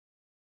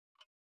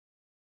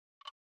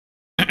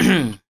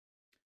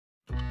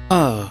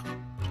Ah,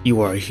 you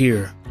are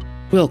here.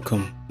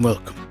 Welcome,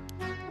 welcome.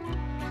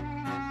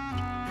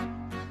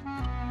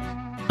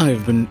 I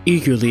have been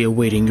eagerly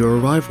awaiting your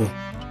arrival.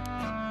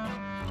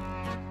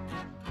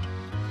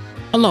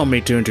 Allow me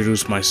to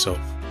introduce myself.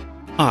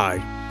 I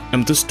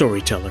am the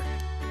storyteller.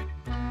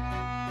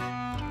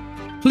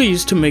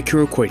 Pleased to make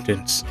your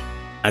acquaintance.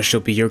 I shall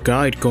be your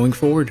guide going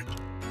forward.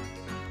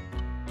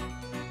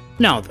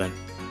 Now then,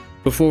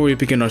 before we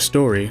begin our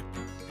story,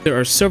 there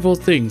are several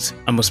things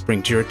I must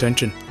bring to your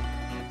attention.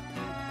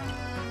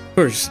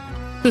 First,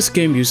 this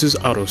game uses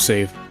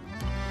autosave.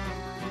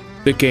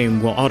 The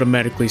game will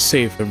automatically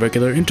save at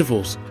regular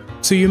intervals,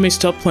 so you may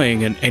stop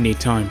playing at any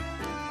time.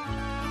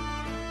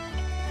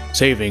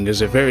 Saving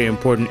is a very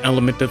important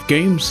element of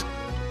games.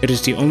 It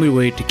is the only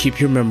way to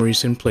keep your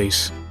memories in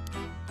place.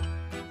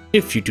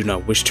 If you do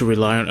not wish to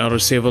rely on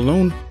autosave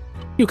alone,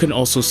 you can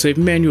also save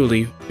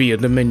manually via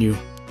the menu.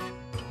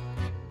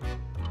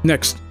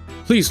 Next,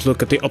 please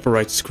look at the upper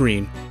right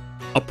screen.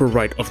 Upper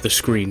right of the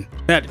screen.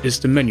 That is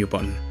the menu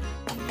button.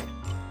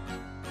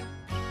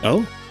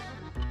 Oh?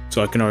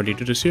 So I can already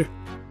do this here.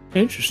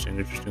 Interesting.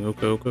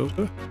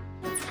 Okay.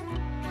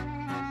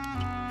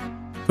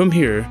 From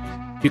here,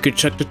 you can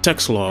check the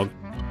text log,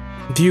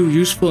 view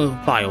useful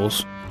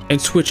files,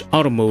 and switch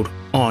auto mode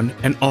on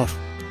and off.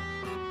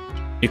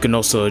 You can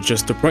also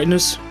adjust the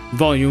brightness,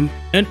 volume,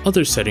 and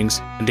other settings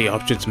in the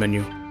options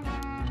menu.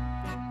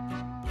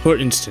 For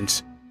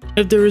instance,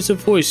 if there is a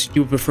voice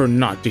you prefer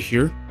not to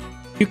hear,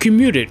 you can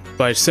mute it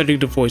by setting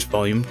the voice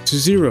volume to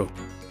 0.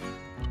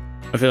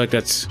 I feel like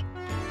that's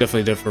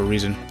definitely there for a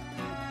reason.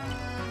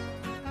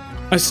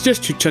 I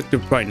suggest you check the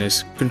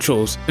brightness,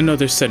 controls, and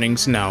other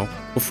settings now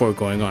before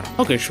going on.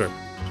 Okay, sure.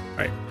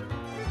 Alright.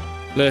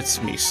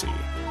 Let me see.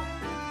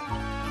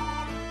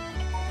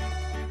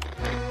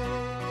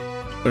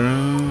 I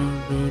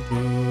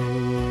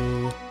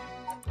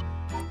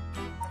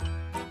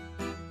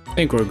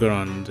think we're good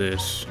on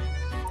this.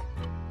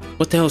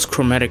 What the hell is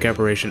chromatic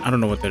aberration? I don't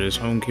know what that is.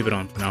 I'm gonna keep it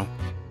on for now.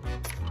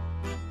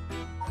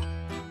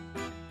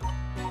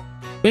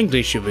 I think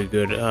they should be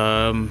good.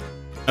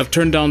 I've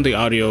turned down the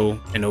audio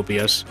in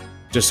OBS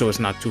just so it's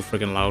not too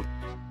freaking loud,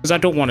 because I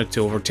don't want it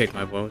to overtake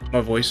my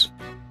voice.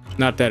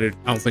 Not that I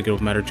don't think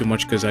it'll matter too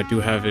much, because I do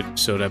have it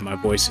so that my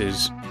voice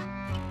is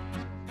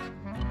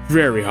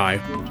very high,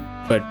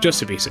 but just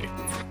to be safe.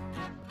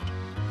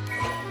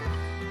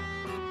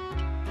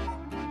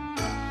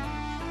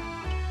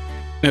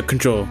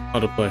 Control,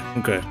 auto play.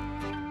 Okay.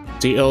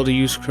 DL to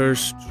use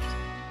cursed.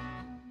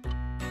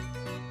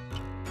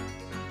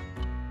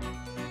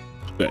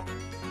 Bet.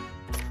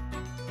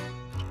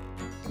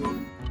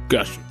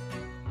 Gotcha.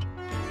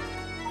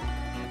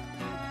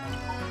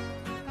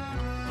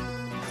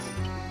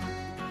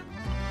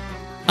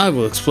 I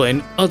will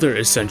explain other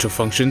essential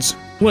functions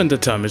when the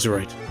time is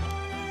right.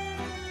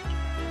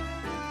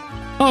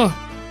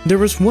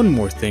 There is one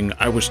more thing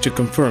I wish to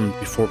confirm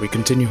before we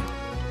continue.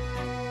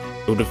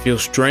 It would feel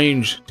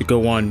strange to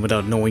go on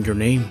without knowing your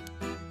name.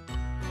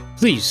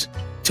 Please,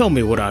 tell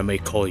me what I may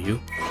call you.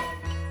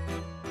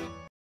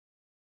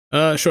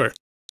 Sure.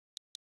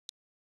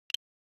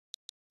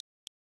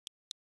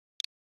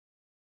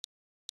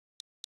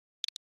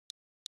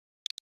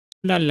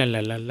 La la la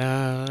la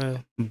la.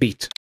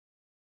 Beat.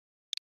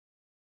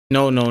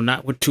 No,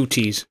 not with 2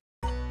 T's.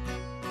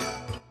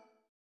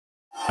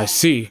 I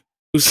see.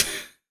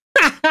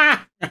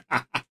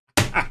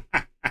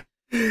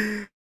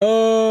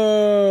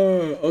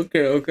 Oh,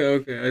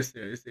 okay. I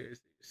see.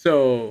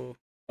 So,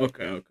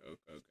 okay.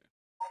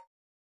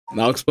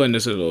 Now I'll explain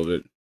this a little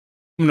bit.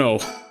 No.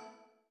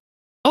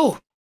 Oh,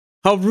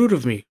 how rude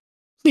of me.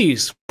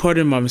 Please,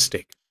 pardon my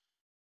mistake.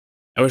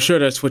 I was sure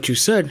that's what you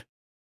said,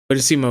 but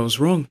it seemed I was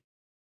wrong.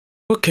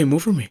 What came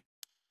over me?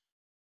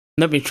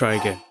 Let me try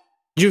again.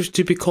 You used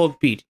to be called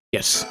Beat,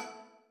 yes.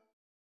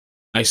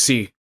 I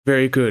see.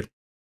 Very good.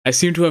 I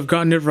seem to have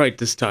gotten it right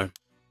this time.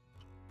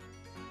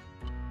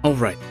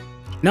 Alright,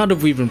 now that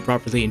we've been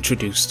properly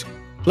introduced,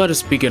 let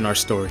us begin our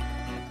story.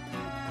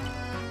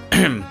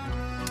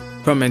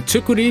 From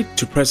antiquity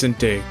to present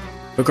day,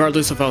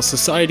 regardless of how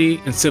society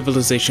and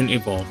civilization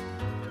evolve,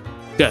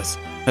 death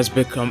has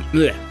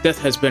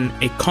been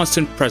a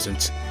constant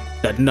presence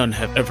that none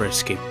have ever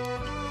escaped.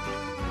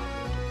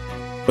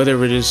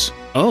 Whether it is,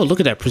 oh look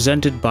at that,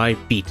 presented by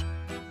Beat.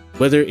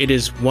 Whether it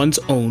is one's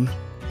own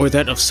or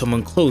that of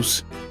someone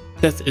close,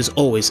 death is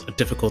always a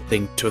difficult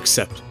thing to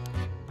accept.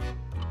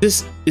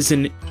 This is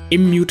an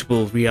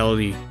immutable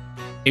reality,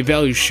 a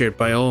value shared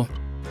by all,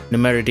 no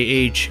matter the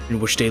age in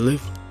which they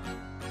live.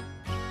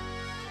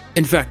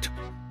 In fact,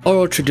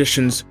 oral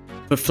traditions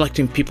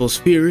reflecting people's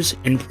fears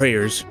and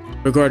prayers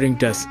regarding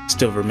death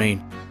still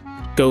remain.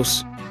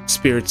 Ghosts,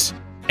 spirits,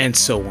 and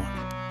so on.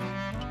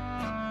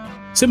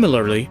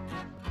 Similarly,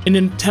 in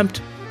an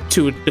attempt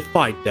to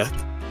defy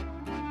death,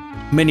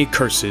 many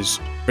curses,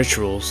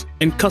 rituals,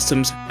 and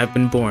customs have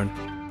been born,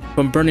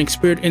 from burning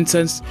spirit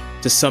incense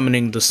to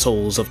summoning the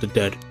souls of the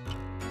dead.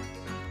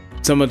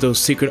 Some of those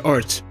secret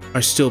arts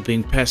are still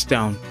being passed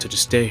down to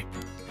this day.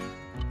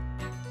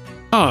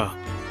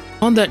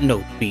 On that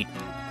note, Beat,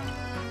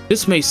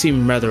 This may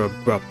seem rather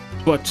abrupt,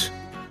 but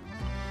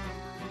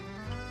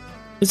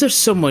is there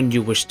someone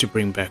you wish to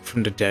bring back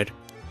from the dead?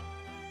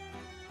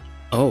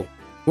 Oh,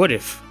 what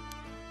if?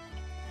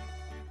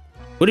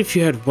 What if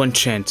you had one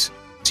chance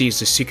to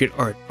use the secret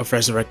art of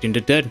resurrecting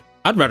the dead?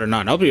 I'd rather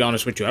not. I'll be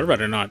honest with you. I'd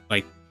rather not.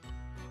 Like,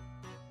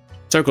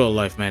 circle of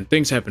life, man.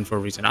 Things happen for a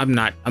reason. I'm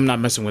not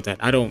messing with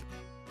that. I don't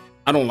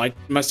like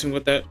messing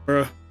with that,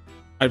 bro.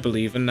 I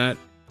believe in that,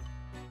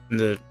 in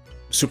the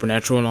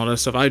supernatural and all that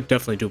stuff. I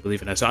definitely do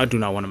believe in that, so I do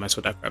not want to mess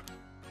with that crap.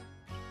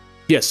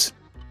 Yes,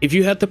 if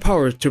you had the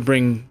power to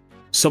bring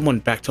someone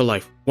back to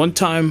life, one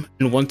time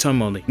and one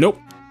time only. Nope.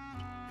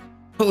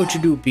 What would you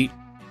do, Pete?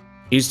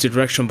 Use the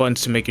direction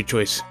buttons to make your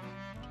choice.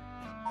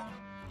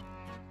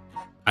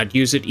 I'd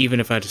use it even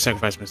if I had to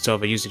sacrifice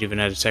myself. I'd use it even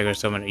if I had to sacrifice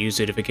someone. I'd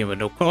use it if it came with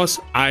no cost.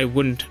 I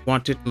wouldn't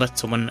want it. Let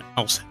someone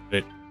else have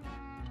it.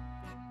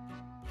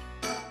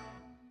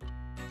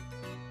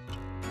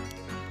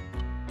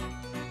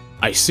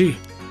 I see.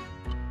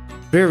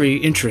 Very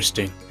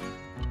interesting.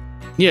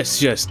 Yes,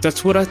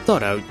 that's what I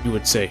thought you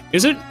would say.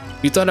 Is it?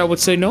 You thought I would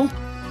say no?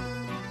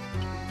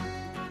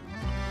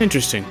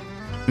 Interesting.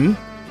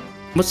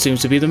 What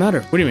seems to be the matter?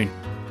 What do you mean?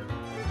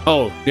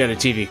 Oh, yeah, the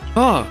TV.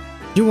 Ah,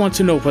 you want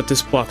to know what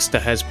this box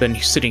that has been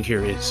sitting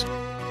here is?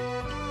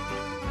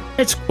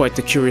 It's quite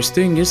the curious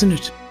thing, isn't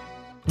it?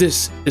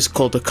 This is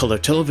called a color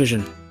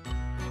television.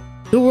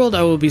 The world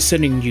I will be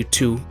sending you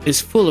to is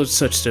full of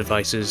such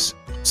devices,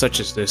 such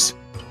as this,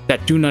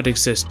 that do not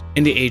exist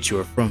in the age you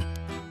are from.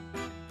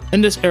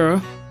 In this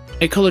era,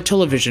 a color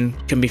television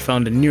can be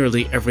found in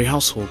nearly every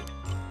household.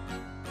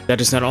 That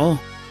is not all.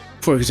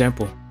 For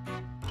example,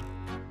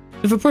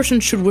 if a person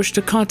should wish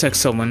to contact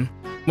someone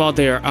while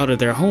they are out of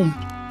their home,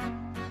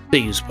 they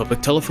use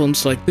public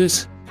telephones like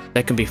this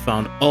that can be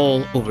found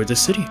all over the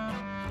city.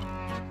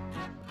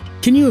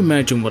 Can you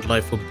imagine what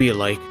life would be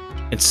like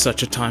in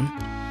such a time?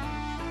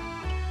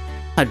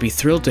 I'd be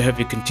thrilled to have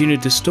you continue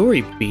this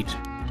story, Pete.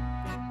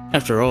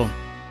 After all,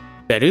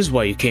 that is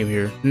why you came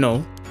here,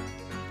 no?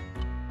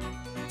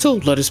 So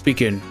let us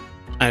begin.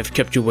 I have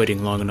kept you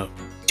waiting long enough.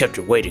 Kept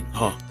you waiting,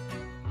 huh?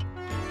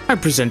 I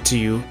present to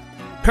you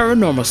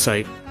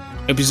Paranormasight,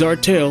 a bizarre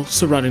tale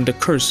surrounding the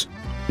curse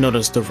known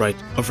as the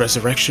Rite of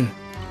Resurrection.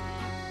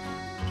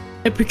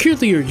 A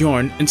peculiar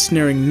yarn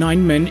ensnaring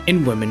 9 men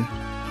and women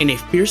in a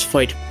fierce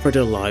fight for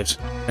their lives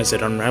as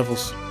it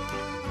unravels.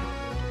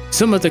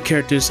 Some of the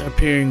characters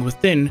appearing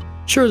within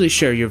surely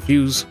share your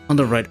views on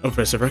the Rite of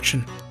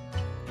Resurrection.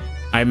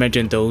 I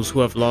imagine those who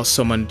have lost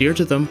someone dear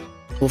to them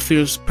will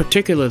feel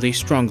particularly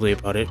strongly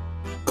about it,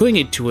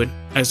 clinging to it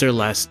as their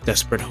last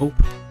desperate hope.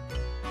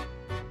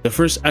 The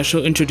first I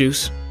shall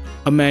introduce,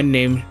 a man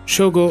named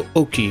Shogo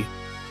Oki,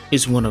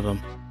 is one of them.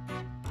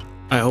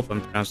 I hope I'm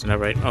pronouncing that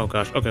right. Oh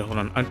gosh, okay, hold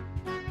on.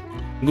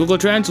 Google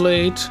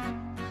Translate.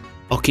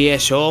 Okiya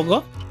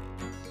Shogo?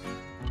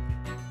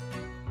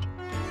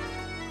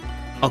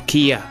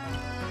 Okiya.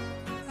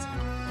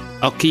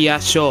 Okiya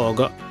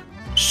Shogo.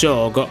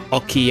 Shogo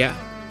Okiya.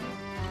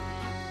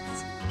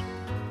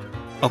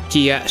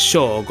 Okiya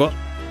Shogo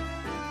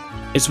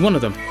is one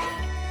of them.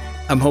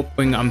 I'm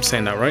hoping I'm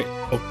saying that right.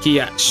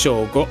 Okiya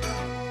Shogo.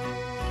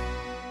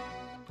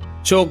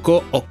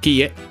 Shogo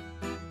Okiya.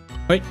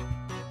 Right?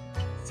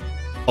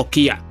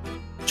 Okiya.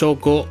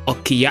 Shogo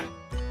Okiya.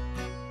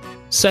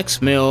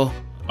 Sex, male,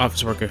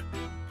 office worker.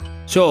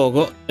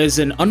 Shogo is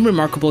an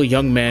unremarkable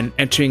young man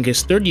entering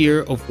his 3rd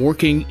year of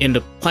working in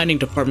the planning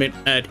department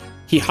at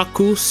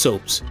Hihaku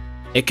Soaps,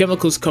 a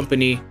chemicals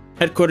company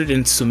headquartered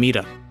in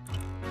Sumida.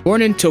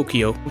 Born in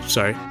Tokyo,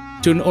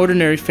 to an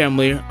ordinary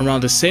family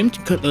around the same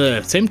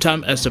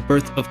time as the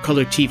birth of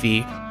color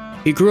TV,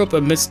 he grew up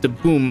amidst the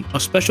boom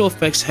of special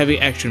effects heavy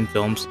action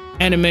films,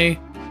 anime,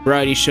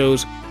 variety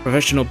shows,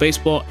 professional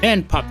baseball,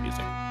 and pop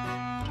music.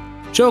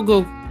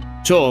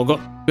 Shogo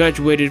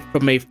graduated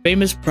from a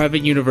famous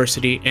private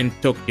university in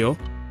Tokyo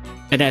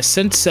and has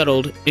since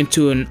settled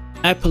into an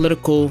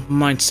apolitical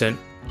mindset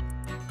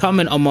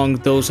common among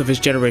those of his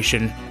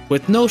generation,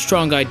 with no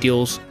strong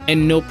ideals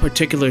and no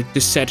particular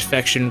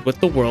dissatisfaction with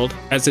the world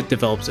as it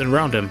develops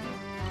around him.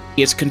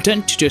 He is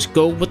content to just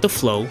go with the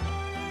flow,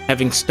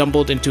 having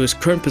stumbled into his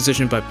current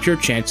position by pure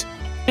chance,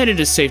 and it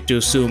is safe to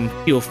assume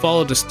he will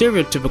follow the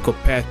stereotypical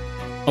path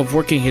of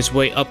working his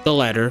way up the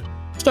ladder,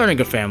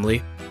 starting a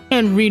family,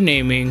 and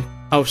remaining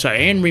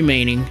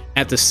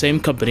at the same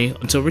company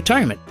until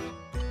retirement.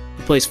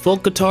 He plays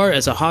folk guitar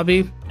as a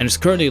hobby and is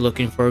currently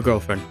looking for a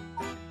girlfriend.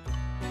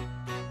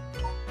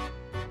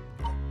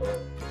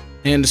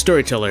 And the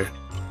storyteller.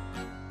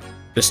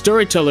 The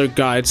storyteller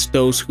guides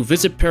those who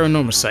visit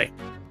Paranormasight.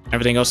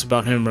 Everything else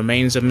about him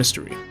remains a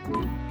mystery.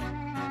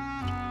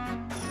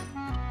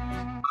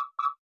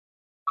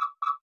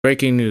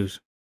 Breaking news.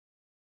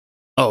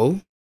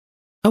 Oh,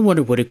 I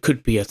wonder what it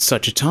could be at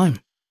such a time.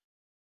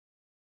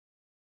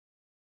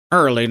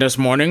 Early this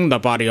morning, the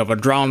body of a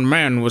drowned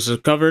man was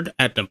discovered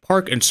at the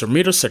park in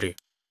Sumida City.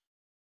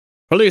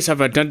 Police have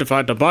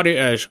identified the body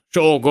as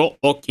Shogo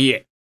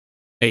Okie,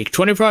 a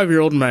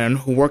 25-year-old man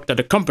who worked at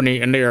a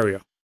company in the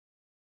area.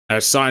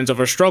 As signs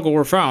of a struggle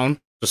were found,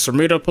 the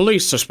Sumida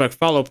police suspect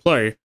foul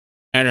play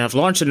and have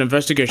launched an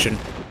investigation.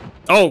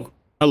 Oh,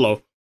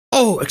 hello.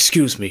 Oh,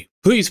 excuse me.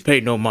 Please pay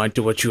no mind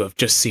to what you have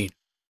just seen.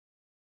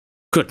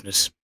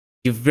 Goodness,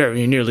 you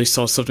very nearly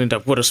saw something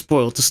that would have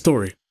spoiled the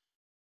story.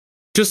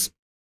 Just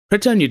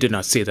pretend you did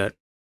not see that.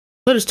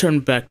 Let us turn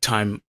back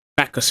time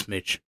back a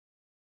smidge.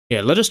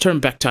 Yeah, let us turn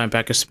back time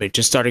back a smidge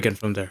and start again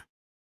from there.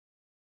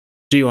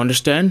 Do you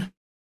understand?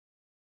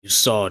 You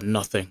saw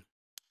nothing.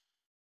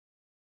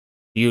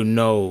 You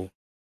know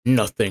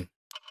nothing.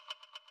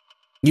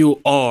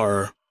 You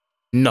are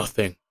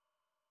nothing.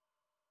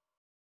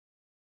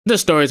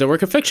 This story is a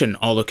work of fiction.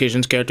 All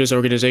locations, characters,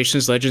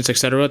 organizations, legends,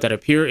 etc. that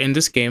appear in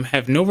this game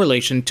have no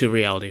relation to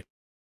reality.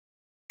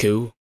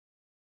 Cool.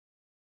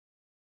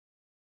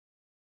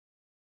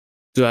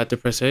 Do I have to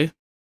press A?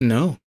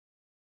 No.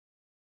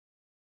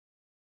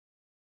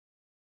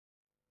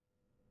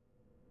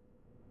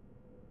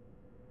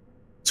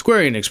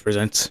 Square Enix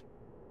presents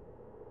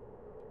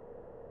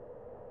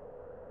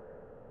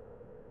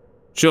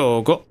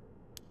Shogo.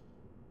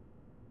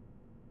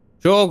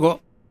 Shogo,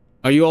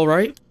 are you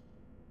alright?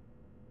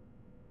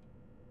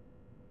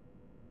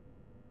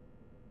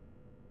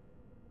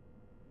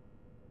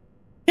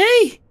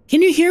 Hey,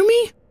 can you hear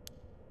me?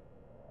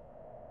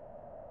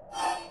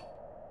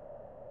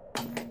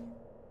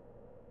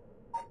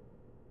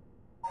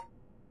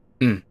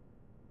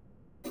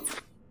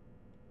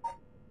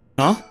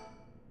 Huh?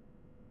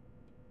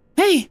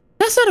 Hey,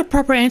 that's not a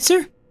proper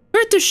answer.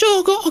 Where's the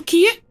Shogo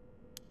Okie?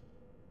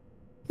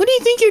 What do you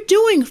think you're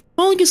doing,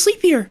 falling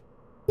asleep here?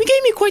 You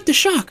gave me quite the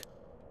shock.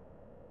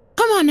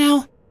 Come on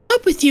now,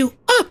 up with you,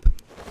 up!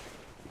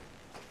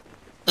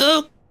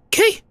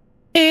 Okay,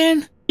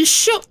 and just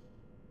show.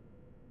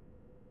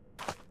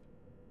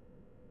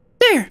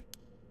 There.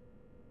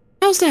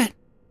 How's that?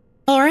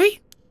 Alright?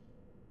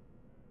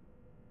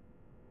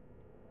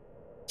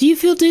 Do you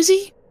feel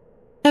dizzy?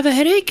 Have a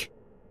headache?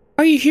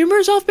 Are your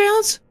humors off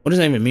balance? What does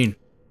that even mean?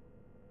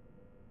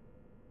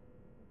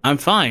 I'm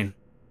fine.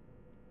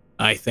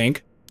 I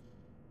think.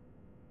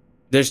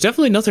 There's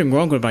definitely nothing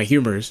wrong with my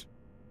humors,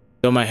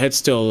 though my head's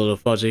still a little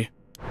fuzzy.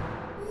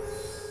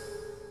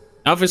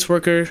 Office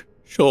worker,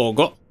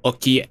 Shogo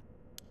Okie.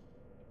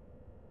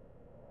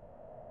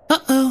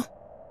 Uh-oh.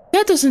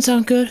 That doesn't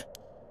sound good.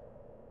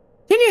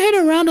 Turn your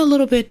head around a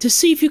little bit to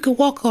see if you can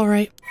walk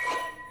alright.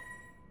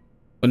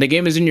 When the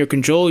game is in your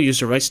control, use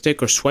the right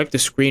stick or swipe the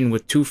screen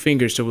with 2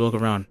 fingers to look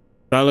around.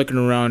 Try looking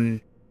around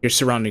your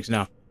surroundings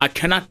now. I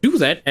cannot do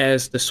that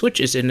as the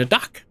switch is in the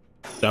dock.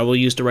 So I will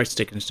use the right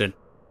stick instead.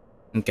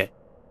 Okay.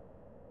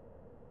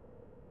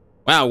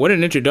 Wow, what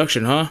an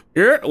introduction, huh?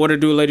 Yeah, what to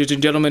do, ladies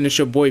and gentlemen, it's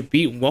your boy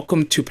Beat.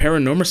 Welcome to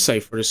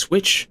Paranormasight for the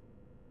Switch.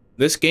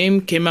 This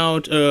game came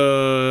out, let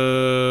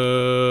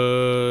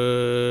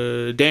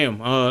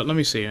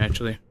me see,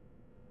 actually.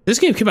 This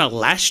game came out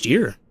last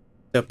year.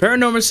 The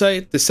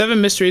Paranormasight, The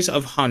 7 Mysteries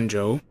of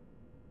Honjo.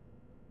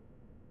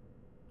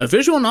 A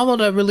visual novel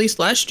that released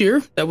last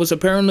year that was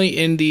apparently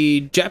in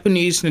the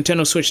Japanese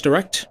Nintendo Switch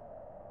Direct.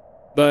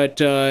 But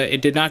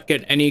it did not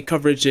get any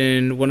coverage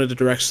in one of the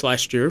directs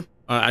last year.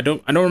 I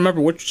don't remember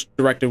which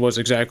direct it was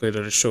exactly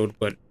that it showed,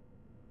 but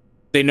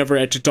they never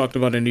actually talked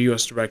about it in the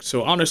US Direct.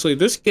 So honestly,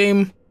 this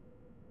game,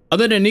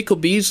 other than Nico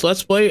B's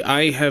Let's Play,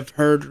 I have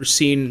heard or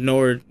seen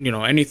nor,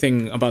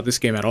 anything about this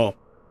game at all.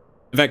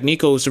 In fact,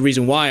 Nico is the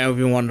reason why I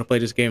even wanted to play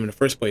this game in the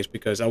first place,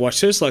 because I watched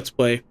his Let's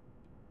Play,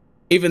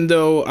 even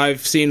though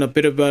I've seen a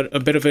bit of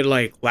it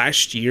like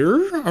last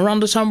year, around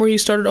the time where he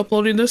started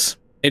uploading this.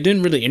 It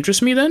didn't really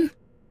interest me then.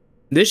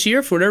 This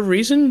year, for whatever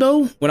reason,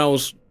 though, when I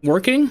was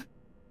working,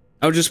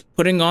 I was just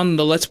putting on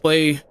the Let's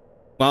Play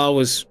while I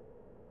was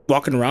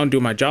walking around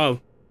doing my job.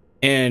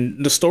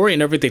 And the story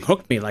and everything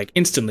hooked me, like,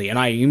 instantly, and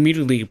I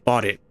immediately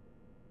bought it.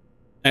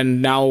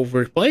 And now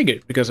we're playing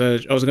it, because I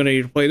was going to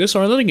either play this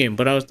or another game,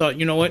 but I thought,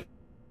 you know what?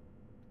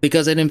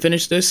 Because I didn't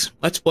finish this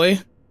Let's Play,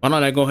 why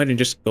don't I go ahead and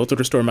just go through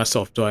the story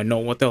myself so I know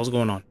what the hell's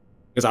going on?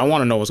 Because I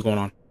want to know what's going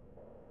on.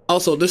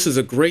 Also, this is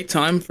a great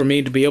time for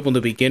me to be able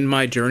to begin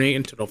my journey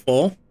into the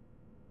fall.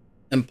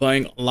 And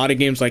playing a lot of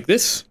games like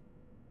this.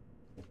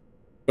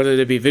 Whether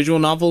they be visual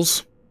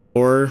novels,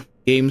 horror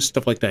games,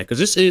 stuff like that. Because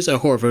this is a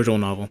horror visual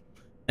novel.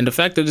 And the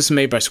fact that this is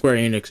made by Square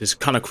Enix is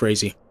kind of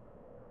crazy.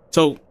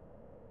 So,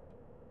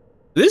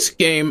 this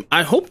game,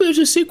 I hope there's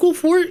a sequel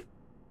for it.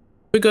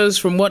 Because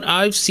from what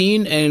I've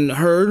seen and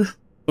heard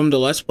from the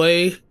Let's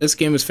Play, this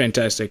game is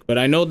fantastic. But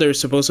I know there's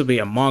supposed to be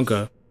a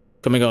manga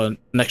coming out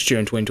next year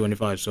in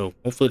 2025. So,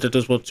 hopefully that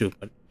does well too.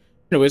 But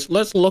anyways,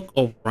 let's look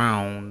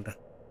around.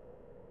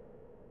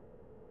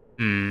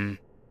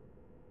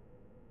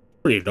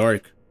 Pretty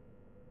dark.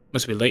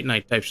 Must be late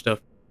night type stuff.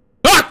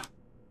 Ah!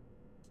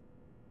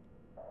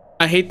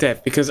 I hate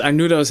that because I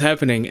knew that was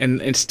happening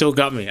and it still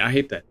got me. I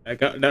hate that.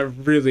 That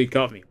really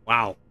got me.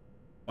 Wow.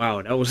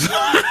 Wow, that was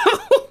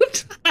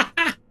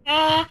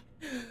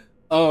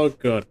oh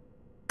god.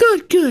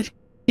 Good.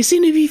 You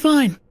seem to be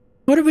fine.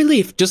 What a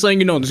relief. Just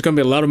letting you know, there's gonna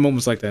be a lot of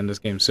moments like that in this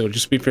game, so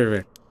just be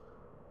prepared.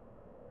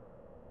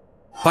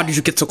 Why did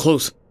you get so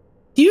close?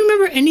 Do you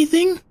remember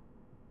anything?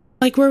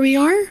 Like where we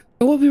are?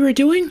 Or what we were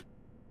doing?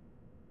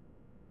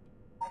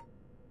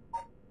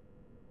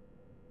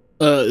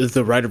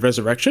 The Rite of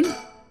Resurrection?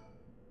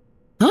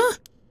 Huh?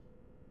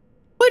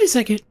 Wait a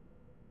second.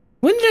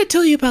 When did I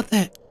tell you about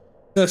that?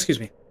 Oh, excuse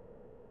me.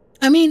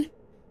 I mean,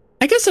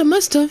 I guess I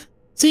must have,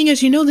 seeing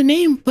as you know the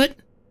name, but...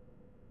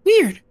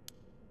 weird.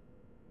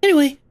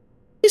 Anyway,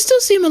 you still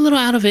seem a little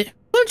out of it.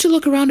 Why don't you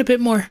look around a bit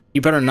more?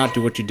 You better not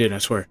do what you did, I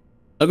swear.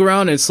 Look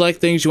around and select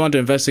things you want to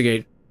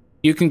investigate.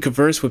 You can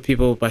converse with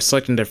people by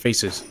selecting their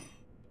faces.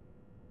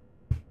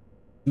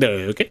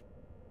 Okay.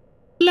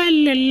 La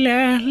la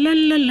la la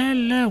la la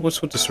la.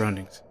 What's with the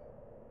surroundings?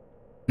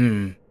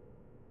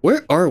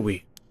 Where are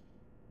we?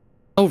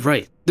 Oh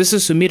right, this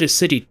is Sumida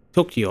City,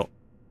 Tokyo.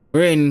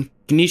 We're in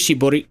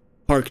Kinishibori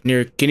Park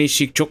near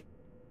Kinshicho,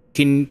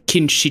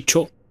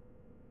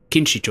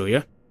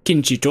 yeah?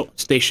 Kinshicho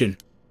Station.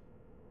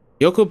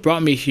 Yoko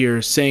brought me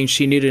here saying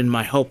she needed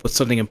my help with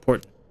something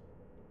important.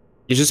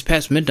 It's just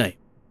past midnight.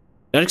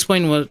 That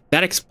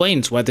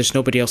explains why there's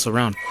nobody else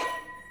around.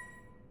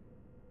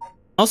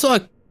 Also,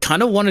 I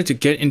kind of wanted to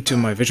get into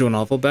my visual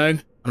novel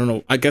bag. I don't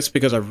know, I guess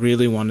because I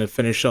really wanted to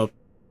finish up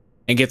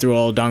and get through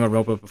all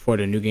Danganronpa before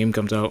the new game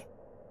comes out.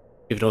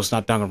 Even though it's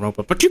not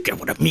Danganronpa, but you get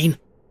what I mean.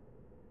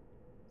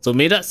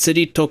 Sumida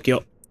City,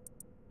 Tokyo.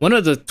 One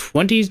of the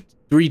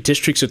 23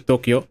 districts of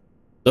Tokyo,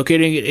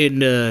 located in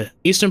the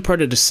eastern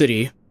part of the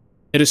city.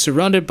 It is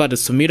surrounded by the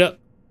Sumida,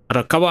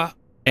 Arakawa,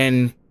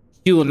 and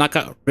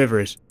Hironaka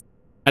rivers.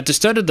 At the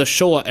start of the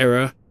Showa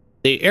era,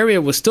 the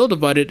area was still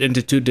divided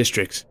into two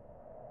districts,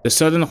 the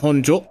southern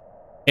Honjo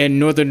and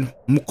northern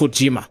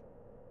Mukojima.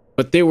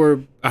 But they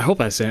were, I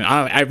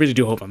really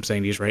do hope I'm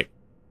saying these right,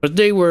 but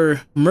they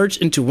were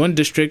merged into one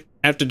district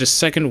after the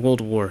Second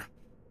World War.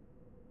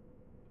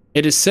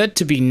 It is said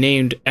to be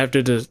named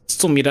after the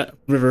Sumida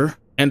River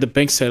and the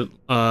banks that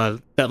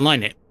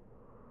line it.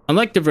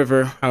 Unlike the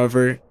river,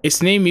 however,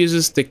 its name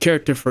uses the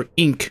character for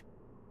ink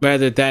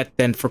rather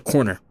than for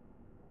corner.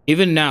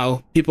 Even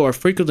now, people are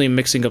frequently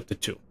mixing up the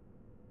two.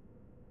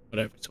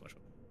 Whatever, so much.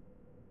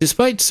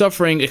 Despite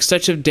suffering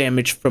excessive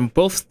damage from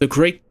both the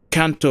Great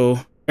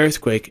Kanto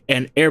earthquake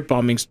and air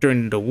bombings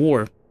during the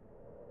war,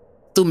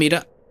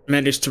 Sumida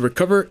managed to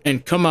recover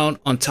and come out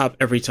on top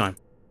every time.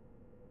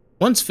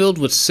 Once filled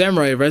with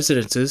samurai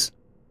residences,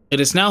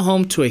 it is now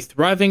home to a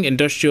thriving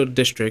industrial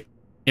district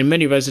and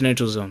many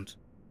residential zones,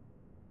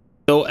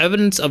 though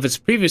evidence of its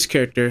previous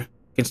character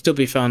can still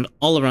be found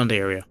all around the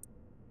area.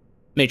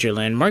 Major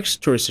landmarks,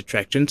 tourist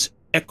attractions,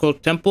 Echo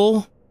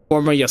Temple,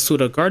 former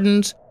Yasuda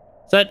Gardens,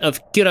 site of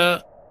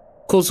Kira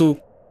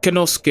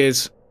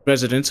Kozukenosuke's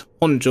residence,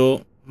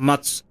 Honjo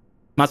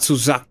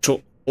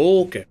Matsuzakacho.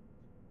 Okay.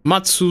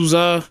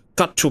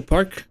 Matsuzakacho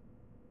Park.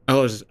 I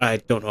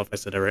don't know if I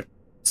said that right.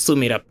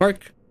 Sumida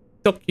Park,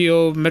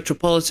 Tokyo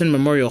Metropolitan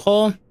Memorial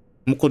Hall,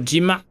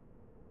 Mukojima,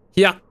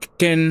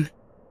 Hyakain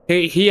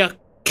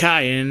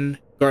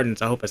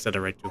Gardens. I hope I said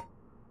that right too.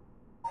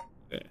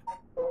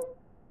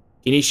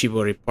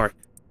 Kinishibori Park.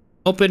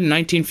 Opened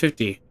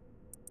 1950.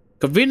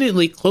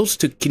 Conveniently close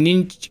to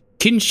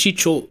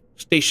Kinshicho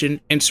Station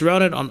and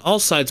surrounded on all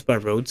sides by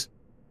roads,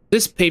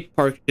 this paved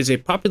park is a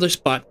popular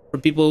spot for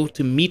people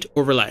to meet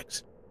or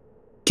relax.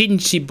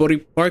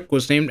 Kinshibori Park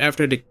was named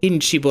after the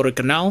Kinshibori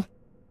Canal,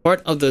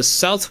 part of the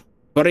South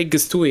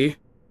Barigastui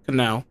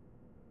Canal,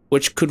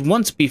 which could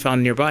once be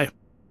found nearby.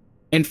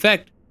 In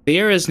fact, the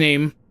area's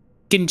name,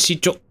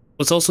 Kinshicho,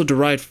 was also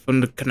derived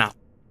from the canal.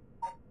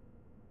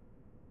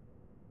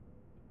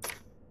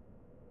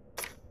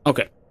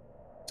 Okay,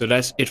 so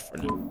that's it for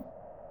now.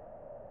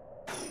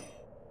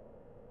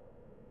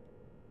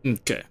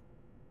 Okay.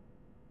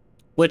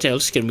 What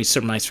else can we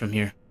surmise from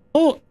here?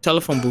 Oh,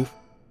 telephone booth.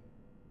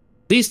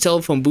 These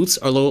telephone booths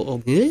are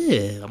one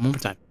more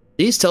time.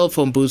 These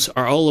telephone booths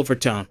are all over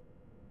town.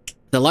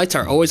 The lights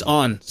are always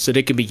on, so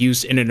they can be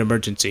used in an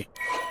emergency.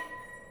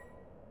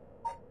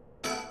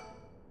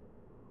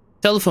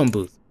 Telephone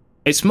booth.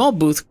 A small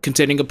booth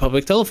containing a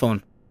public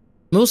telephone.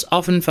 Most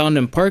often found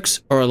in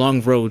parks or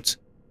along roads.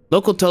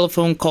 Local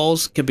telephone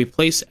calls can be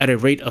placed at a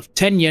rate of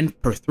 10 yen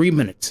per 3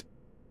 minutes.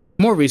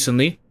 More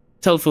recently,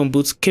 telephone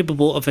booths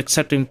capable of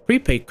accepting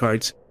prepaid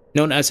cards,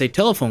 known as a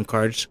telephone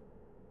cards.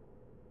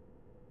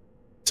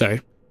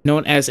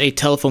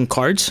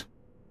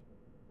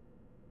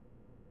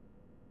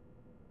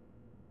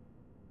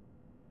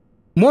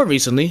 More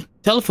recently,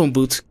 telephone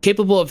booths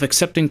capable of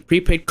accepting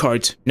prepaid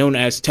cards, known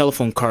as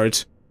telephone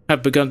cards,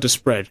 have begun to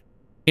spread,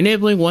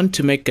 enabling one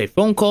to make a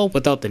phone call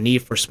without the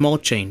need for small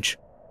change.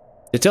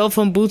 The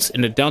telephone booths in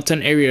the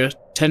downtown area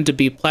tend to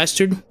be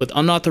plastered with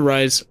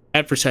unauthorized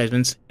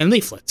advertisements and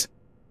leaflets,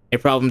 a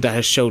problem that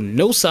has shown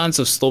no signs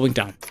of slowing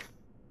down.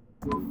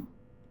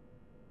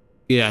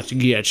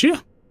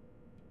 Gotcha.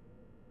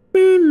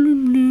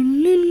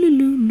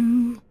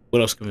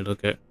 What else can we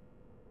look at?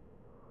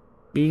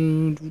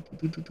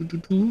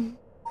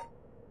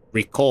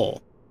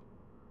 Recall.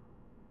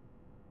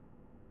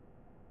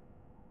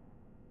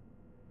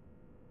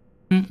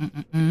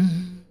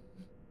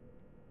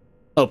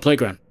 Oh,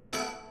 playground.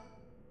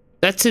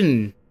 That's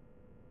an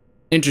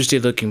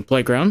interesting looking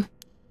playground.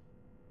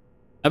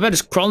 I bet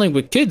it's crawling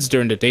with kids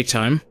during the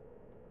daytime,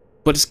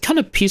 but it's kind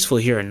of peaceful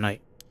here at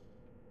night.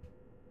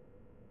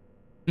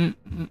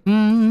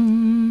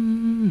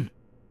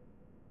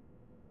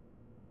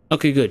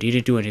 Okay, good. You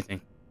didn't do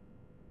anything.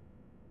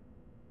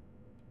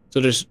 So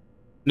is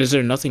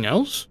there nothing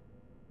else?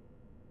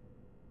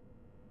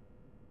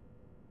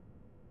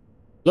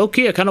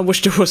 Low-key, I kind of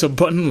wish there was a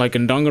button like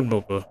in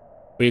Danganronpa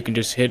where you can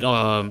just hit,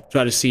 try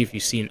to see if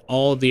you've seen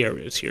all the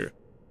areas here.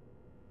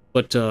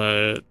 But,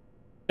 that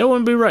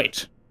wouldn't be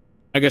right.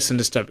 I guess in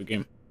this type of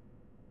game.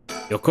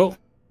 Yoko?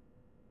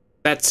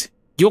 That's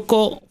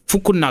Yoko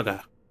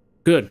Fukunaga.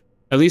 Good.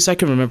 At least I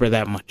can remember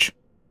that much.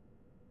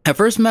 I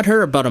first met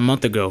her about a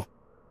month ago.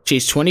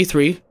 She's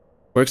 23,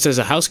 works as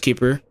a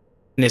housekeeper,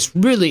 and is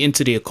really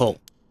into the occult.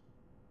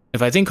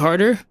 If I think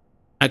harder,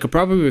 I could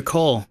probably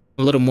recall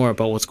a little more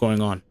about what's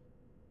going on.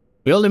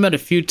 We only met a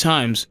few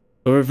times,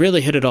 but we've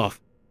really hit it off.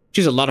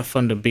 She's a lot of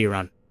fun to be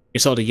around. You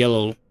saw the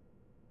yellow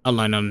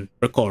outline on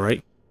recall,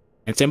 right?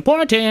 It's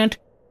important!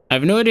 I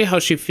have no idea how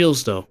she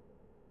feels, though.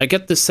 I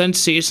get the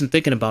sense she isn't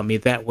thinking about me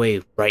that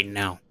way right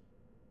now.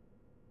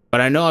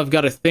 But I know I've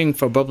got a thing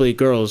for bubbly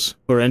girls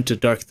who are into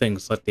dark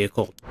things like the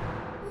occult.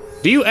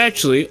 Do you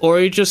actually, or are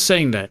you just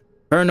saying that?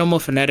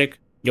 Paranormal fanatic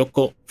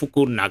Yoko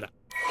Fukunaga.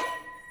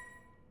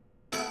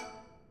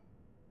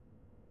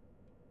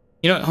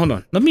 You know what, hold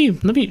on. Let me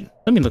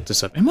look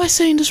this up. Am I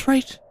saying this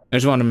right? I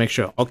just want to make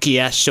sure.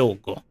 Okiya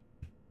Shogo.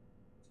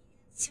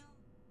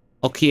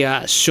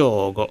 Okiya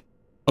Shogo.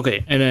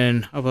 Okay, and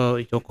then how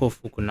about Yoko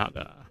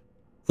Fukunaga?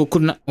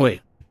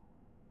 Wait.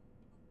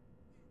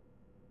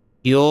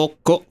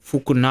 Yoko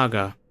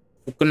Fukunaga.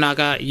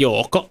 Fukunaga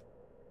Yoko.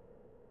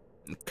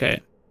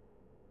 Okay.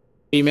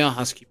 Female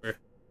housekeeper.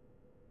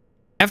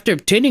 After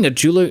obtaining a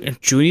junior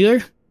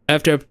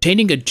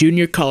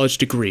college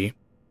degree,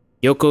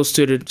 Yoko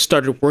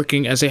started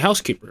working as a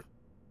housekeeper.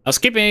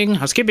 Housekeeping.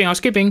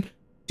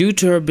 Due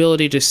to her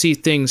ability to see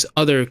things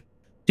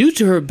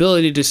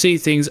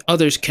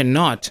others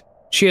cannot,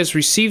 she has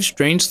received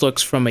strange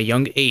looks from a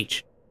young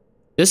age.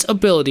 This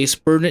ability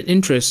spurred an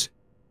interest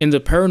in the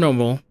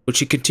paranormal, which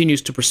she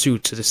continues to pursue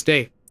to this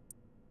day.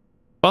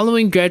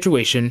 Following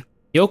graduation,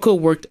 Yoko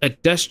worked a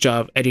desk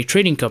job at a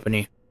trading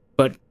company,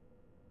 but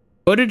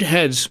butted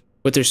heads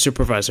with her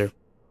supervisor,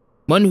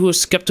 one who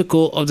was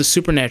skeptical of the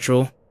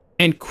supernatural,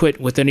 and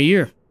quit within a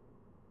year.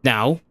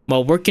 Now,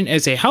 while working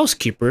as a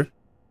housekeeper,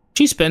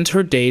 she spends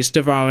her days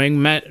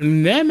devouring mystery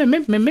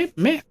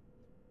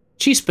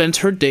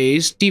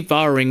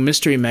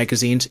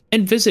magazines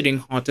and visiting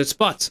haunted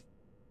spots.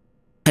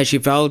 As she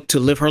vowed to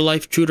live her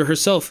life true to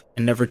herself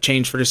and never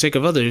change for the sake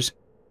of others,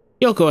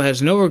 Yoko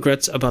has no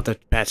regrets about the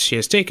path she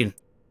has taken.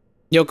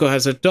 Yoko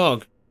has a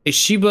dog, a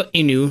Shiba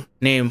Inu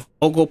named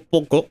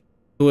Ogopoko,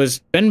 who has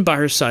been by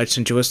her side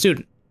since she was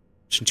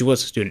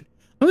a student.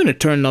 I'm going to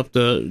turn up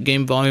the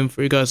game volume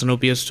for you guys on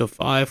OBS to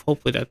 5.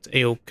 Hopefully that's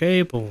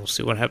a-okay, but we'll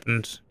see what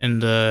happens in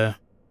the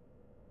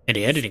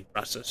editing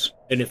process.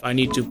 And if I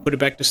need to put it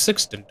back to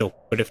 6, then dope.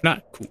 But if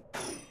not, cool.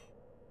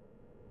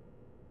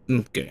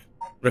 Okay.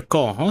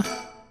 Recall, huh?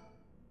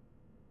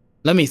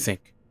 Let me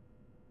think.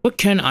 What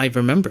can I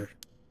remember?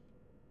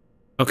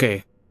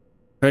 Okay.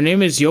 Her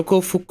name is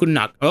Yoko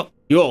Fukunaga. Oh,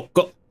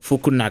 Yoko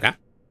Fukunaga.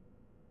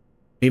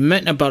 We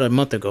met about a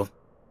month ago.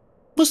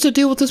 What's the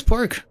deal with this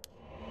park?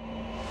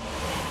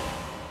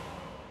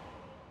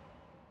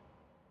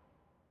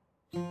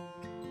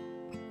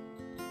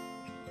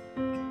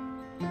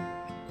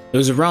 It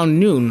was around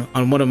noon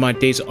on one of my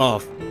days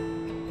off.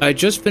 I had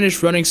just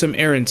finished running some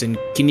errands in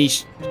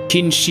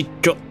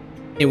Kinshicho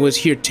and was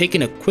here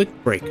taking a quick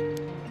break.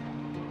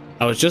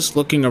 I was just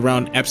looking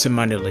around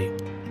absentmindedly.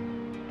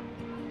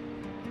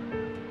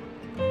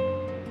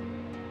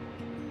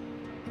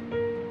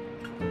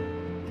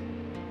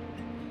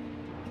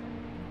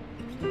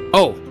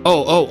 Oh.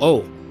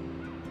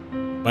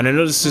 When I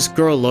noticed this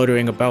girl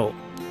loitering about.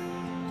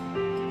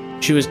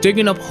 She was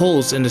digging up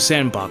holes in the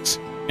sandbox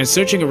and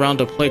searching around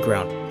the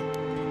playground.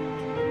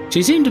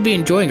 She seemed to be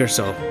enjoying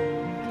herself,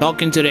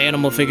 talking to the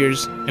animal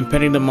figures and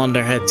petting them on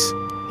their heads.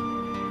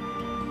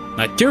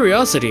 My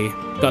curiosity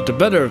got the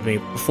better of me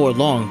before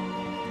long,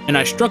 and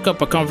I struck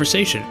up a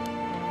conversation.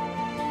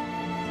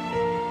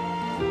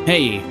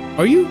 Hey,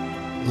 are you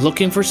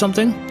looking for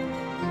something?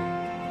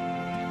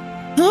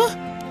 Huh?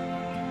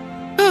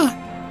 Ah,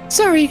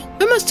 sorry,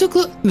 I must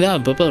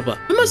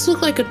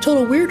look like a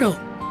total weirdo.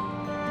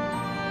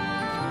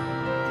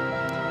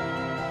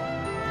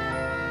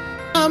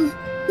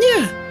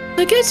 Yeah,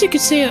 I guess you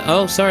could say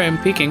oh, sorry, I'm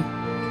peeking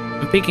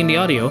the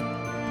audio.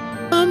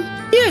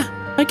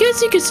 Yeah, I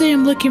guess you could say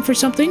I'm looking for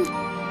something.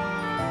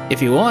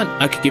 If you want,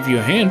 I could give you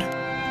a hand.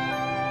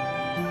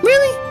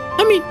 Really?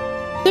 I mean,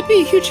 that'd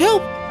be a huge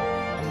help.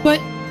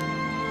 But?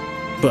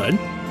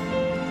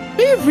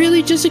 Are you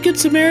really just a good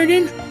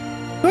Samaritan?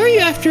 Or are you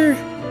after,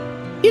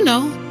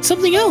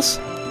 something else?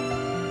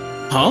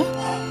 Huh?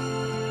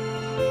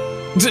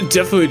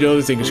 Definitely the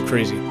other thing is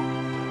crazy.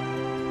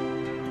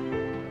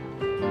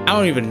 I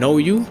don't even know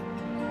you.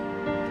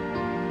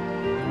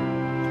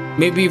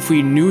 Maybe if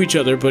we knew each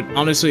other, but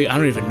honestly, I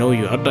don't even know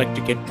you. I'd like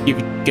to get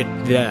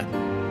that.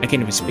 I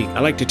can't even speak.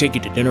 I'd like to take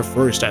you to dinner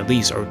first, at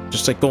least, or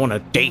just like go on a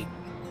date.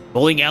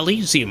 Bowling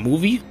alley? See a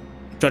movie?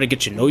 try to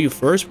get to know you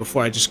first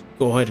before I just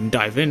go ahead and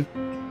dive in.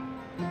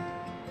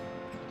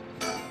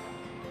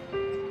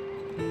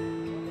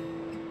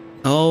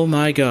 Oh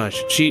my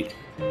gosh,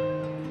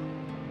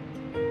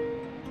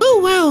 Oh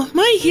wow,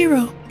 my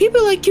hero.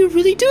 People like you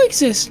really do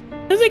exist.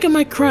 I think I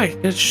might cry.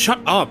 Just shut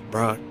up,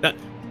 bro.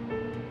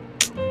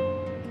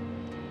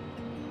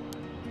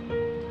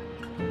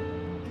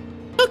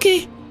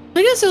 Okay,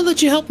 I guess I'll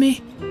let you help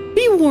me.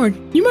 Be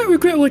warned, you might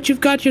regret what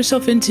you've got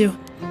yourself into.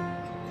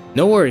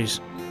 No worries.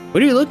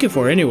 What are you looking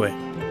for anyway?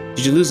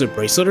 Did you lose a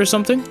bracelet or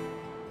something?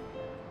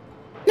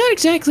 Not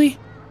exactly.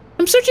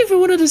 I'm searching for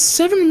one of the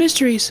 7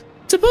 mysteries.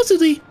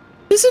 Supposedly,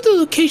 this is the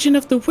location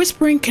of the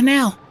Whispering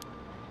Canal.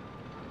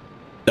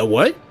 The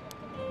what?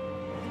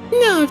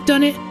 Now I've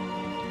done it.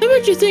 I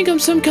bet you think I'm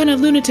some kind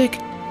of lunatic.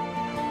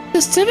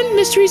 The 7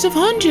 mysteries of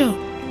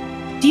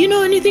Honjo. Do you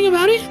know anything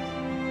about it?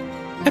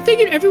 I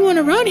figured everyone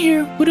around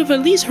here would have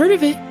at least heard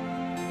of it,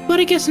 but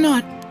I guess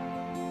not.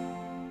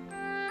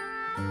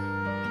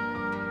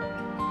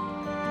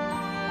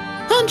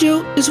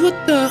 Honjo is what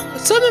the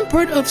southern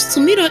part of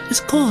Sumida is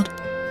called.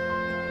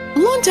 A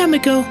long time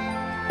ago,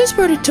 this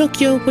part of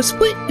Tokyo was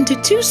split into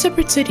 2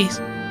 separate cities.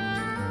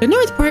 The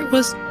north part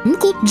was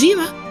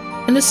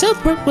Mukojima, and the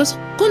south part was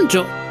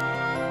Honjo.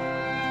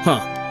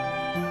 Huh.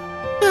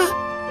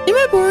 Am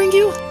I boring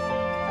you?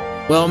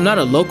 Well, I'm not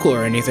a local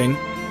or anything.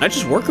 I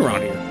just work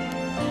around here.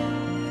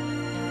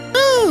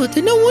 Oh,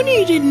 then no wonder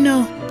you didn't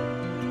know.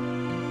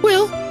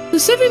 Well, the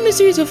 7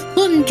 mysteries of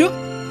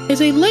Honjo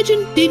is a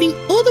legend dating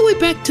all the way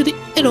back to the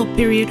Edo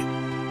period.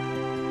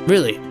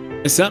 Really?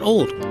 It's that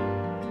old?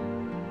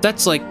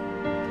 That's like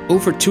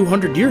over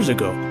 200 years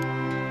ago.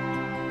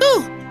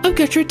 Oh, I've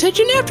got your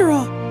attention after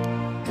all.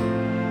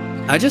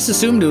 I just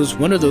assumed it was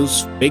one of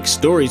those fake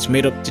stories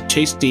made up to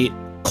chase the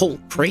cult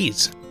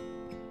craze.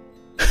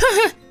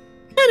 Haha,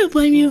 I don't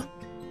blame you.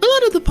 A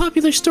lot of the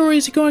popular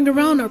stories going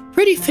around are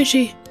pretty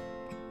fishy.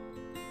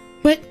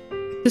 But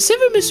the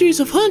 7 mysteries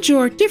of Honjo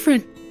are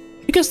different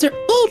because they're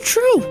all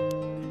true.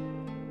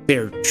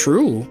 They're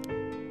true?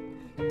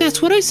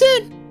 That's what I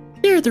said.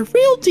 They're the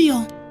real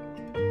deal.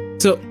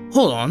 So,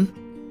 hold on.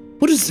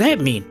 What does that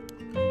mean?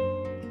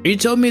 Are you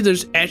telling me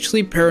there's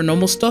actually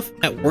paranormal stuff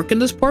at work in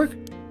this park?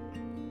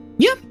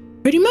 Yep,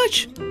 pretty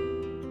much.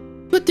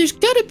 But there's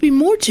gotta be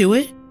more to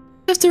it.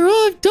 After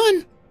all I've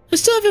done, I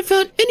still haven't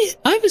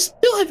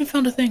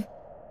found a thing.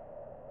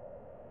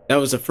 That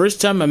was the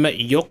first time I met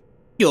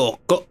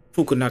Yoko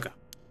Fukunaga.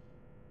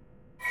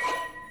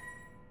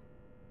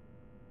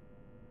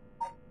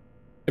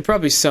 It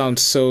probably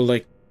sounds so,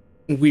 like,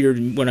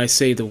 weird when I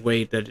say the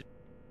way that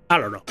I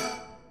don't know.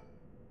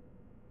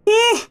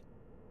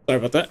 Sorry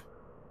about that.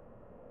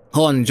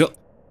 Honjo.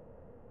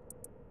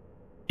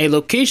 A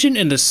location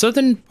in the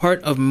southern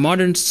part of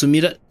modern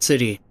Sumida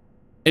City.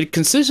 It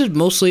consisted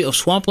mostly of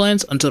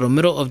swamplands until the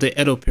middle of the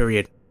Edo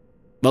period.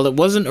 While it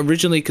wasn't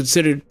originally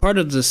considered part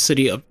of the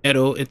city of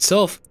Edo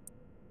itself,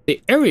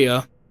 the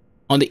area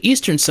on the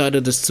eastern side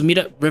of the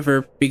Sumida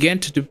River began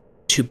to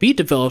be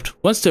developed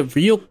once the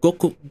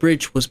Ryogoku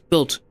Bridge was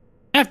built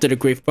after the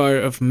Great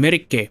Fire of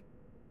Merike.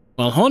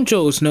 While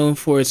Honjo is known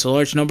for its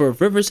large number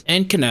of rivers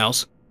and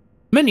canals,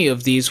 many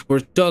of these were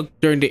dug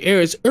during the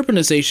area's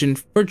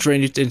urbanization for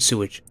drainage and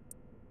sewage.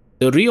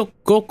 The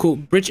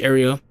Ryogoku Bridge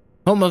area,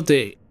 home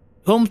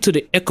to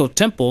the Echo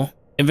Temple,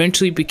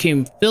 eventually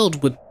became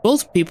filled with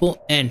both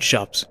people and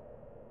shops.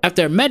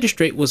 After a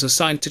magistrate was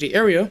assigned to the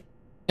area,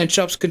 and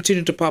shops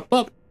continued to pop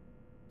up,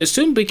 it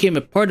soon became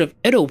a part of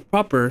Edo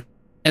proper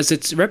as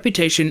its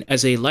reputation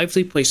as a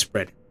lively place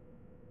spread.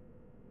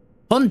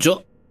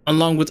 Honjo,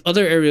 along with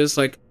other areas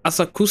like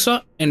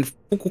Asakusa and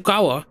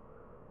Fukuoka,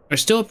 are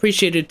still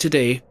appreciated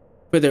today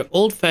for their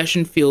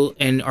old-fashioned feel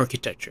and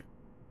architecture.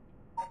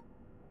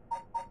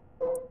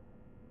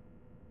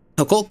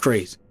 Occult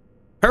craze,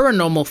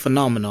 paranormal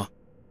phenomena,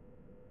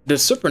 the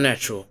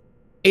supernatural,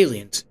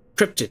 aliens,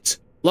 cryptids,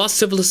 lost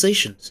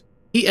civilizations,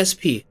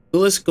 ESP, the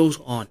list goes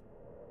on.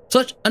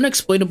 Such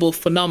unexplainable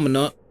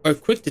phenomena are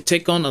quick to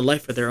take on a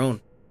life of their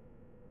own.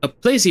 A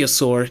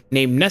plesiosaur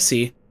named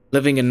Nessie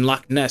living in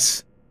Loch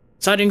Ness,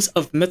 sightings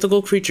of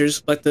mythical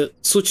creatures like the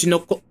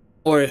Tsuchinoko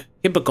or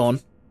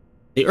Hibakon,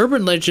 the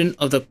urban legend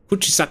of the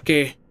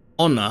Kuchisake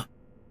Onna,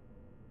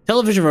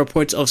 television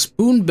reports of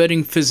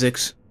spoon-bedding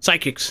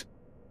psychics,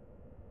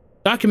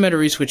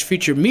 documentaries which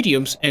feature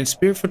mediums and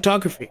spirit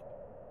photography.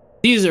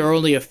 These are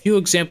only a few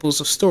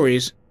examples of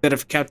stories that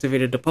have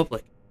captivated the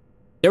public.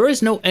 There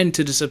is no end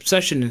to this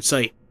obsession in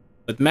sight,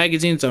 with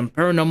magazines on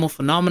paranormal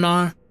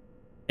phenomena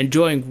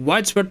enjoying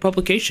widespread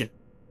publication.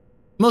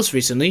 Most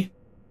recently,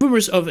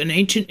 rumors of an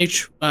ancient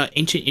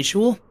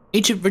ritual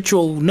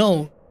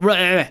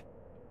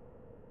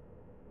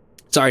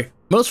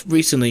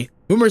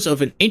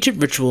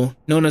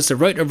known as the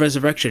Rite of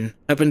Resurrection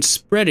have been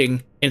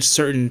spreading in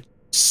certain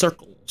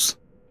circles.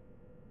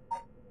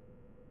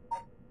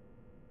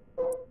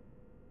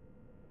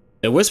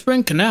 The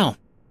Whispering Canal,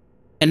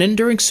 an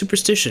enduring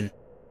superstition,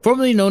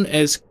 formerly known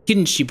as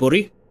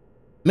Kinshibori.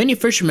 Many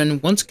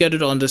fishermen once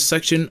gathered on this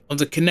section of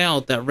the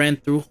canal that ran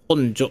through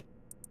Honjo.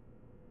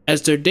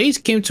 As their days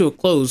came to a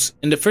close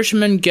and the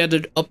fishermen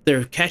gathered up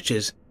their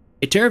catches,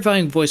 a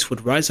terrifying voice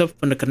would rise up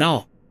from the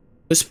canal,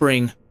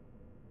 whispering,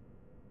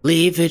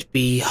 "Leave it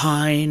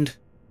behind."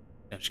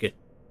 No, just kidding.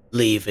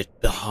 Leave it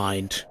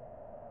behind.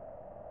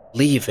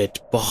 Leave it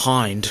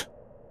behind.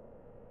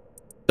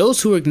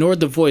 Those who ignored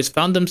the voice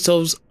found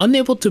themselves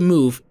unable to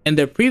move and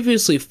their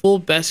previously full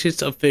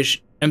baskets of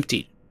fish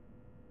emptied.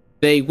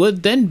 They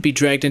would then be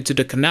dragged into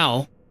the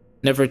canal,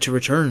 never to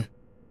return.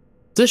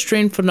 This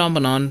strange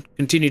phenomenon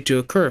continued to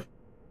occur,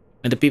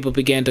 and the people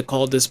began to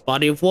call this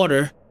body of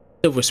water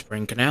the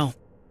Whispering Canal.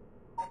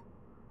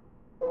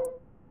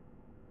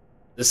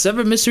 The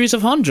Seven Mysteries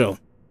of Honjo.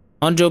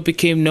 Honjo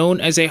became known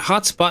as a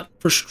hotspot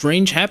for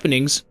strange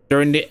happenings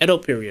during the Edo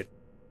period.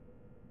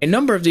 A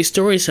number of these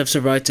stories have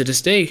survived to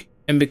this day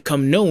and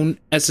become known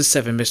as the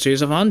Seven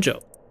Mysteries of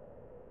Honjo.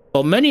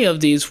 While many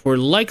of these were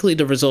likely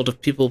the result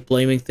of people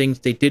blaming things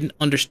they didn't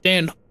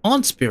understand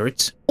on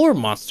spirits or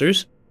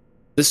monsters,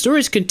 the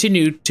stories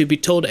continue to be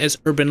told as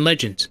urban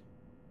legends.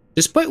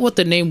 Despite what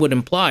the name would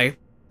imply,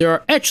 there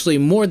are actually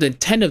more than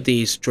 10 of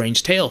these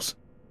strange tales.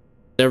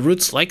 Their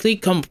roots likely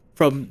come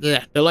from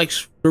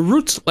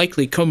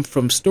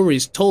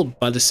stories told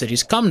by the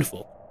city's common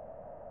folk.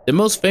 The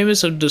most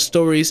famous of the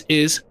stories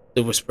is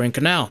the Whispering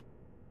Canal,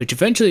 which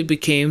eventually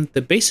became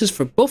the basis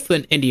for both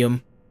an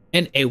idiom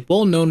and a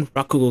well-known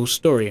rakugo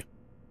story.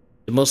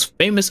 The most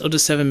famous of the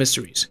Seven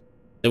Mysteries,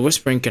 the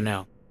Whispering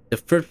Canal,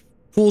 the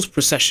Fool's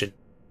Procession,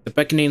 the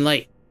Beckoning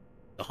Light,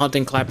 the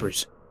Haunting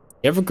Clappers,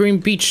 the Evergreen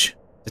Beach,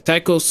 the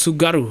Taiko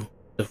Sugaru,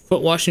 the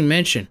Foot-Washing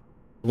Mansion,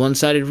 the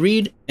One-Sided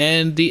Reed,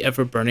 and the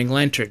Ever-Burning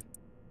Lantern.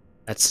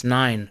 That's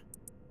 9.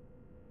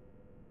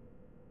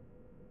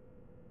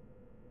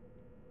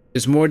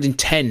 There's more than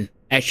 10,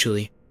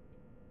 actually.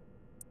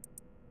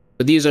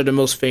 But these are the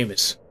most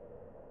famous.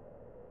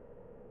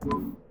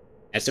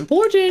 That's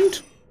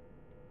important!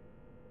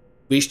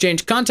 We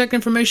exchanged contact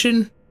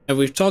information, and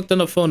we've talked on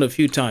the phone a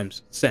few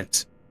times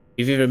since.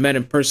 We've even met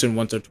in person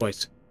once or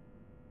twice.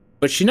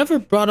 But she never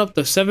brought up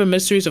the Seven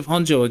Mysteries of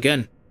Honjo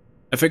again.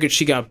 I figured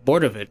she got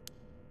bored of it.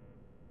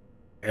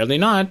 Apparently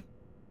not.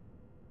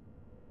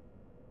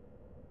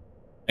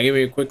 I give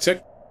me a quick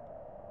sec.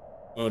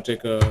 I'll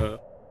take a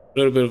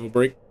little bit of a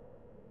break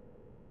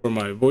for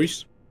my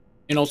voice,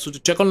 and also to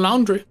check on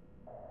laundry.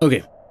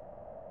 Okay.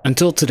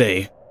 Until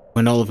today,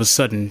 when all of a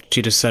sudden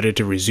she decided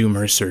to resume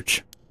her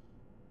search.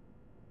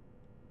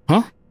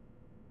 Huh?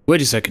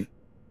 Wait a second.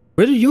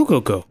 Where did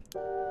Yoko go?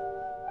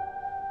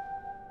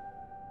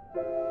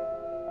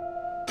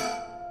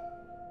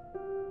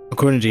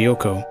 According to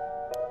Yoko,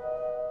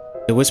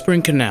 the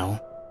Whispering Canal,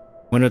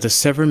 one of the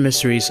Seven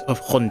Mysteries of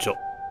Honjo,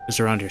 is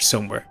around here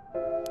somewhere.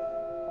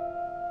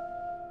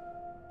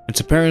 It's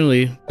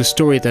apparently the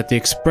story that the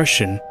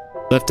expression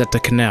left at the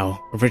canal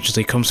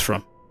originally comes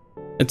from.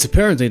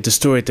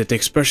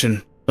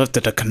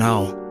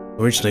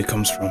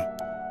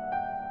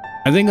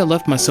 I think I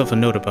left myself a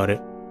note about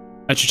it.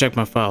 I should check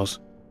my files.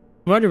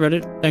 I've already read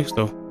it. Thanks,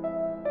 though.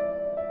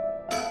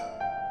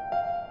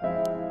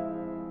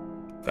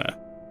 Okay.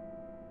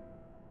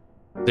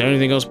 Is there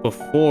anything else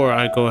before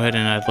I go ahead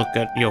and I look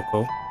at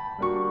Yoko?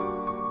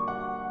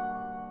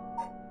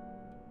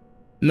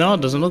 No,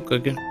 it doesn't look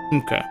like it.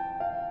 Okay.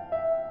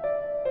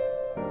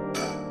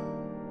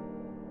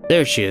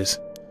 There she is.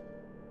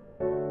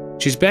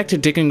 She's back to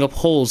digging up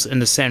holes in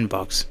the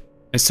sandbox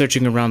and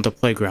searching around the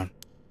playground.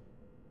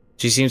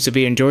 She seems to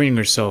be enjoying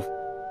herself,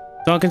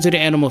 talking to the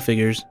animal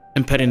figures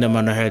and petting them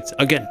on their heads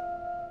again.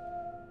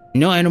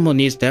 No animal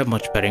needs that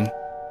much petting.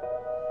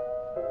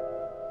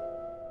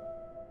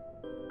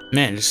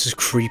 Man, this is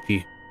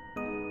creepy.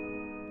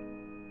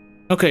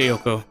 Okay,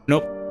 Yoko.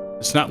 Nope.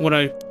 That's not what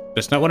I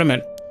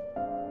meant.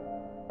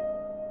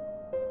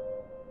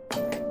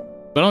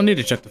 But I don't need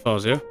to check the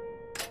files, yeah?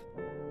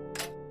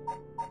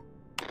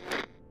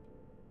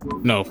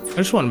 No, I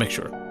just want to make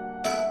sure.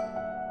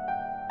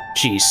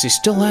 Jeez, she's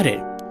still at it.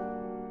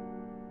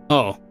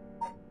 Oh.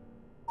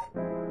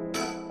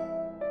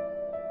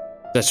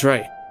 That's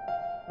right.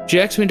 She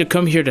asked me to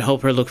come here to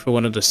help her look for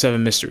one of the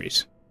Seven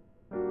Mysteries.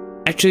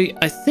 Actually,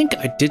 I think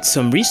I did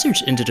some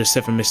research into the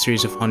Seven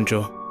Mysteries of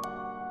Honjo.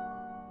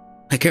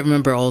 I can't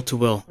remember all too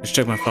well. Let's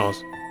check my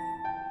files.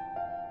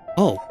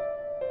 Oh.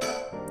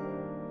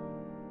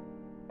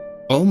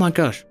 Oh my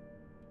gosh.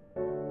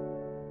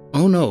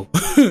 Oh no.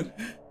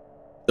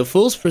 The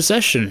Fool's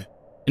Procession,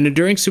 an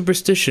enduring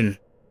superstition,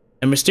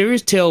 a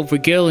mysterious tale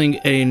regaling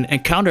an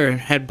encounter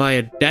had by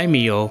a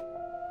daimyo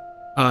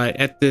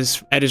at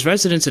his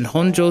residence in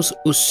Honjo's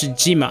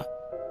Ushijima,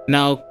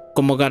 now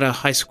Komogata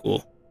High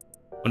School.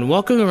 When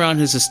walking around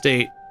his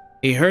estate,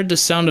 he heard the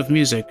sound of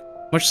music,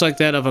 much like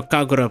that of a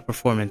kagura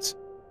performance.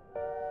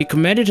 He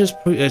commanded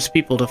his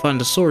people to find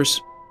the source,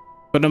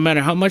 but no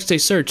matter how much they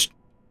searched,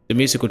 the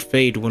music would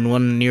fade when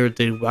one neared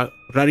the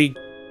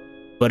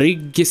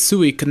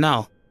Warigisui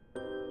Canal.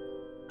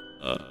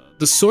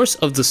 The source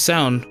of the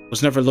sound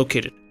was never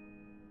located.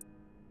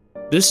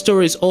 This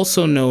story is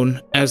also known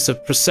as the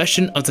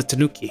Procession of the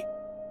Tanuki,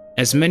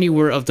 as many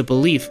were of the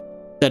belief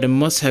that it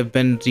must have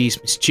been these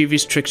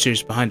mischievous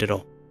tricksters behind it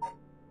all.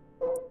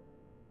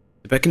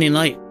 beckoning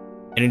light,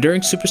 an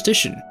enduring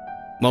superstition.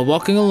 While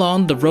walking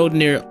along the road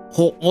near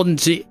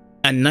Honjo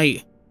at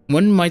night,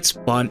 one might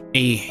spot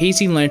a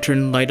hazy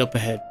lantern light up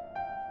ahead,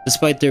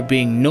 despite there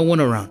being no one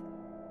around.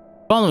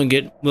 Following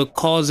it will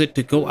cause it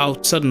to go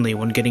out suddenly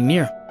when getting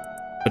near,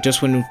 but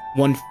just when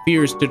one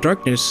fears the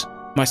darkness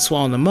might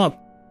swallow them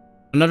up,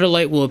 another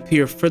light will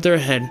appear further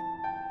ahead,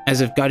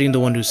 as if guiding the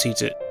one who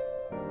sees it.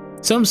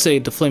 Some say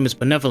the flame is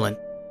benevolent,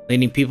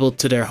 leading people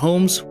to their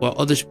homes, while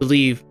others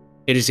believe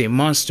it is a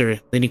monster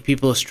leading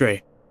people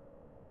astray.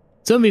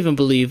 Some even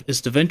believe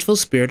it's the vengeful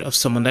spirit of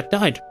someone that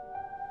died,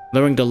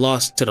 luring the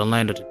lost to the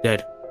land of the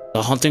dead,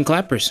 the haunting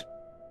clappers,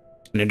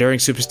 an enduring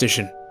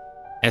superstition.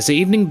 As the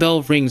evening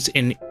bell rings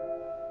in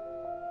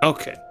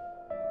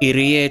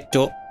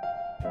Irieto,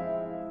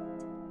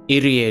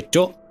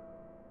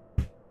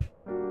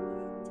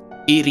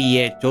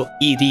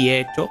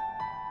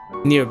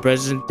 near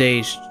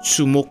present-day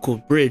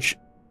Sumoku Bridge,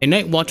 a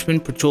night watchman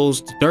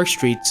patrols the dark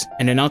streets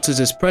and announces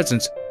his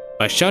presence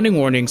by shouting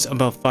warnings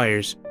about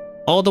fires,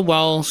 all the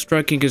while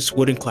striking his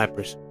wooden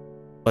clappers.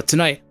 But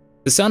tonight,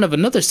 the sound of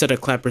another set of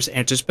clappers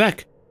answers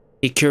back.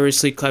 He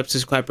curiously claps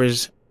his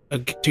clappers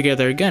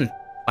together again.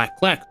 Clack,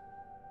 clack.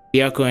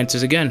 The echo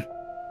answers again.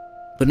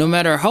 But no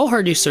matter how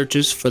hard he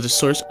searches for the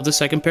source of the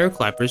second pair of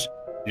clappers,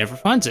 he never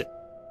finds it.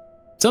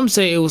 Some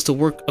say it was the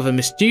work of a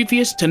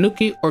mischievous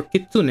tanuki or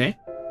kitsune,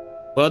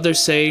 while others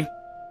say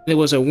it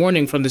was a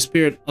warning from the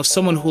spirit of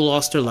someone who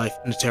lost their life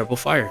in a terrible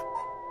fire.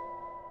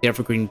 The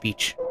Evergreen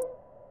Beach.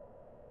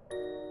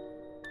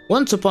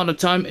 Once upon a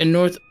time in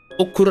North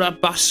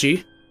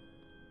Okurabashi,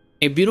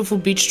 a beautiful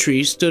beech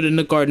tree stood in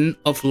the garden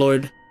of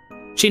Lord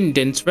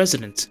Shinden's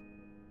residence,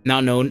 now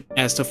known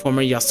as the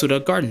former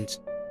Yasuda Gardens.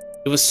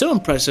 It was so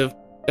impressive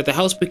that the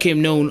house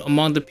became known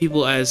among the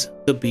people as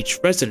the Beach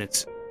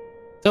Residence.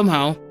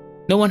 Somehow,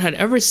 no one had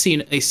ever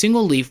seen a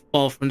single leaf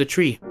fall from the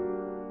tree.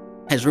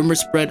 As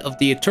rumors spread of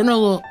the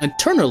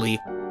eternally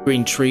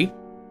green tree,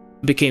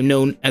 it became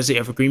known as the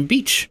Evergreen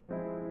Beach.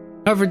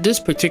 However, this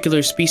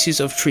particular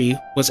species of tree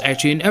was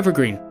actually an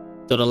evergreen,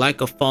 so the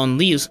lack of fallen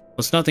leaves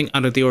was nothing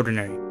out of the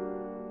ordinary.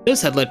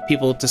 This had led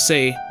people to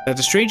say that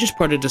the strangest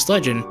part of this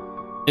legend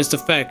is the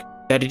fact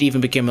that it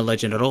even became a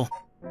legend at all.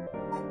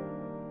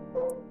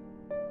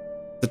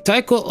 The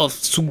Taiko of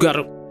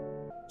Tsugaru.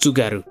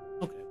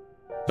 Okay.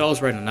 So I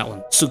was right on that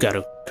one.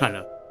 Tsugaru, kind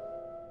of.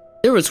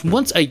 There was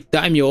once a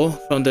daimyo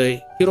from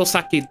the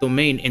Hirosaki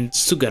domain in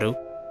Tsugaru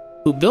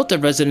who built a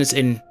residence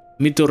in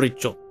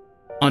Midoricho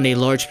on a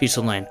large piece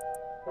of land.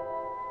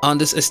 On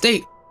this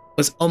estate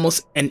was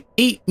almost an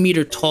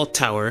 8-meter tall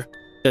tower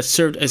that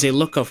served as a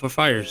lookout for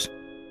fires.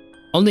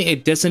 Only a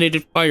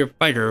designated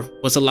firefighter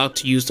was allowed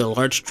to use the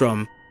large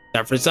drum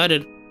that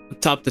resided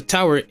atop the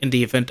tower in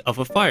the event of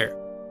a fire.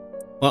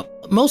 While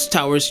most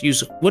towers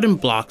use wooden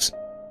blocks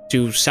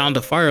to sound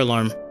the fire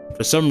alarm,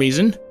 for some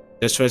reason,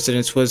 this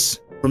residence was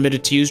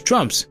permitted to use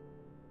drums.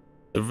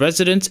 The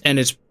residence and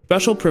its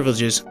special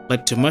privileges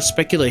led to much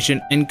speculation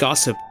and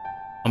gossip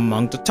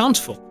among the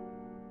townsfolk.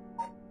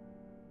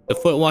 The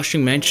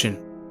Foot-Washing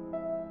Mansion.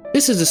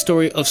 This is the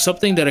story of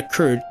something that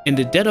occurred in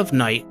the dead of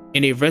night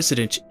in a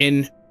residence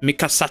in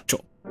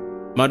Mikasacho,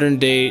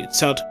 modern-day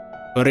South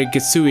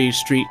Waregesui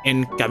Street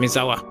in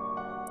Kamizawa.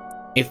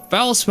 A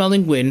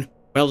foul-smelling wind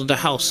rattled the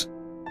house.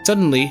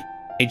 Suddenly,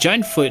 a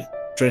giant foot,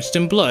 drenched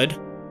in blood,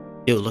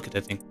 ew, look at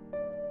that thing,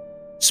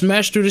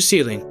 smashed through the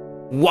ceiling.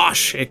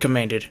 Wash, it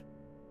commanded.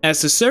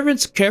 As the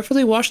servants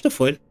carefully washed the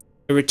foot,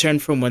 it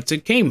returned from whence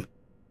it came,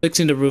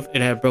 fixing the roof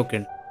it had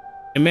broken.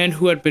 A man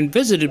who had been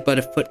visited by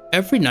the foot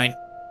every night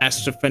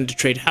asked a friend to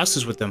trade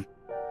houses with them.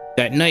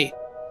 That night,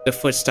 the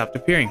foot stopped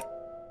appearing.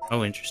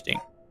 Oh, interesting.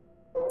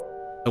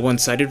 A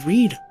one-sided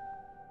read.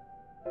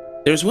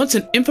 There was once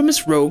an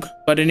infamous rogue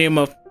by the name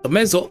of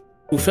Tomezo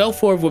who fell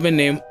for a woman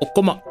named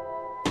Okoma.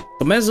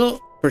 Tomezo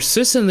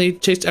persistently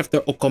chased after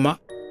Okoma,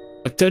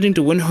 attempting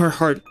to win her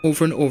heart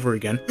over and over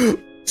again.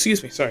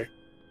 Excuse me, sorry.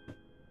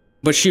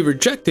 But she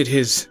rejected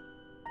his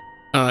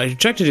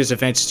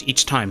advances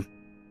each time.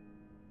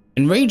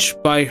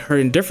 Enraged by her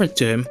indifference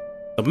to him,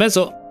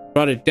 Tomezo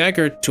brought a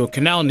dagger to a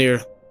canal near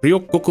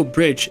Ryogoku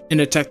Bridge and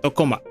attacked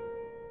Okoma.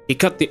 He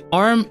cut the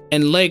arm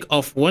and leg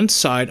off one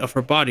side of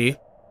her body,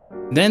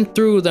 then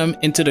threw them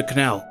into the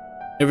canal.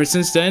 Ever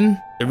since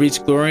then, the reeds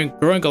growing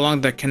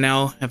along that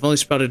canal have only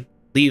sprouted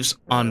leaves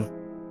on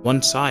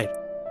one side,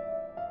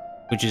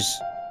 which is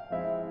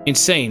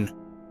insane.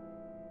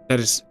 That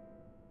is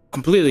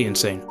completely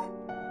insane.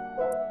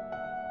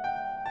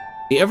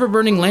 The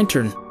ever-burning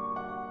lantern.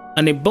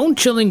 On a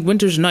bone-chilling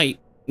winter's night,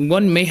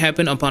 one may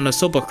happen upon a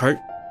soba cart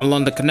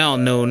along the canal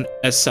known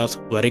as South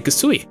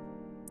Waregesui.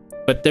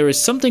 But there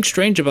is something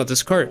strange about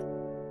this cart.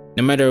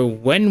 No matter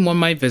when one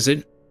might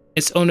visit,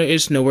 its owner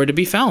is nowhere to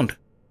be found.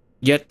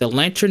 Yet the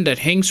lantern that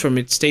hangs from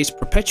it stays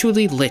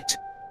perpetually lit,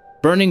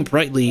 burning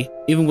brightly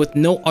even with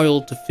no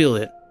oil to fuel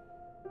it.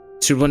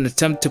 Should one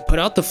attempt to put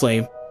out the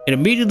flame, it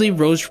immediately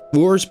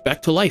roars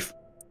back to life.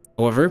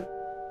 However,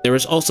 there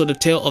is also the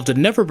tale of the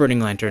never-burning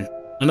lantern,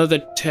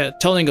 another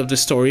telling of the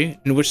story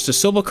in which the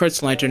soba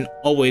cart's lantern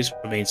always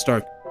remains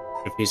dark,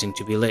 refusing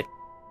to be lit.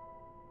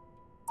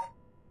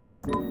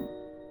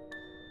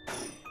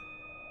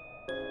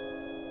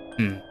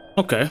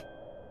 Okay.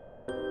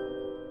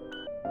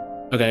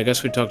 Okay, I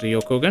guess we talk to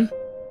Yoko again.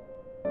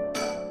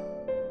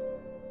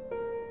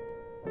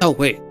 Oh,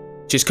 wait.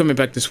 She's coming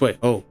back this way.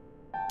 Oh.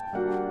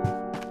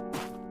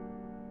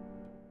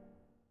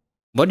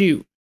 What do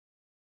you...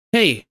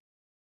 Hey.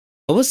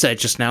 What was that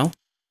just now?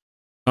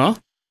 Huh?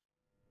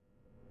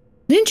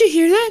 Didn't you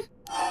hear that?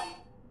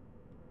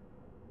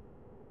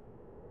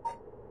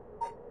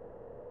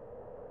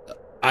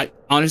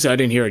 Honestly, I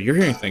didn't hear it. You're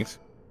hearing things.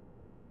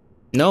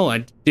 No,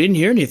 I didn't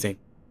hear anything.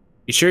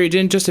 You sure you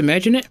didn't just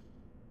imagine it?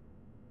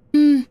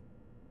 Maybe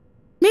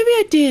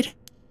I did.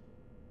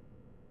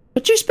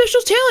 But your special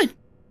talent.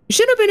 You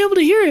should have been able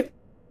to hear it.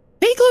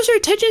 Pay closer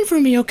attention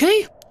for me,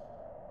 okay?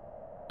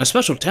 A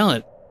special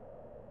talent?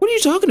 What are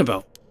you talking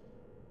about?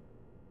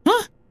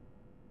 Huh?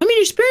 I mean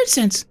your spirit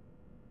sense.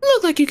 You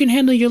look like you can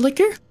handle your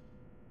liquor.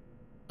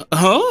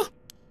 Huh?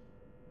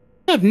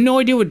 I have no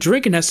idea what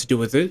drinking has to do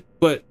with it,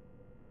 but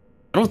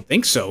I don't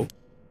think so.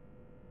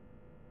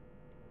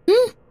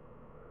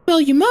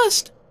 Well, you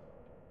must.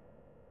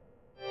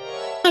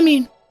 I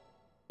mean,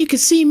 you can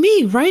see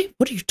me, right?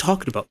 What are you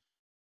talking about?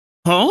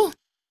 Huh?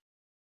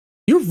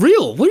 You're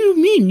real. What do you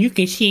mean you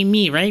can see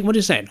me, right? What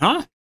is that,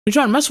 huh? You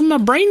trying to mess with my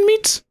brain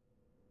meats?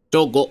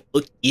 Don't go.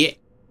 Yeah.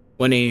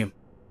 1 a.m.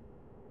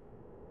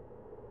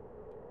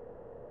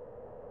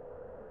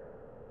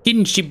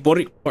 Hidden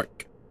Shibori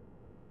Park.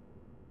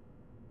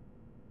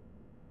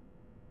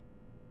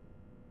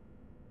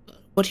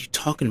 What are you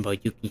talking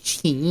about? You can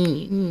see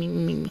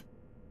me.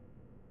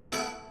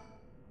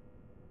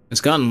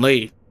 It's gotten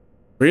late.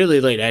 Really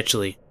late,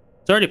 actually.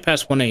 It's already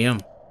past 1 a.m.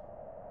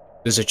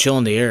 There's a chill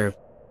in the air.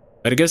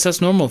 But I guess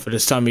that's normal for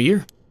this time of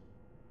year.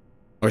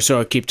 Or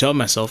so I keep telling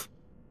myself.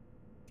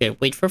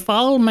 Can't wait for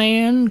fall,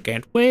 man.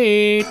 Can't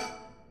wait.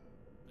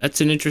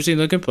 That's an interesting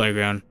looking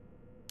playground.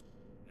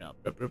 I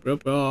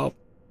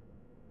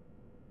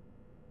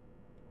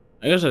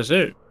guess that's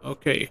it.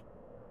 Okay.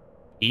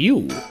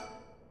 You.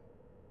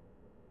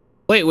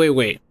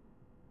 Wait.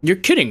 You're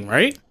kidding,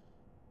 right?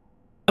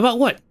 About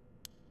what?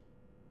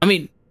 I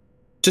mean,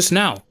 just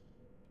now.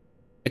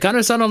 It kind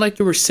of sounded like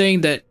you were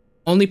saying that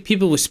only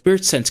people with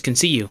spirit sense can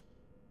see you.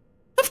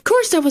 Of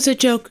course that was a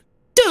joke.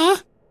 Duh!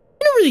 You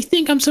don't really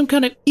think I'm some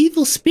kind of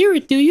evil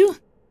spirit, do you?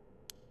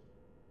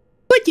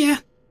 But yeah.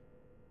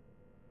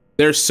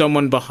 There's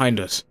someone behind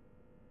us.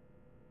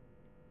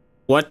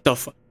 What the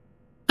fu-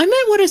 I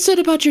meant what I said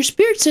about your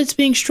spirit sense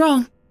being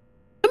strong.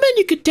 I meant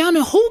you could down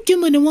a whole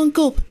gimlet in one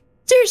gulp.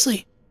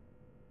 Seriously.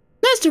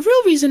 That's the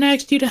real reason I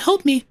asked you to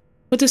help me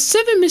with the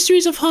 7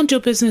 mysteries of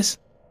Honjo business.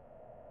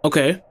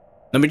 Okay,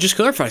 let me just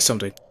clarify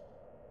something.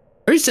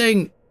 Are you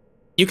saying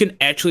you can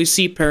actually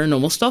see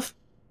paranormal stuff?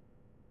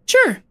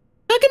 Sure.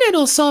 I can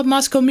handle a solid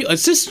Moscow Mule.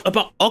 Is this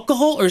about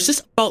alcohol or is this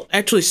about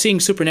actually seeing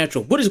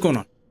supernatural? What is going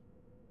on?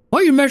 Why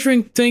are you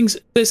measuring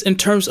this in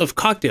terms of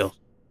cocktails?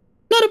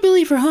 Not a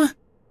believer, huh?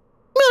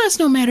 Well, that's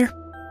no matter.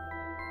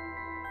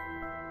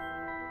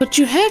 But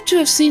you have to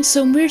have seen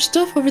some weird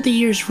stuff over the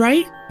years,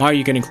 right? Why are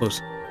you getting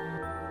close?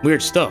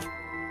 Weird stuff?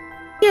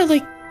 Yeah,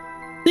 like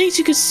things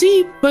you could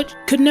see but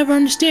could never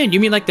understand. You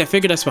mean like that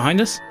figure that's behind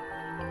us?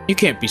 You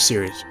can't be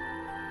serious.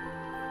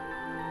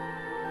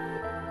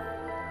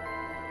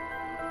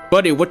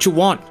 Buddy, what you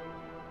want?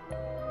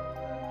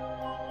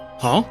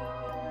 Huh?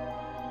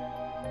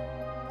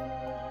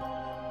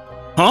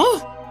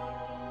 Huh?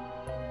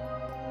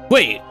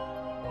 Wait.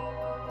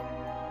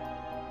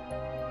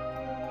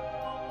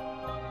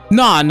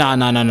 Nah.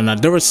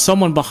 There was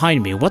someone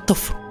behind me. What the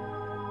f-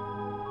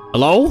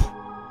 Hello?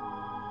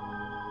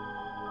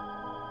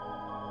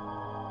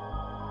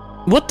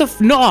 What the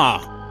f-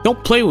 Nah!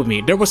 Don't play with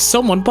me. There was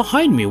someone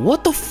behind me.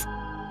 What the f-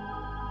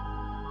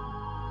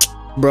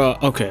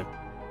 Bruh, okay.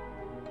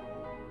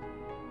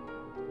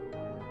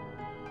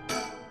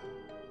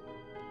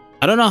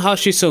 I don't know how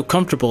she's so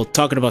comfortable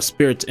talking about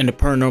spirits and the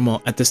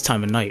paranormal at this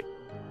time of night.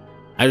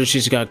 Either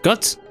she's got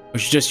guts, or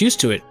she's just used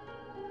to it.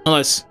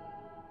 Unless...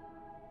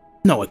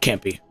 No, it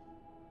can't be.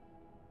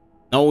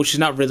 No, she's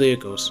not really a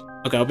ghost.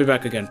 Okay, I'll be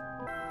back again.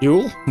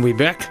 We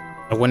back?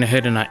 I went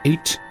ahead and I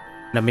ate,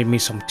 and I made me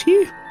some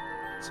tea.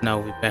 So now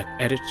we're back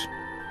at it.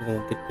 We're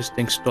gonna get this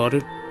thing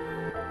started.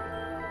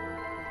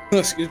 Oh,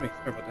 excuse me,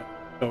 sorry about that.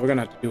 So we're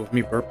gonna have to deal with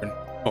me burping.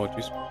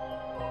 Apologies.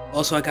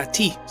 Also, I got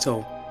tea,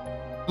 so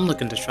I'm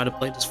looking to try to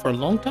play this for a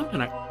long time,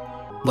 and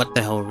What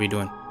the hell are we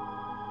doing?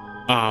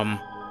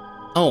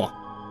 Oh,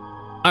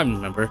 I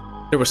remember.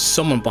 There was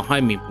someone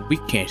behind me, but we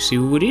can't see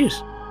who it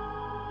is.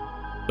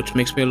 Which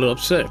makes me a little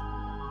upset.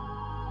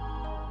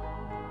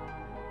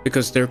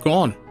 Because they're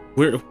gone.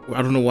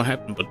 I don't know what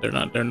happened, but they're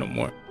not there no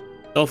more.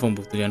 Telephone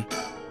booth again.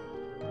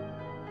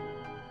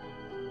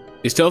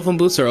 These telephone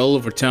booths are all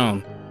over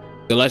town.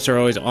 The lights are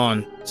always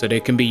on, so they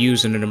can be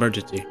used in an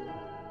emergency.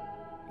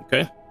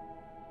 Okay?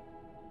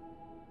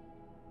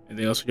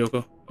 Anything else,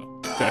 Yoko?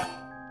 Okay.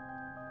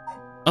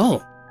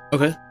 Oh,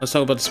 okay. Let's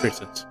talk about the spirit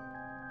sense.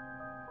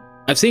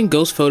 I've seen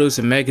ghost photos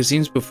in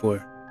magazines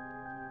before,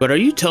 but are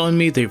you telling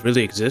me they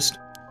really exist?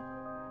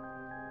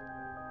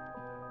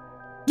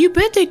 You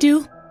bet they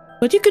do,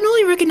 but you can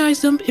only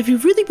recognize them if you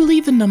really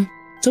believe in them.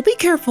 so be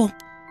careful.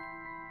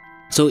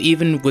 So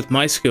even with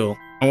my skill,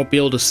 I won't be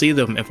able to see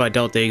them if I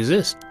doubt they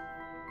exist.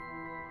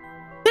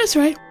 That's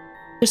right.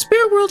 The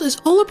spirit world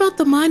is all about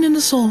the mind and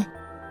the soul.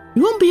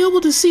 You won't be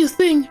able to see a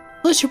thing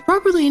unless you're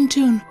properly in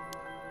tune.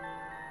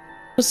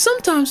 But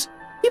sometimes,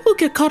 people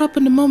get caught up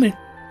in the moment,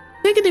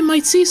 thinking they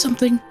might see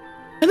something,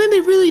 and then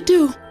they really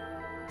do,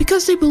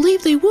 because they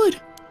believe they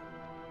would.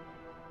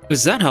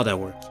 Is that how that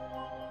works?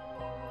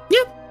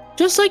 Yep,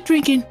 just like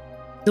drinking.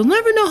 You'll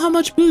never know how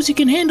much booze you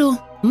can handle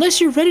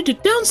unless you're ready to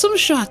down some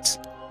shots.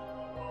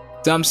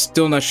 I'm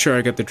still not sure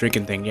I get the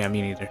drinking thing. Yeah,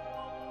 me neither.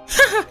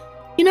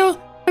 You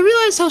know, I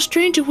realized how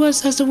strange it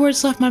was as the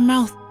words left my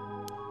mouth.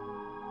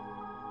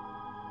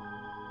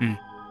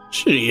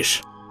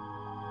 Sheesh.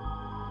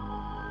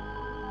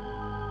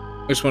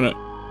 I just wanna...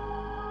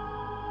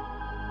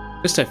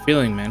 Just that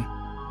feeling, man.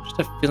 Just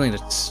that feeling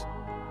that's...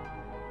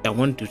 That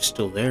one dude's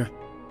still there.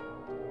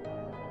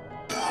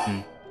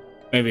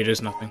 Maybe it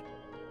is nothing.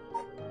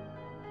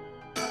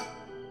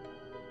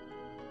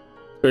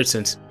 Spirit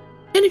sense.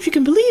 And if you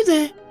can believe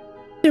that,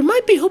 there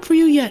might be hope for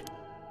you yet.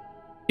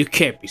 You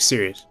can't be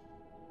serious.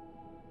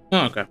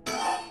 Oh, okay.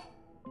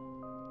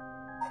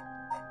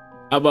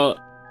 How about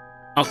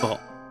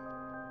alcohol?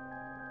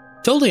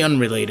 Totally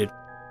unrelated,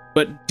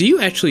 but do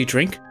you actually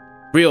drink?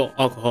 Real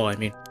alcohol, I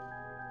mean.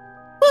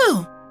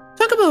 Whoa,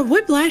 talk about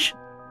whiplash.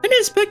 I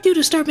didn't expect you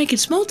to start making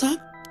small talk.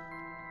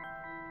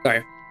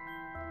 Sorry.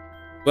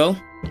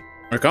 Well,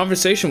 our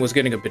conversation was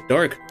getting a bit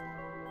dark.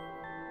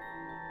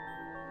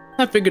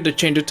 I figured the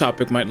change of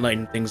topic might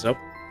lighten things up.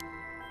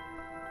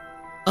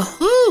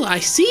 Oh, I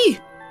see.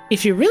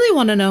 If you really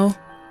want to know,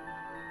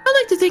 I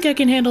like to think I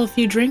can handle a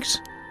few drinks.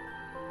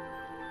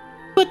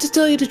 But to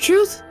tell you the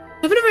truth,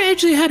 I've never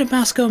actually had a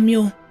Moscow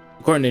Mule.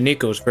 According to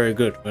Nico, it's very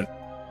good,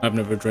 but I've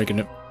never drinking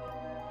it.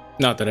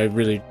 Not that I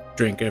really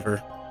drink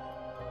ever.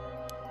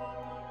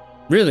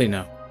 Really,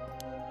 no.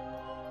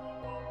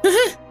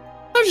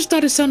 I just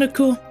thought it sounded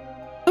cool.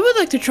 I would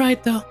like to try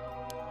it, though.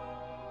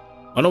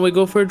 Why don't we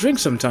go for a drink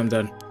sometime,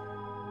 then?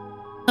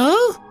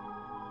 Oh?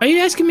 Are you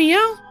asking me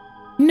out?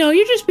 No,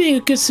 you're just being a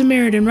good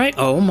Samaritan, right?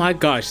 Oh my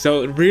gosh,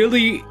 so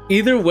really,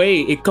 either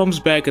way, it comes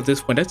back at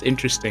this point. That's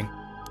interesting.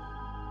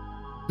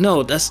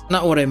 No, that's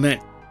not what I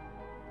meant.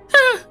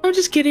 I'm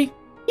just kidding.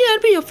 Yeah,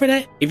 I'd be up for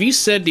that. If you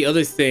said the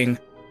other thing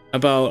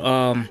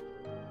about,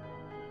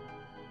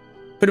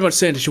 pretty much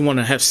saying that you want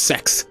to have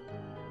sex,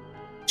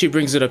 she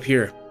brings it up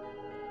here.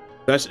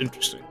 That's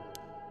interesting.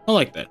 I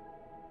like that.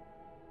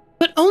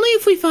 But only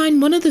if we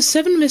find one of the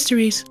 7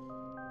 mysteries.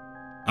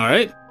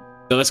 Alright,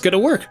 so let's get to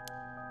work.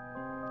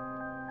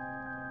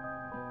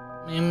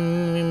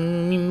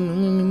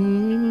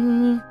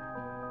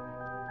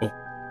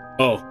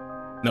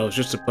 Oh, no, it's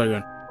just a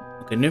playground.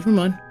 Okay, never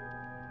mind.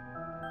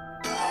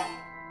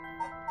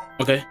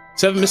 Okay,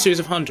 7 Mysteries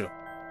of Honjo.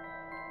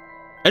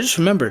 I just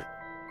remembered.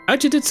 I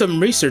actually did some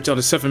research on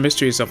the 7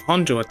 Mysteries of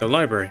Honjo at the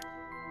library.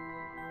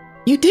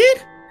 You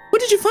did? What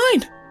did you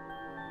find?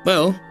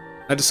 Well,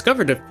 I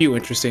discovered a few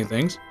interesting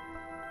things.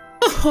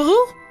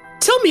 Oh,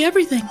 tell me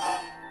everything.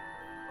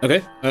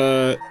 Okay,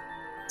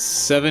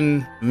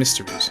 7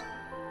 mysteries.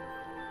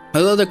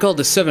 Although they're called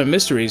the 7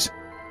 mysteries,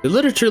 the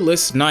literature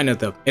lists 9 of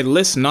them. It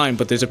lists 9,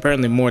 but there's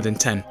apparently more than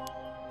 10.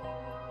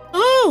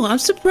 Oh, I'm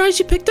surprised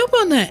you picked up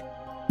on that.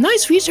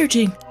 Nice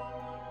researching.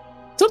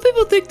 Some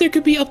people think there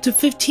could be up to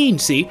 15,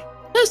 see?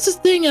 That's the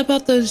thing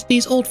about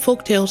these old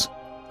folktales.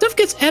 Stuff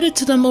gets added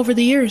to them over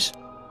the years.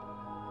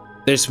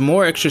 There's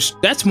more extra.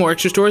 That's more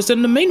extra stories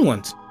than the main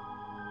ones.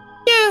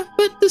 Yeah,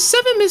 but the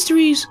 7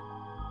 mysteries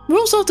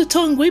rolls off the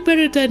tongue way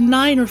better than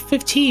 9 or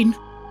 15.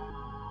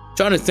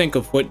 Trying to think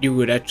of what you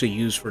would actually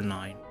use for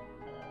 9.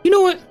 You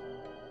know what?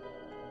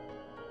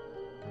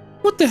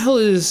 What the hell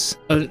is...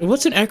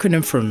 what's an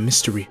acronym for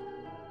mystery?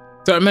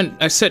 So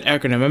I said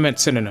acronym, I meant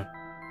synonym.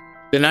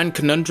 The 9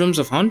 conundrums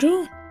of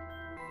Honjo?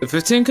 The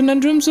 15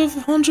 conundrums of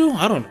Honjo?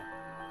 I don't know.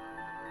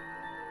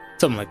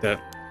 Something like that.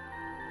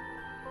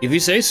 If you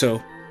say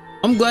so.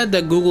 I'm glad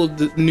that Google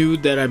knew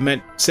that I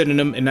meant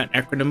synonym and not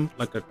acronym,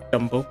 like a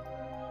Dumbo.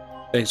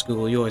 Thanks,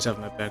 Google, you always have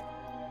my back.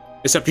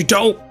 Except you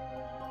don't!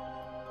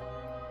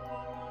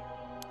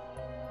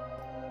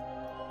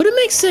 But it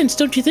makes sense,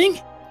 don't you think?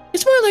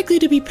 It's more likely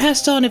to be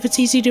passed on if it's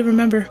easy to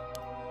remember.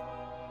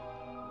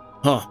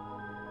 Huh.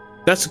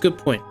 That's a good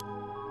point.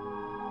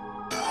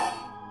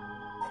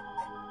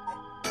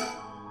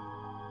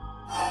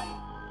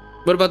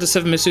 What about the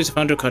 7 mysteries of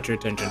Honjo caught your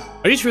attention?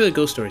 Are these really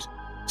ghost stories?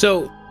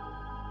 So,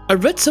 I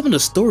read some of the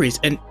stories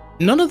and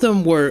none of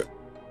them were,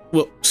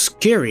 well,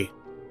 scary.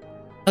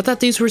 I thought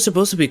these were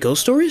supposed to be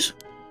ghost stories?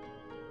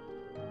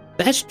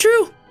 That's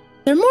true.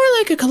 They're more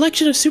like a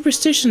collection of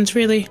superstitions,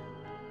 really.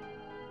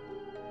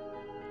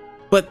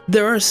 But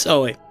there are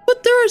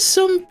But there are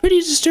some pretty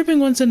disturbing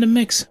ones in the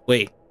mix.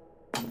 Wait.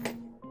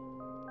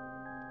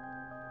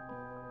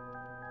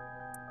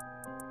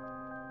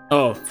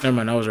 Oh, never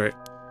mind, I was right.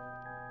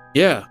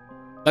 Yeah,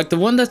 like the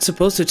one that's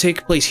supposed to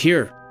take place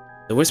here,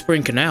 the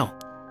Whispering Canal.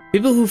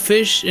 People who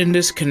fish in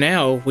this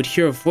canal would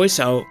hear a voice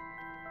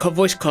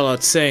call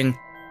out saying,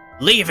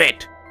 "Leave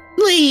it!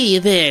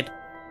 Leave it!"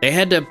 They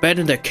had to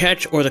abandon their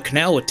catch or the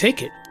canal would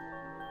take it.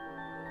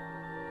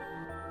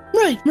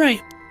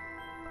 Right.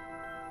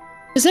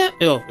 Is that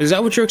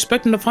what you're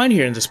expecting to find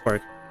here in this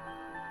park?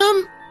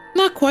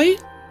 Not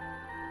quite.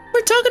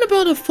 We're talking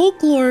about a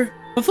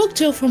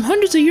folktale from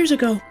hundreds of years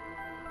ago.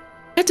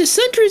 After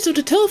centuries of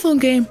the telephone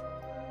game,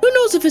 who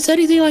knows if it's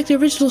anything like the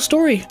original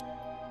story?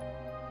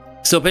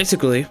 So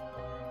basically,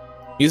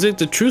 you think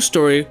the true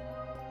story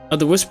of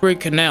the Whispering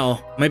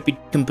Canal might be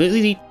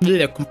completely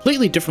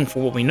different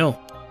from what we know.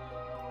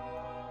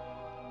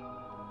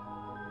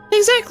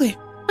 Exactly.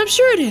 I'm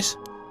sure it is.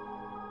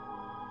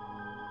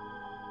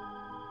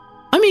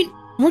 I mean,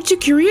 weren't you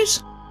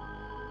curious?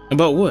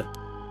 About what?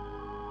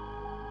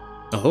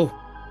 Oh.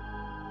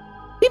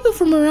 People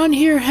from around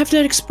here have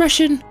that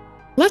expression,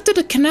 left of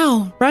the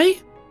canal, right?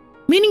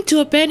 Meaning to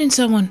abandon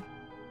someone.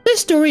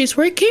 This story is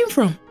where it came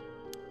from.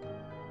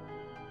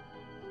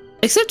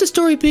 Except the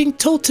story being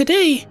told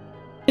today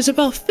is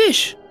about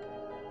fish.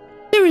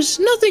 There is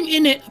nothing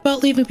in it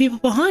about leaving people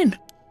behind.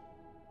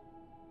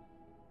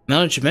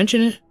 Now that you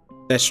mention it,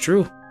 that's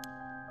true.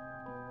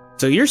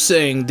 So you're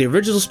saying the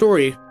original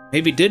story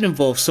maybe did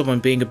involve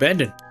someone being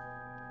abandoned?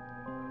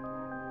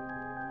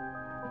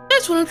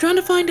 That's what I'm trying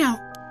to find out.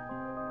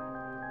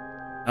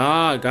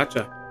 Ah,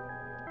 gotcha.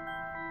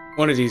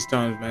 One of these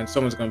times, man,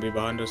 someone's gonna be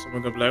behind us.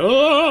 Someone's gonna be like,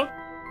 oh!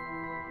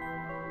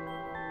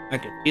 I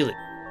can feel it.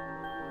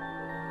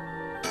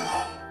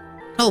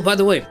 Oh, by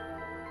the way,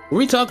 were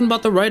we talking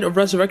about the rite of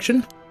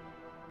resurrection?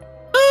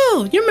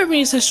 Oh, your memory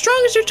is as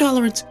strong as your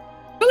tolerance.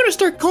 I'm gonna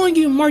start calling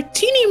you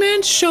Martini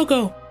Man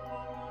Shoko.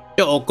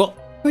 Shoko.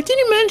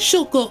 Martini Man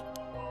Shoko.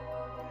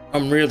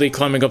 I'm really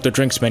climbing up the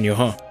drinks menu,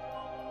 huh?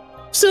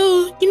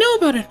 So, you know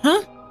about it,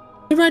 huh?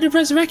 The Rite of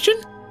Resurrection?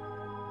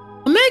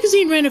 A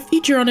magazine ran a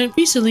feature on it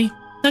recently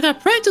that got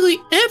practically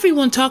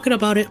everyone talking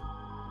about it.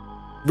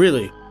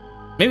 Really?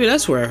 Maybe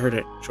that's where I heard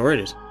it. Sure it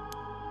is.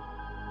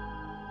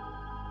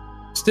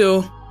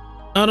 Still,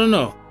 I don't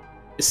know.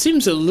 It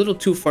seems a little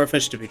too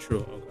far-fetched to be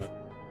true. Okay.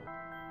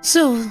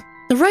 So,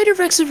 the Rite of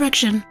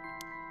Resurrection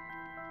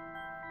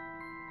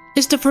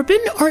is the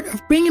forbidden art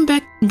of bringing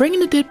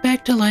the dead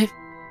back to life,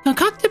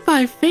 concocted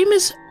by a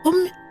famous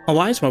Oh,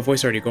 why is my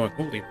voice already going?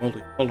 Holy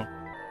moly, hold on.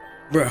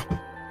 Bro.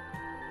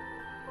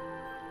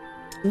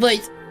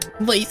 Wait.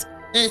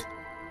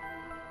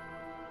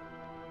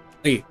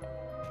 Hey.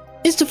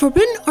 It's the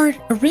forbidden art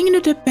of bringing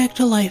the dead back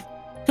to life,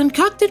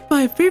 concocted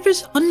by a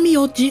famous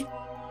Onmyoji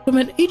from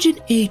an ancient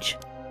age.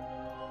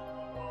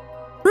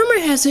 Rumor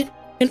has it,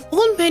 an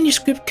old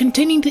manuscript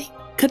containing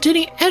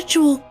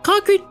actual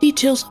concrete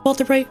details about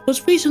the rite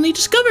was recently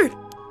discovered.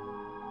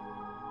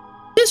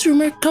 This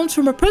rumor comes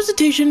from a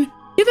presentation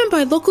given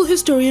by local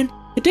historian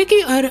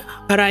Hideki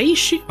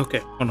Araishi. Okay,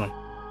 hold on.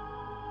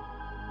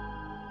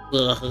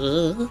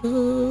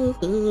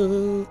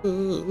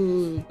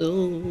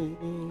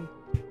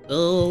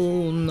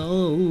 Oh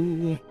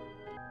no.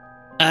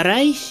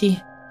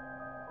 Araishi.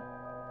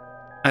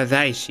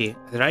 Hideki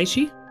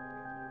Araishi.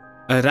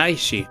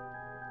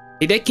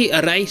 Hideki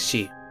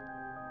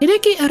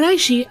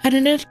Araishi at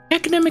an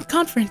academic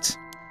conference.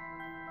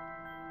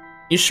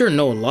 You sure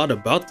know a lot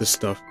about this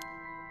stuff.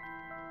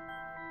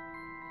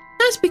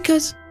 That's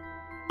because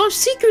I'm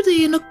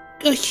secretly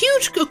a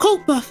huge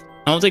occult buff.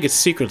 I don't think it's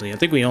secretly. I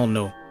think we all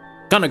know.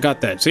 Kinda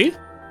got that, see?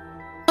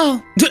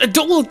 Oh.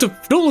 Don't look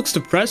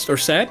depressed or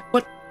sad.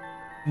 What?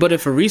 But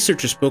if a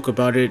researcher spoke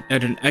about it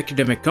at an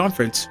academic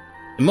conference,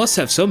 it must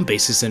have some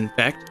basis in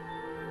fact.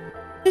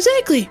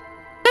 Exactly.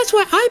 That's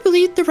why I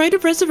believe the Rite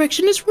of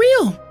Resurrection is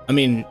real. I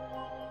mean,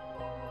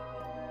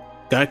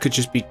 guy could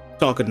just be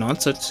talking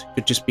nonsense.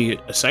 Could just be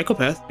a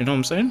psychopath. You know what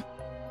I'm saying?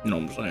 You know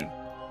what I'm saying?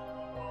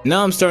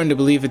 Now I'm starting to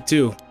believe it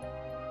too.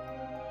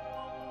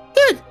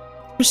 Good.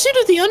 Pursuit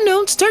of the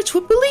unknown starts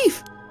with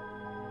belief.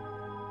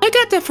 I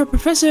got that from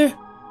Professor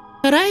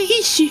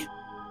Araishi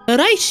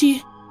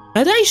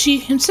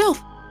himself.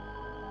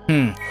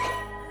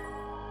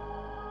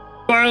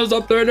 Files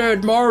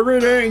updated. More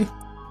reading.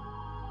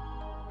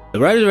 The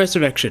Rite of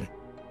Resurrection.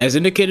 As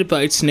indicated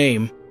by its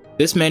name,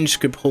 this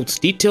manuscript holds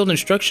detailed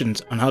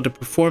instructions on how to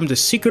perform the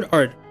secret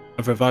art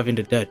of reviving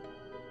the dead.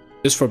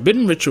 This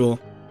forbidden ritual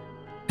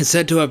is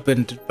said to have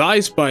been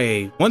devised by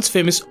a once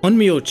famous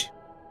Onmyoji.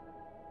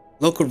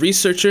 Local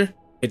researcher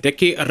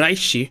Hideki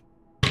Araishi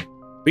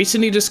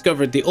recently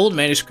discovered the old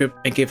manuscript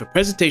and gave a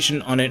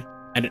presentation on it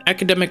at an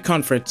academic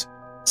conference,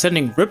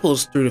 sending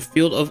ripples through the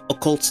field of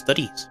occult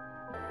studies.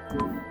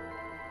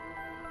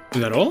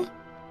 Is that all?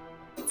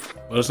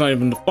 Well, that's not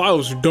even the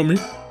files, you dummy.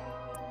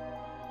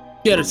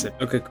 Yeah, that's it.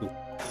 Okay, cool.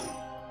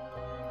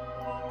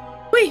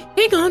 Wait,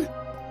 hang on.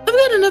 I've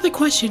got another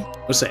question.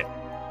 What's that?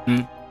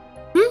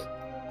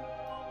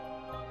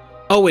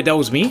 Oh, wait, that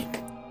was me?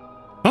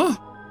 Huh?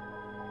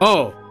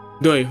 Oh,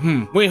 wait,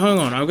 Wait, hang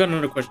on. I've got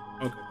another question.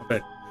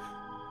 Okay.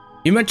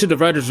 You mentioned the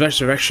Rite of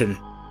Resurrection.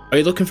 Are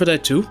you looking for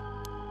that too?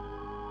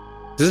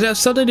 Does it have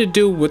something to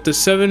do with the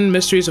 7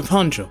 mysteries of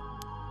Honjo?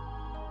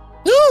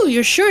 Ooh,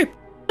 you're sharp.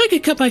 I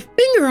could cut my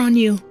finger on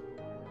you.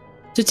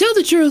 To tell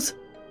the truth,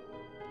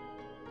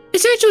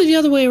 it's actually the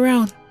other way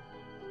around.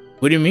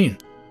 What do you mean?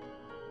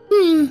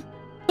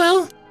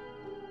 Well,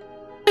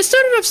 I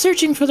started off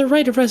searching for the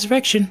rite of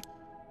resurrection.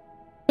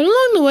 But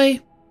along the way,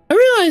 I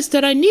realized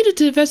that I needed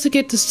to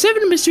investigate the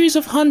 7 mysteries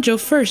of Honjo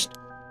first.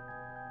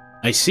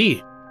 I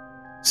see.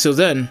 So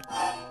then...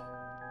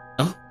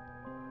 Oh,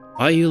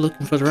 why are you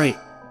looking for the rite?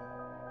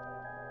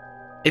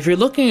 If you're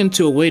looking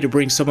into a way to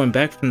bring someone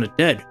back from the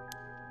dead...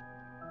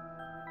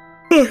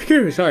 Oh,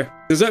 excuse me, sorry.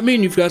 Does that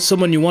mean you've got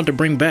someone you want to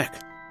bring back?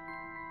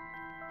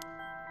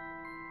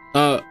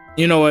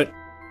 You know what?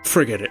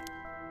 Forget it.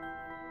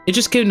 It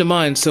just came to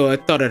mind, so I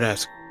thought I'd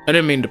ask. I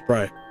didn't mean to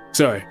pry.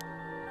 Sorry.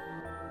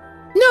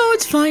 No,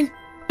 it's fine.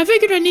 I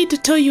figured I need to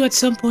tell you at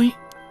some point.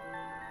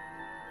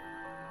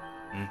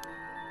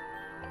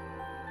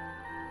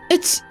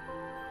 It's...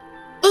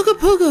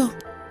 Ogopogo.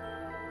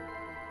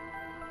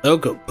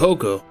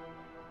 Ogopogo?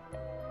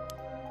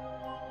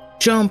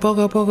 Jump,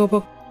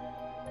 Ogopogo.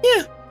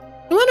 Yeah,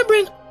 I want to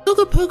bring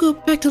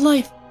Ogopogo back to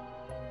life.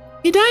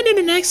 He died in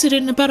an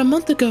accident about a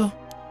month ago.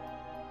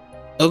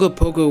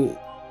 Ogopogo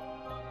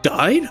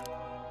died?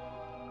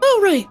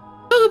 Oh, right.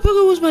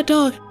 Ogopogo was my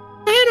dog.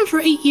 I had him for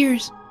 8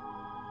 years.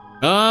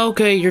 Ah,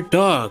 okay, your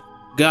dog.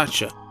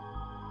 Gotcha.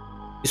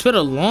 You spent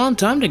a long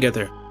time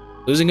together.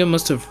 Losing him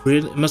must have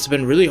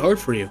been really hard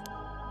for you.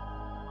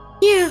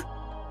 Yeah.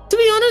 To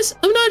be honest,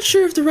 I'm not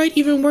sure if the rite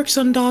even works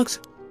on dogs.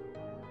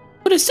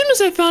 But as soon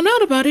as I found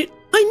out about it,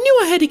 I knew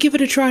I had to give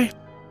it a try.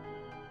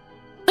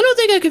 I don't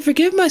think I could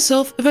forgive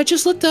myself if I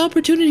just let the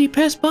opportunity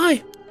pass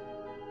by.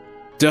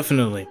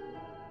 Definitely.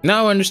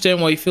 Now I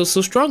understand why you feel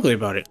so strongly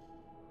about it.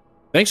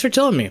 Thanks for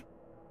telling me. I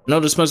know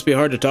this must be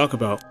hard to talk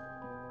about.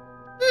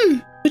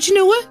 But you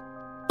know what?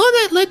 All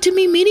that led to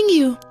me meeting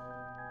you.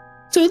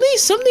 So at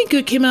least something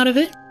good came out of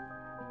it.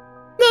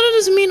 Now that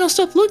doesn't mean I'll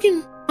stop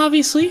looking,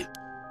 obviously.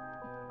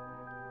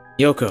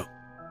 Yoko,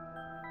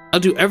 I'll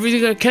do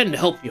everything I can to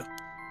help you.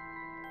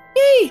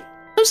 Yay!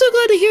 I'm so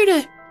glad to hear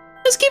that.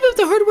 Let's keep up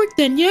the hard work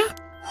then, yeah?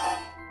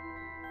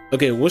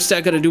 Okay, what's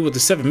that got to do with the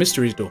 7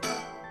 mysteries, though?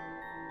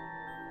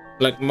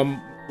 Like,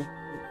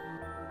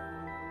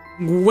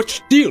 what's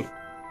the deal?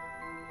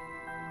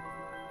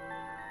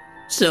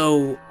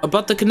 So,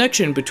 about the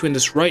connection between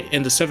this rite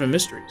and the 7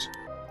 mysteries.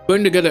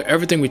 Putting together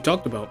everything we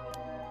talked about.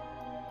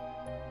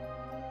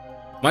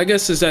 My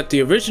guess is that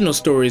the original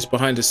stories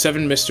behind the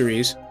 7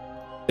 mysteries,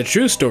 the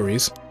true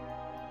stories,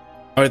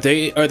 are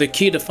the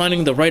key to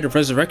finding the rite of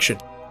resurrection.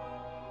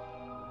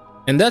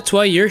 And that's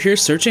why you're here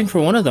searching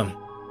for one of them.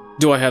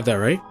 Do I have that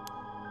right?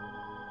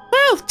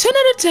 Wow, 10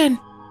 out of 10.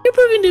 You're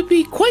proving to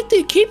be quite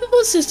the capable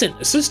assistant.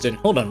 Assistant?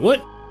 Hold on,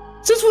 what?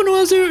 Since when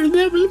was there...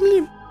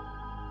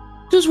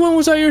 Just when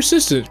was I your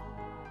assistant?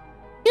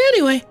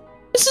 Anyway,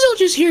 this is all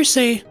just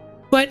hearsay,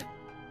 but...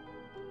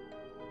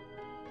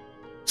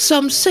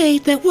 Some say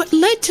that what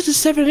led to the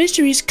 7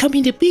 mysteries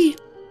coming to be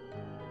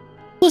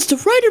was the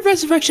rite of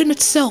resurrection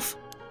itself.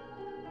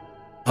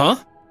 Huh?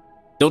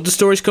 Don't the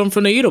stories come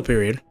from the Edo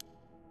period?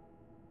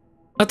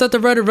 I thought the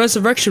rite of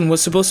resurrection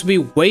was supposed to be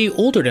way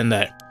older than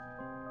that.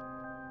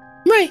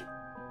 Right.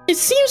 It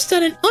seems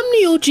that an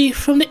Omnioji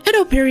from the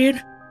Edo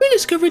period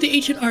rediscovered the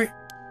ancient art.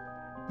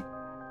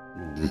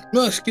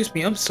 Oh, excuse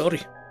me, I'm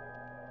sorry.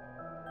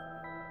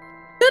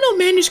 That old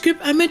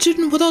manuscript I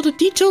mentioned with all the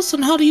details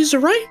on how to use the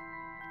rite?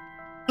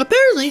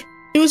 Apparently,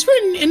 it was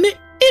written in the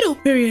Edo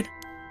period.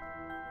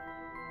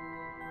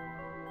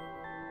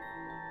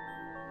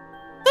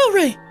 Oh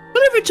right,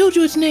 I never told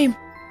you its name.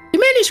 The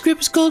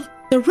manuscript is called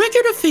The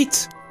Record of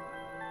Fates.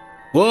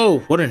 Whoa,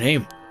 what a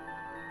name.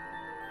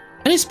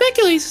 And it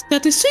speculates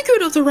that the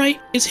secret of the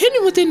rite is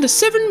hidden within the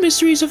 7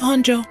 mysteries of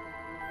Honjo.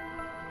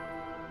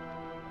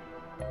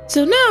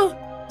 So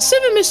now, the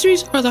 7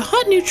 mysteries are the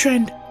hot new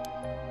trend.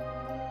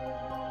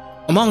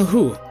 Among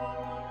who?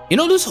 You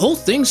know, this whole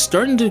thing's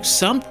starting to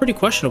sound pretty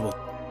questionable.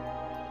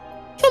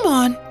 Come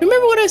on,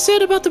 remember what I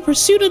said about the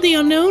pursuit of the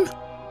unknown?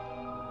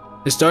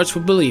 It starts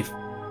with belief.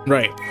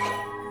 Right.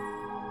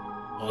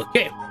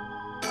 Okay.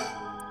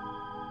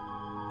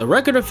 The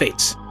Record of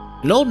Fates.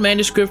 An old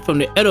manuscript from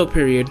the Edo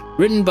period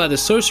written by the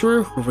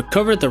sorcerer who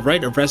recovered the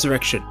rite of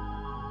resurrection.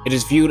 It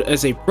is viewed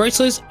as a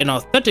priceless and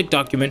authentic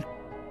document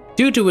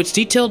due to its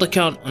detailed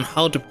account on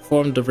how to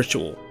perform the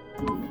ritual.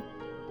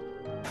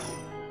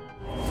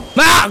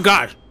 Ah,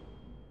 God!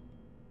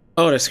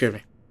 Oh, that scared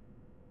me.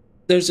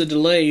 There's a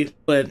delay,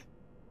 but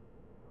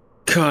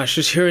gosh,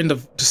 just hearing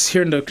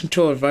the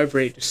controller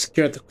vibrate just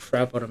scared the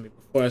crap out of me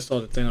before I saw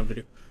the thing on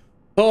video.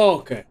 Oh,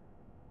 okay.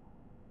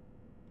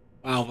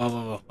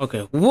 Wow.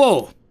 Okay,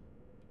 whoa!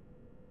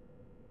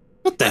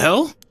 What the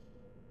hell?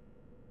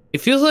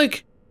 It feels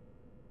like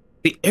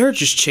the air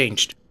just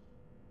changed.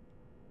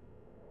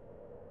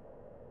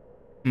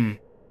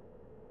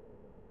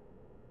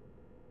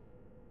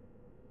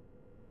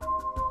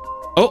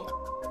 Oh!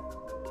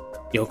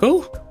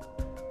 Yoko?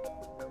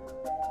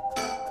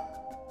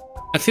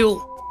 I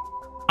feel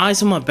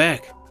eyes on my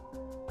back.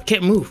 I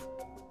can't move.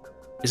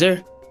 Is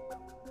there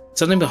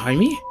something behind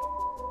me?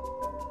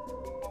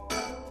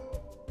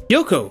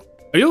 Yoko,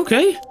 are you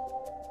okay?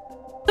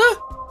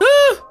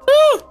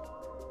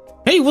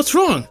 Hey, what's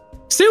wrong?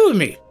 Stay with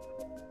me.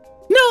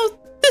 No,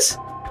 this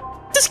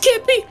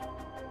can't be.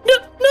 No,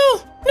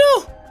 no,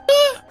 no!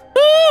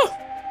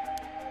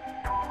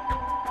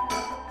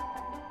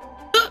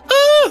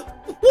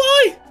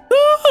 Why?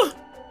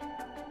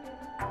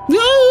 No!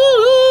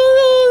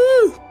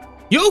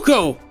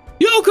 Yoko!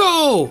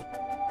 Yoko!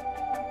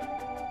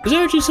 Is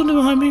there actually something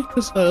behind me?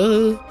 Cause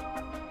the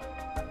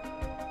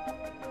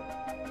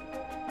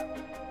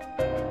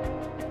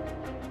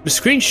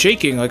screen's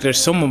shaking like there's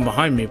someone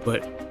behind me,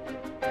 but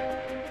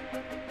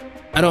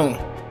I don't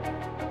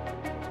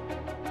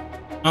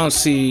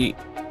see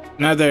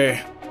neither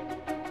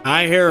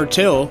eye, hair, or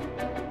tail.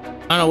 I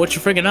don't know what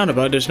you're freaking out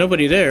about. There's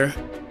nobody there.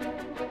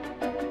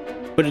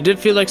 But it did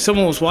feel like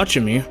someone was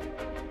watching me.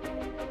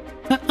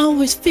 I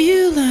always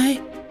feel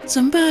like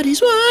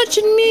somebody's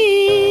watching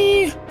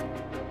me.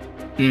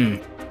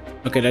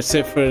 Okay, that's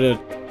it for the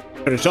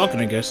talking,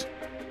 I guess.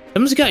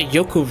 Someone's got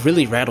Yoko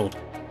really rattled.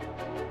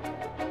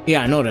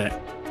 Yeah, I know that.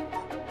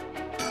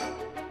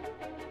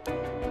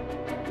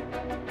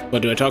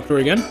 What, do I talk to her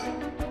again?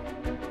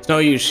 It's no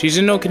use. She's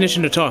in no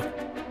condition to talk.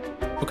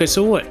 Okay,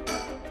 so what?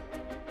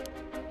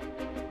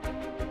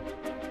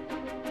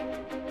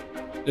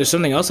 There's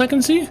something else I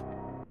can see?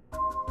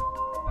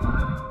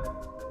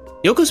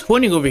 Yoko's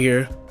pointing over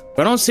here,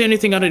 but I don't see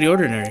anything out of the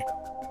ordinary.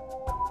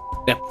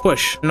 That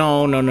push.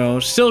 No, no,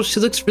 no. Still, she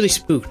looks really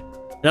spooked.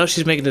 Now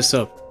she's making this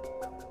up.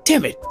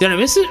 Damn it. Did I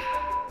miss it?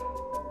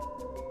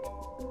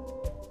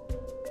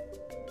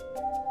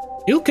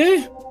 You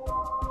okay?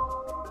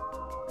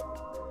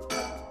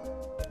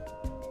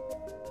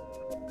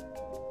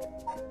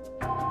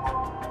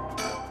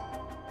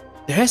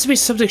 There has to be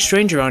something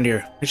strange around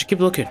here. I should keep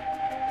looking.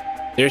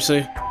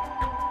 Seriously?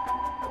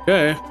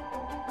 Okay.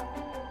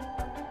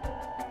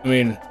 I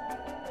mean,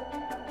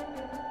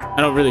 I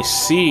don't really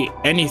see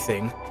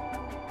anything.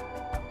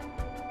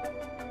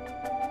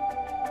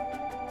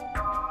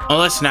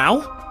 Unless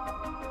now?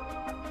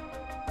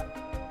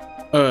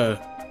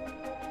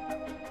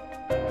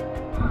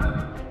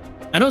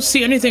 I don't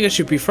see anything I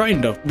should be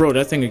frightened of. Bro,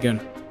 that thing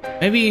again.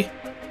 Maybe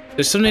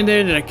there's something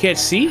there that I can't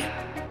see?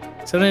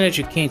 Something that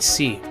you can't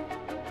see.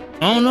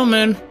 I don't know,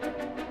 man.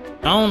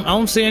 I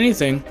don't see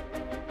anything.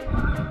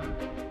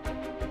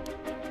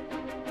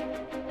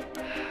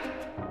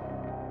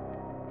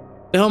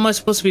 The hell am I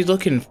supposed to be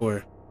looking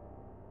for?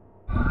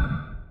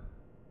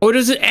 Or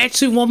does it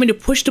actually want me to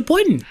push the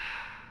button?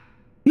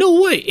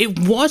 No way, it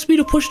wants me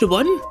to push the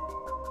button?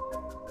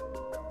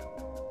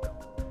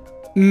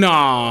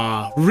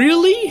 Nah,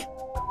 really?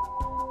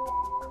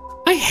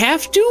 I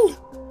have to?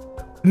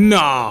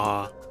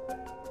 Nah.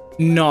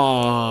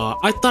 Nah,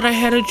 I thought I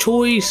had a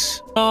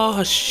choice.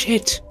 Oh,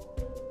 shit.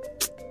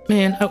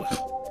 Man,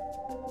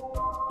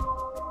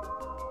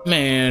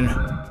 Man.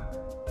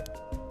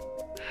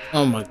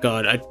 Oh my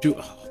god, I do.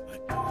 Oh my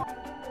god.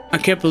 I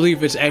can't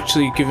believe it's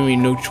actually giving me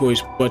no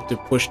choice but to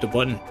push the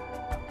button.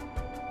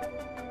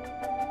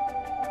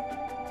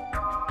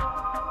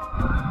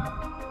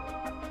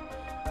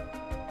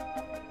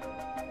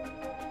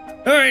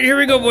 Alright, here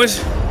we go,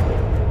 boys.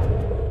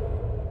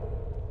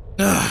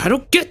 I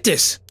don't get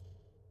this.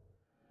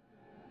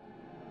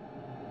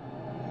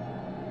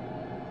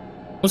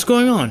 What's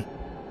going on?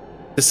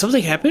 Did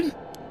something happen?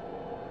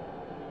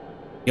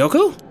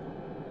 Yoko?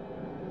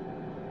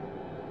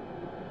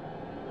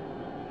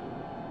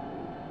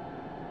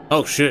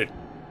 Oh shit.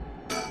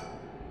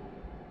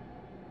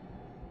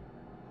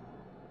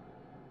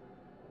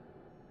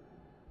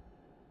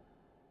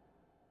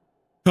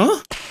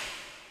 Huh?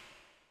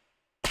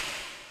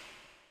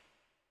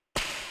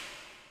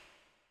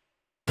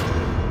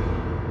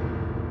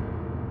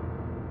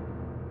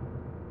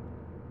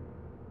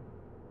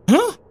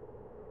 Huh?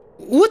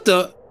 What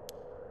the?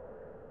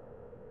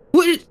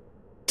 What?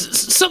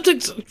 Something.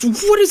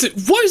 What is it?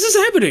 Why is this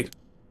happening?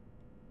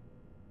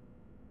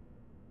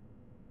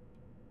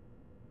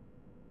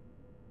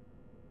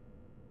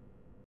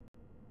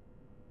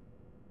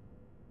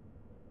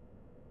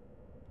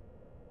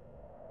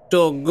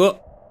 Togo.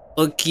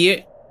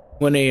 Okay.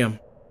 1 a.m.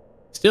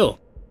 Still.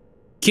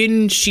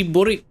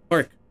 Kinshibori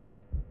Park.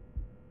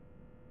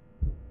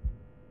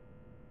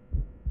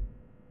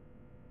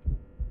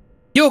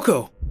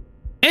 Yoko!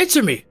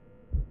 Answer me!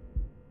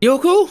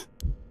 Yoko?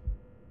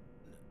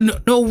 No,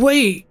 no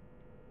way!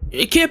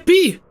 It can't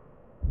be!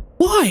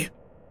 Why?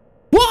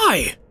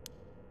 Why?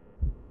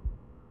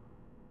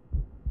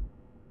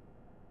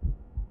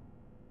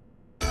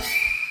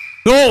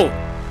 Oh!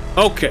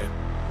 Okay.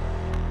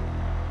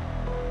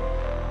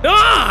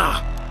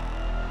 Ah!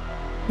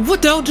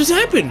 What the hell just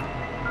happened?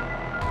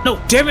 No,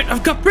 damn it,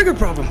 I've got bigger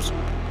problems.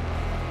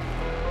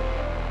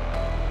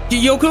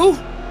 Yoko?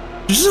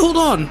 Just hold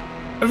on.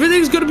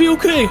 Everything's gonna be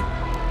okay.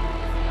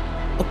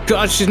 Oh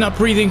god, she's not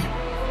breathing.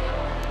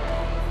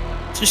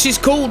 She's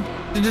cold.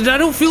 I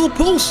don't feel a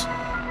pulse.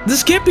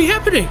 This can't be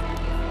happening.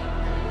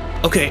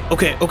 Okay.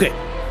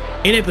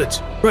 An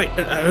ambulance. Right,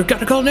 I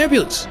gotta call an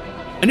ambulance.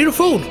 I need a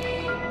phone.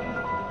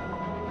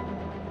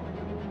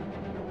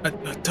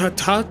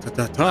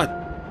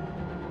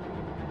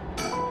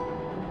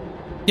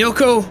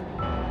 Yoko!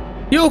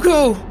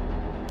 Yoko!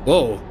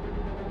 Whoa.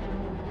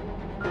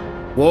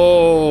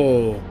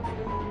 Whoa.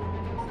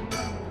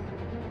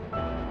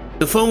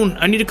 The phone!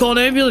 I need to call an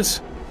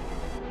ambulance!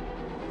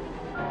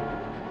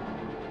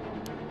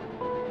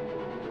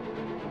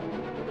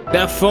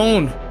 That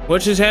phone!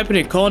 What's just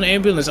happening? Call an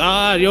ambulance.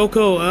 Ah,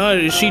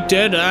 Yoko, is she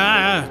dead?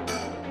 Ah!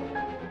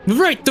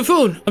 Right, the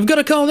phone! I've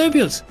gotta call an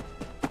ambulance!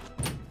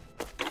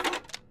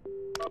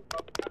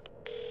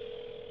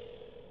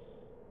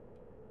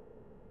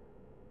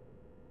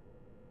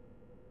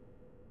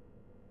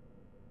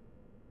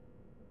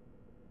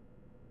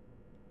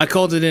 I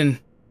called it in.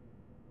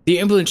 The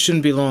ambulance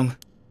shouldn't be long.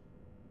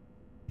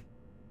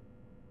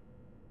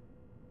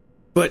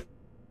 But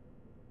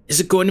is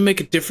it going to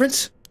make a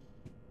difference?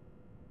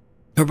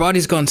 Her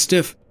body's gone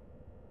stiff,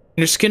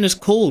 and her skin is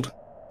cold,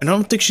 and I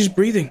don't think she's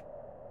breathing.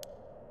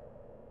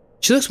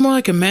 She looks more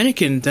like a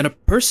mannequin than a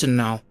person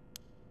now.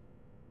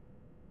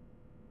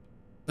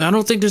 I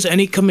don't think there's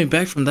any coming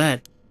back from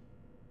that.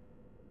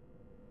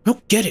 I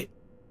don't get it.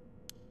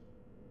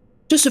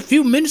 Just a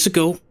few minutes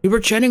ago, we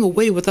were chatting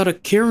away without a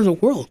care in the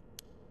world.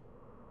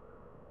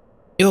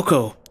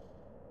 Yoko.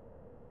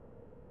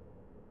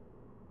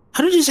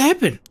 How did this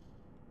happen?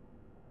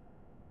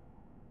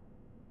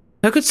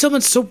 How could someone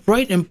so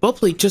bright and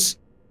bubbly just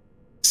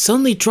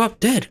suddenly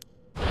drop dead?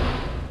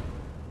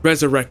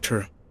 Resurrect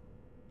her.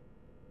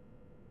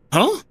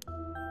 Huh?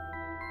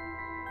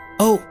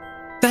 Oh,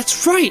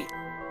 that's right!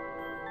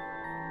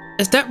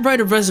 If that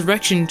rite of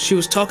resurrection she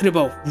was talking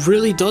about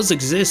really does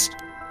exist,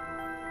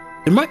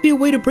 there might be a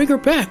way to bring her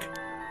back.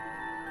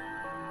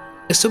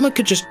 If someone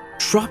could just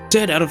drop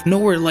dead out of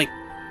nowhere like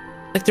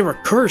they were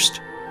cursed,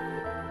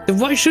 then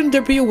why shouldn't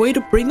there be a way to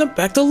bring them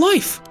back to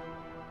life?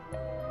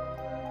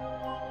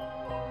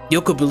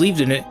 Yoko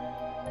believed in it,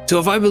 so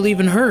if I believe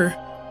in her,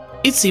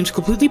 it seems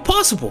completely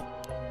possible.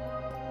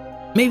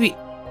 Maybe,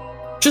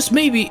 just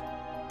maybe,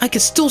 I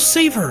could still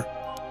save her.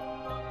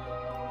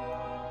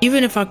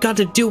 Even if I've got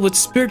to deal with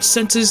spirit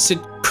senses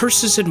and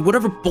curses and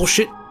whatever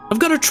bullshit, I've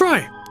got to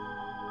try.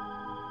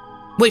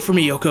 Wait for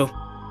me, Yoko.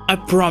 I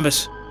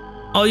promise.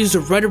 I'll use the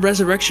rite of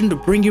resurrection to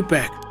bring you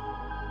back.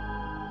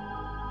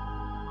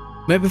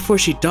 Right before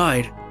she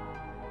died,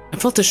 I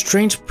felt a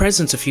strange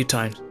presence a few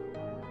times.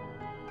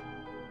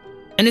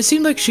 And it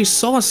seemed like she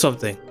saw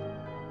something.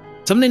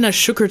 Something that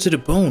shook her to the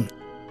bone.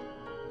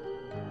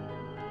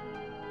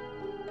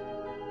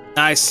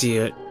 I see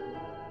it.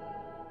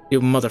 You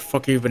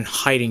motherfucker, you've been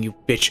hiding, you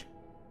bitch.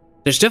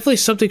 There's definitely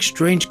something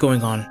strange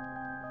going on.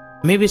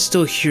 Maybe it's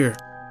still here.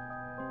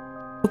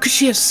 What could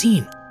she have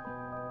seen?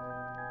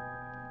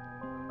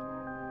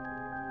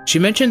 She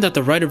mentioned that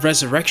the rite of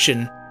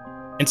resurrection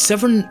and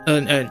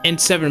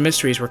seven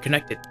mysteries were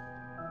connected.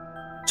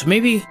 So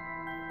maybe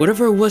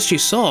whatever it was she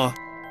saw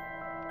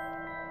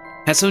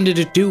had something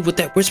to do with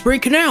that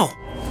whispering canal.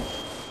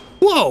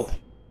 Whoa!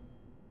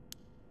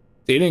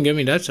 They didn't get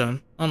me that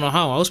time. I don't know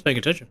how. I was paying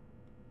attention.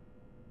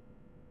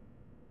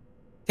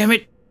 Damn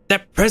it!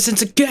 That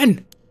presence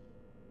again!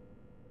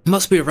 It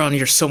must be around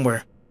here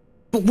somewhere.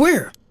 But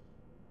where?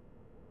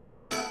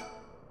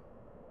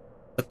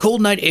 The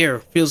cold night air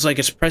feels like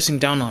it's pressing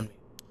down on me.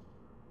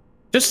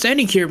 Just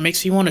standing here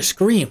makes me want to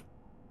scream.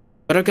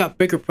 But I've got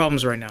bigger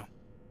problems right now.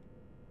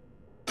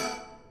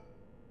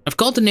 I've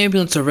called an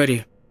ambulance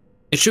already.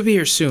 It should be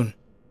here soon.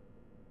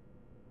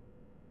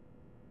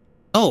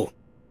 Oh.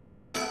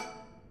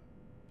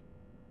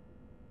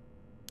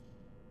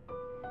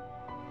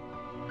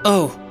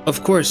 Oh,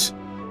 of course.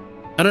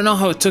 I don't know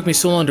how it took me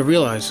so long to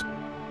realize.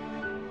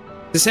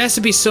 This has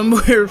to be some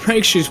weird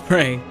prank she's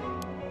praying.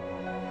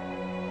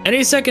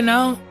 Any second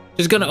now,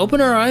 she's gonna open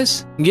her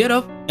eyes, get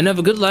up, and have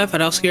a good laugh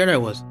at how scared I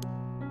was.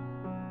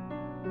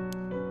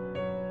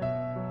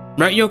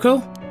 Right,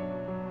 Yoko?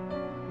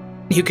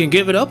 You can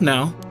give it up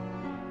now.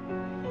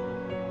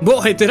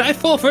 Boy, did I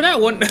fall for that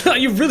one!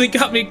 You really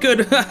got me good!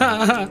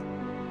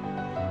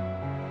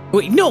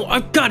 Wait, no,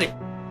 I've got it!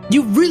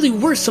 You really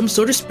were some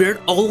sort of spirit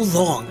all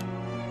along.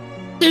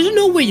 There's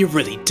no way you're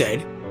really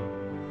dead.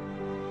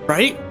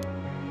 Right?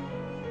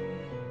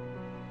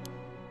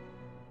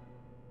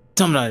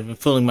 I'm not even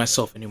fooling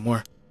myself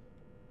anymore.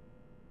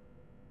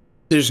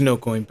 There's no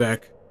going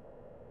back.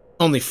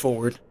 Only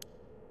forward.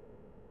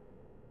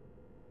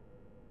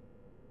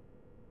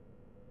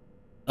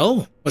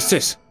 Oh, what's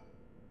this?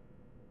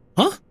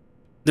 Huh?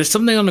 There's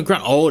something on the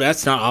ground. Oh,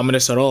 that's not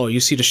ominous at all. You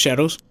see the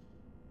shadows?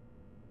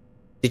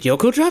 Did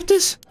Yoko drop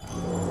this?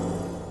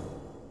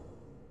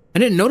 I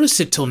didn't notice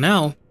it till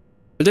now,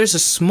 but there's a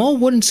small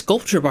wooden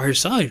sculpture by her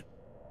side.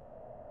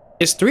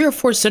 It's 3 or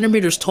 4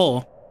 centimeters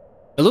tall.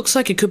 It looks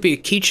like it could be a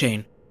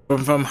keychain.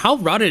 From how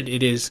rotted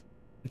it is,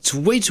 it's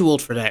way too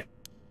old for that.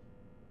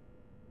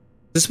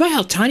 Despite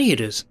how tiny it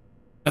is,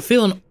 I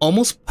feel an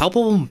almost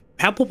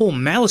palpable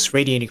malice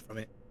radiating from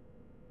it.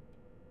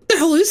 What the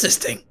hell is this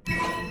thing?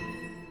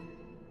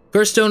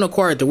 Cursed stone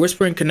acquired, the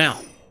Whispering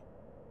Canal.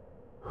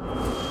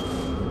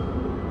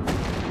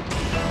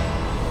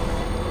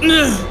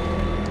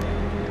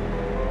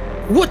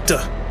 What the?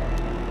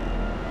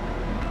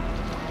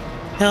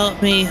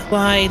 Help me,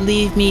 why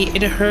leave me,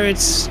 it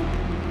hurts.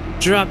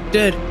 Drop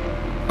dead.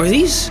 Are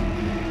these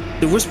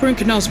the Whispering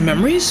Canal's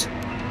memories?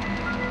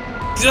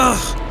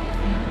 Ugh!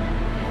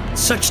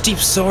 Such deep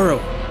sorrow.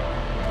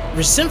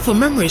 resentful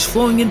memories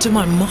flowing into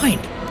my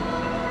mind.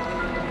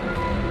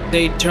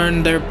 They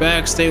turn their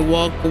backs, they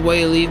walk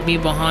away, leave me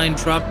behind,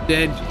 drop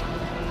dead.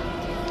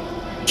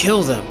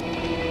 Kill them.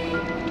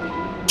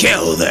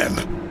 Kill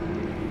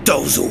them.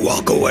 Those who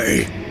walk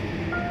away.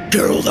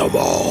 Kill them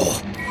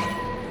all.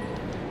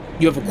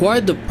 You have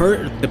acquired the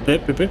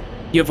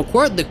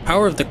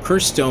power of the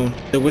Curse Stone,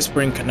 the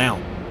Whispering Canal.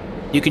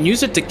 You can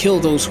use it to kill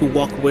those who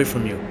walk away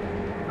from you.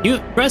 You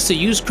press the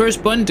Use Curse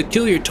button to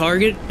kill your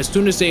target as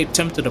soon as they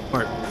attempt to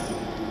depart.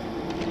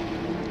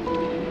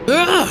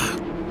 Ah!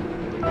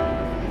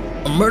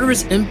 A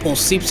murderous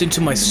impulse seeps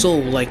into my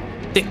soul like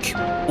thick,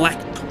 black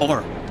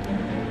tar.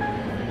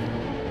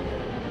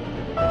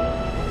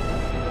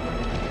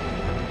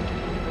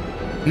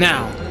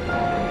 Now.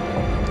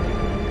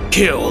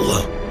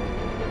 Kill.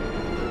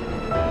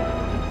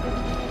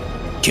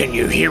 Can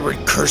you hear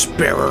it, Curse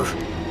Bearer?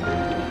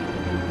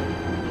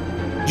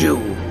 You,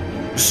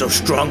 who so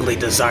strongly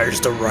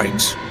desires the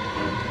rights.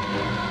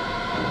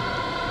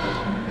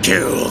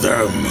 Kill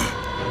them.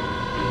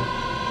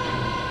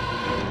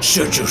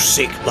 Should you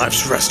seek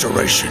life's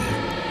restoration,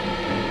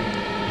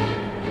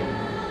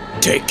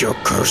 take your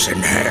curse in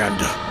hand.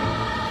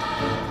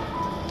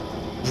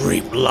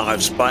 Reap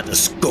lives by the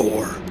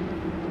score.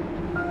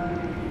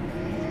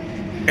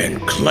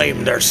 And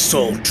claim their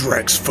soul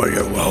dregs for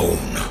your own.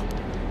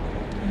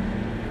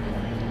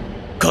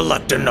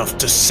 Collect enough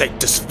to sate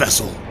this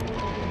vessel.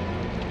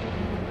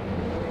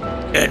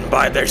 And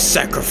by their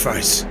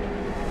sacrifice,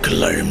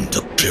 claim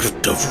the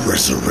gift of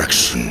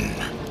resurrection.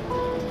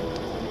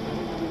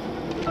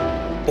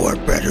 Or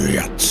better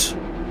yet,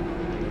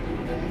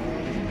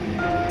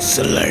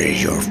 slay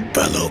your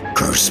fellow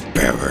curse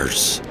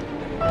bearers.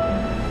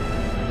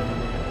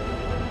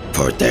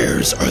 For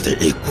theirs are the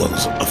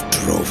equals of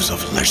droves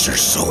of lesser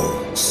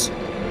souls.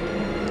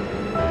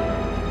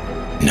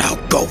 Now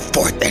go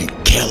forth and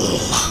kill.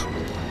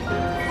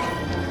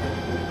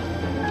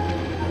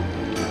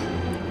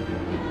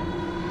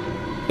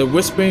 The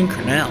Whispering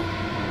Canal,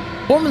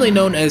 formerly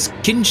known as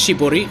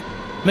Kinshibori,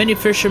 many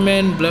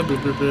fishermen, blah blah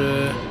blah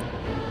blah.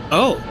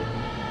 Oh.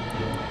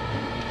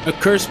 A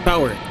cursed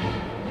power.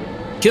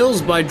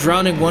 Kills by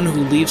drowning one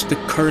who leaves the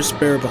curse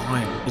bearer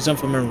behind.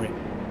 Resentful memory.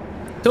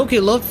 Toki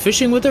loved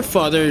fishing with her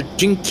father,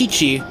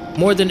 Jinkichi,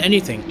 more than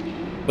anything.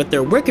 With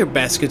their wicker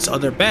baskets on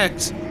their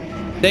backs,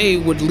 they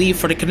would leave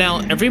for the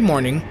canal every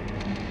morning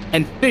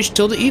and fish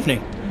till the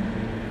evening.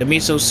 The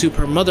miso soup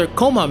her mother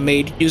Koma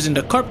made using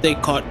the carp they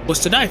caught was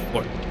to die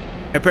for.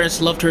 Her parents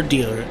loved her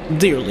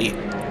dearly.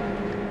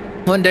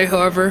 One day,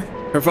 however,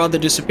 her father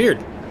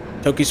disappeared.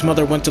 Toki's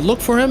mother went to look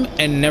for him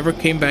and never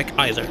came back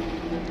either.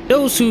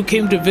 Those who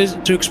came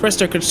to express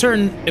their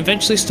concern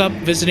eventually stopped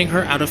visiting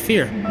her out of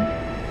fear.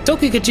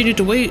 Toki continued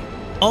to wait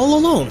all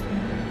alone.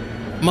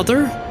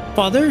 Mother?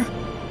 Father?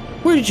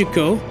 Where did you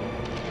go?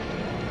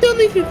 Don't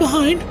leave me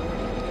behind.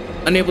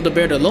 Unable to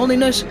bear the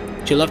loneliness,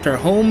 she left her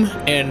home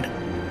and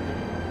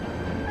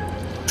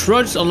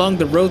trudged along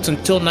the roads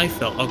until night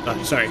fell. Oh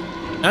god, sorry.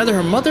 Neither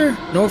her mother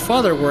nor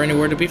father were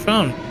anywhere to be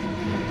found.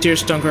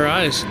 Tears stung her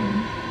eyes.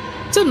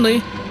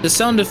 Suddenly, the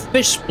sound of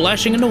fish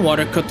splashing in the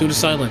water cut through the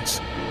silence.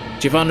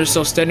 She found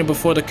herself standing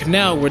before the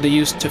canal where they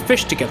used to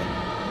fish together.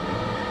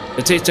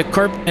 The taste of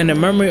carp and the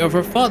memory of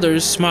her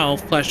father's smile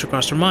flashed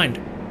across her mind.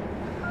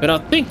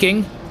 Without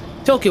thinking,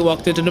 Toki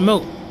walked into the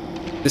moat.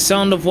 The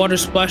sound of water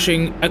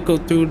splashing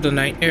echoed through the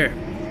night air.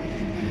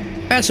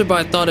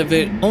 Passerby thought of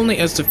it only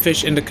as the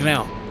fish in the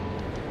canal.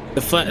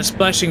 The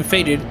splashing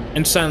faded,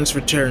 and silence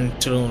returned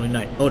to the lonely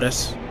night. Oh,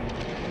 that's...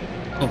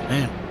 Oh,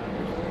 man.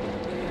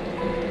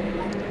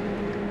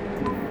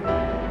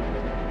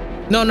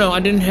 No, I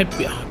didn't hit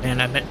B. Oh,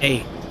 man, I meant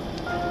A.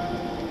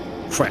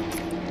 Crap.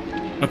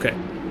 Okay.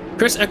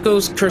 Curse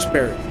Echoes, Curse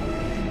Bearer.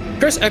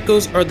 Curse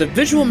Echoes are the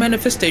visual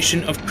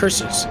manifestation of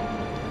curses.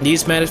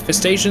 These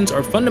manifestations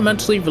are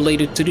fundamentally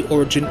related to the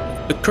origin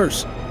of the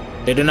curse.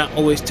 They do not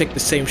always take the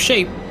same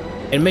shape,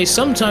 and may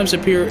sometimes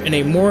appear in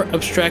a more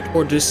abstract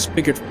or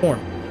disfigured form.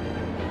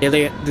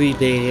 They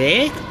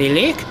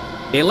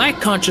lack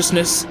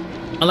consciousness,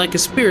 unlike a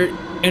spirit,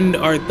 and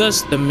are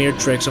thus the mere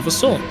dregs of a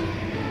soul.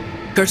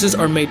 Curses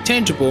are made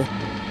tangible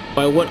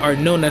by what are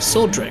known as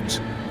soul dregs.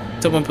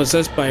 Someone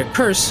possessed by a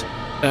curse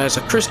that has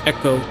a curse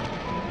echo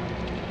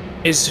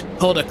is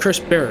called a curse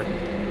bearer.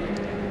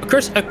 A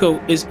curse echo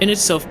is in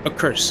itself a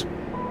curse,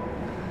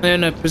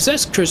 and a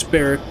possessed curse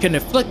bearer can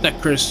inflict that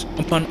curse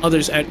upon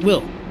others at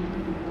will.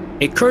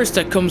 A curse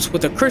that comes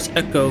with a curse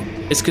echo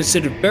is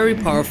considered very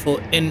powerful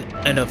in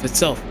and of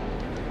itself.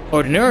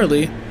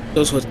 Ordinarily,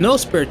 those with no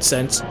spirit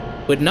sense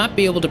would not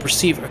be able to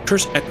perceive a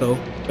curse echo,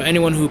 but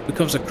anyone who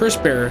becomes a curse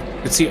bearer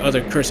can see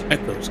other curse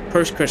echoes.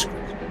 Curse.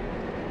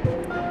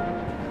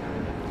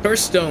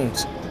 Curse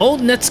stones.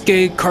 Old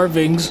Netsuke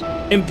carvings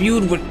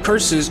imbued with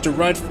curses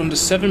derived from the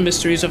 7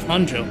 mysteries of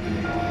Honjo.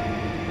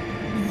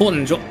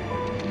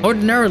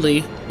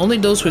 Ordinarily, only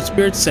those with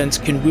spirit sense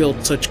can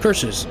wield such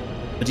curses,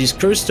 but these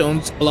curse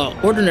stones allow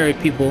ordinary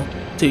people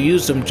to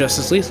use them just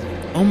as easily.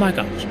 Oh my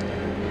gosh.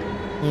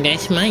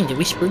 That's mine, the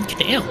Whispering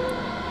Canal.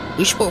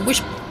 Whisper.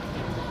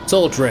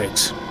 Soul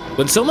dregs.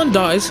 When someone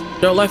dies,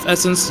 their life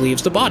essence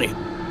leaves the body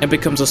and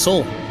becomes a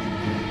soul.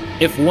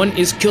 If one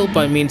is killed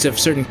by means of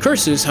certain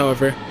curses,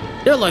 however,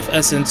 their life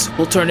essence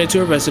will turn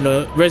into a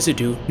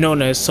residue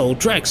known as soul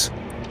dregs.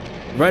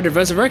 The rite of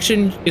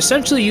resurrection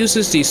essentially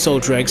uses these soul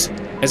dregs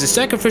as a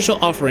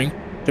sacrificial offering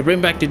to bring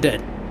back the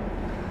dead.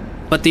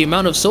 But the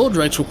amount of soul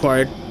dregs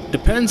required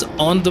depends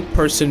on the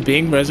person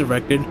being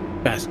resurrected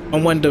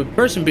when the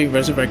person being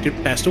resurrected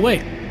passed away.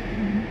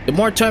 The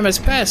more time has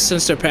passed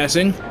since their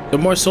passing, the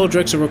more soul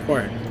dregs are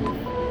required.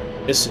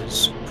 This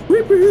is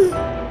creepy.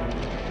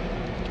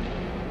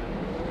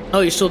 Oh,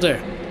 you're still there.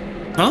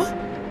 Huh?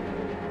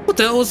 What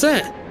the hell was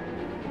that?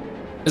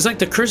 It's like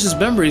the curse's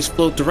memories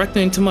flowed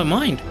directly into my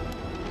mind.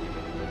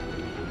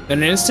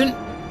 In an instant,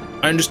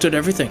 I understood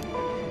everything.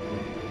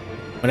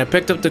 When I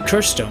picked up the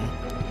curse stone,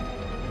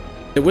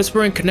 the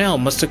whispering canal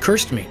must have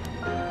cursed me.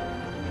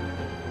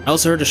 I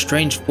also heard a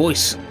strange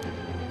voice.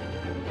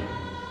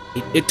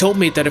 It told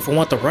me that if I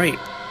want the right,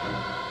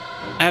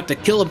 I have to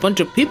kill a bunch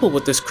of people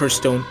with this curse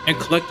stone and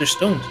collect their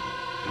stones.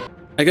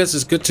 I guess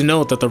it's good to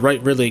know that the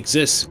right really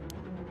exists.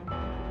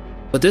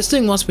 But this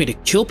thing wants me to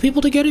kill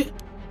people to get it?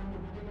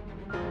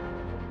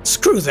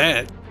 Screw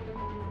that.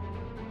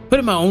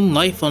 Putting my own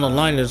life on the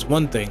line is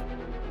one thing.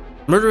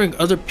 Murdering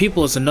other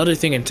people is another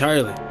thing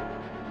entirely.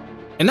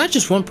 And not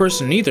just one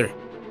person either.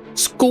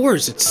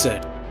 Scores, it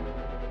said.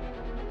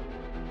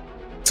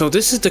 So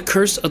this is the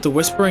curse of the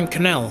Whispering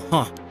Canal,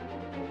 huh?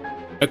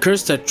 A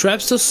curse that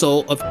traps the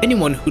soul of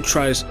anyone who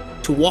tries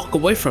to walk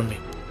away from me.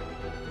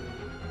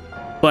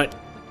 But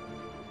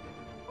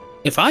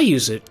if I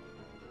use it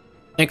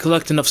and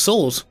collect enough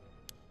souls,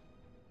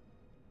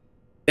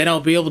 then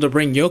I'll be able to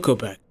bring Yoko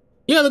back.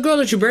 Yeah, the girl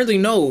that you barely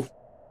know.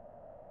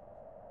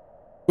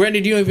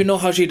 Granted, you don't even know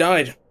how she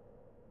died.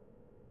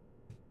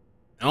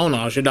 I don't know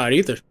how she died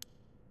either.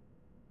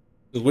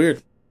 It's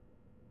weird.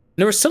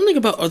 There was something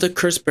about other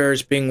curse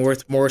bearers being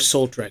worth more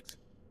soul dregs.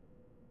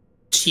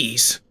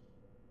 Jeez.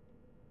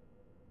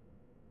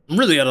 I'm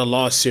really at a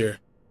loss here.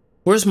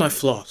 Where's my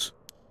floss?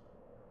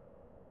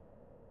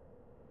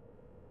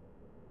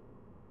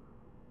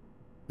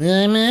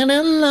 I'm at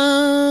a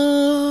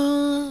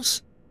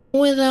loss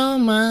without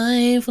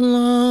my floss.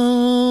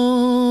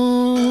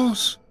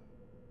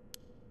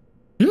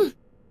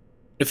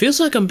 It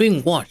feels like I'm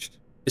being watched.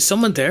 Is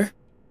someone there?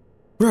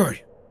 Where are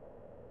you?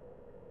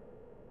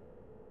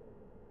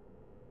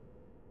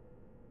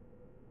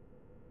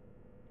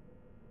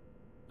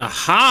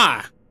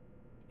 Aha!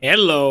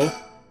 Hello.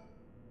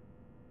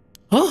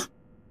 Huh?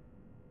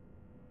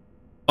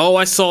 Oh,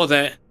 I saw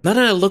that. Now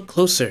that I look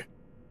closer.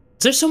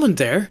 Is there someone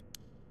there?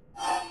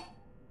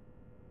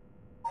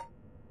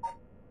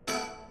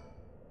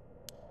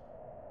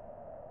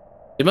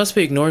 They must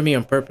be ignoring me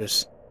on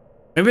purpose.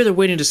 Maybe they're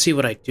waiting to see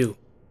what I do.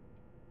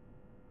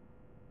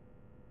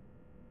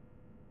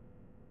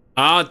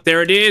 Ah,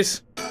 there it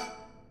is.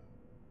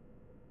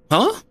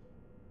 Huh?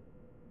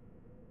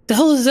 The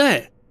hell is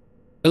that?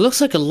 It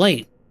looks like a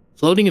light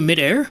floating in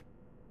midair.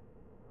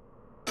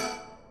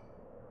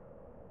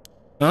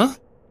 Huh?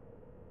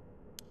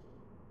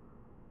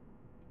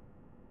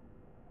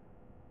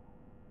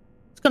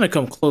 It's gonna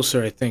come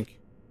closer, I think.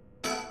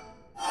 Well,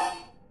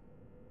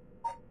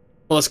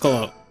 let's call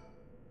out.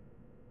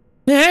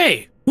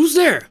 Hey! Who's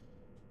there?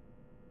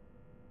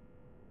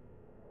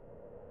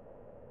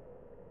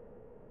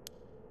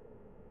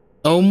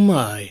 Oh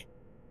my.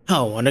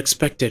 How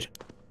unexpected.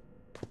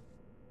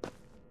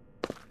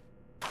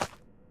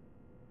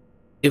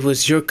 It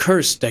was your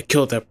curse that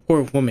killed that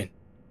poor woman.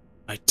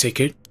 I take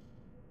it.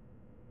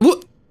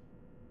 What?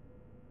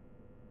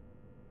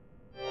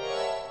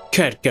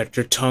 Can't get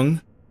your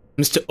tongue,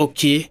 Mr.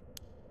 Oki.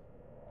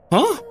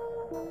 Huh?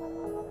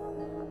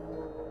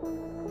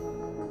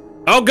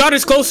 Oh god,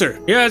 it's closer.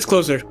 Yeah, it's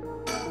closer.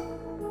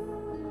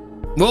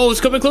 Whoa,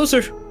 it's coming closer.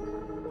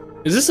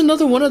 Is this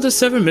another one of the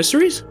 7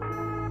 mysteries?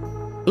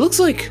 It looks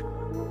like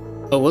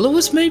a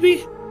will-o-wisp,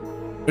 maybe?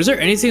 Or is there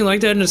anything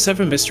like that in the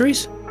 7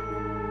 mysteries?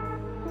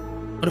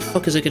 What the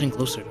fuck is it getting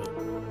closer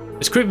to?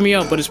 It's creeping me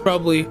out, but it's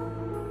probably...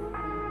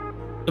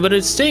 But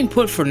it's staying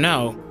put for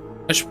now.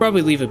 I should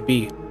probably leave it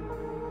be.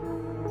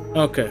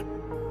 Okay.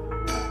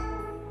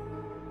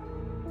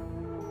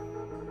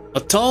 A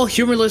tall,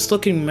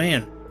 humorless-looking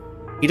man.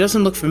 He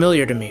doesn't look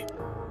familiar to me.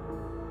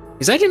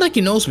 He's acting like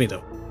he knows me,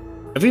 though.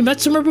 Have we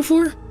met somewhere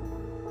before?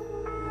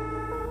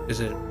 Is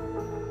it...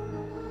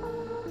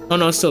 Oh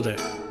no, it's still there.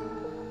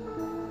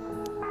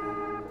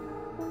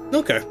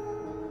 Okay.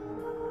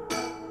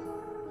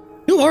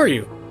 Who are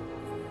you?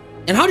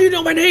 And how do you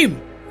know my name?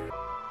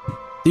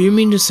 Do you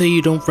mean to say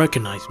you don't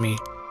recognize me?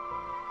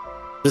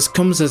 This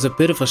comes as a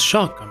bit of a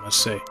shock, I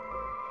must say.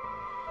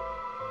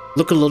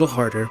 Look a little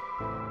harder,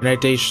 and I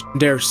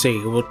dare say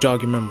it will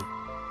jog your memory.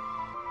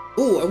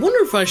 Oh, I wonder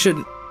if I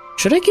should...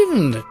 Should I give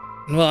him the...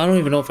 Well, I don't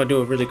even know if I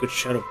do a really good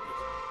shadow.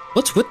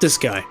 What's with this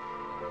guy?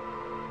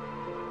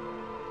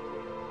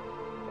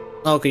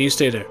 Oh, okay, you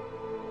stay there.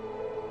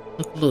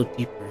 Look a little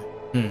deeper.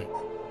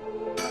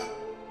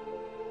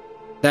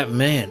 That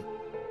man.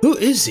 Who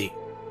is he?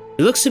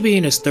 He looks to be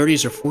in his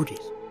 30s or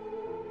 40s.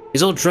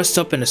 He's all dressed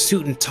up in a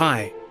suit and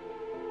tie,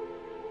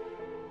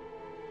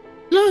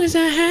 as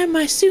I had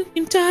my suit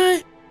and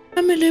tie.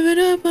 I'ma live it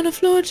up on the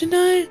floor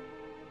tonight.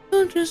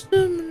 Don't just I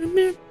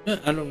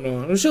don't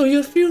know. I'll show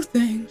you a few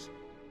things.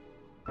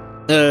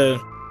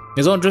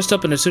 He's all dressed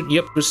up in a suit.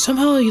 Yep, but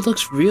somehow he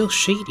looks real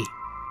shady.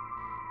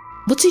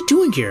 What's he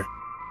doing here?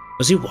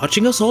 Was he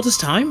watching us all this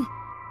time?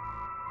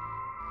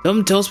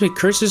 Something tells me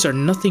curses are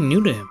nothing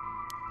new to him.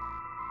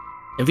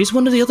 If he's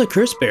one of the other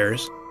curse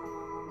bearers,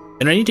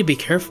 then I need to be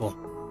careful.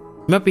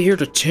 He might be here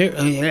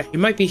to he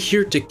might be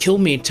here to kill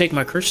me and take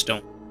my curse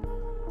stone.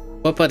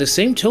 But by the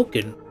same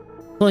token,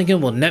 killing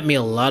him will net me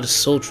a lot of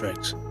soul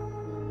dregs.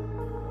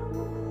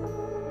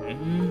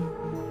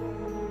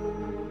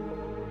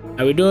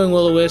 How we doing,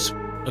 Will-O-Wisp?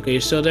 Okay,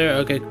 you're still there?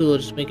 Okay, cool,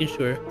 just making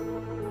sure.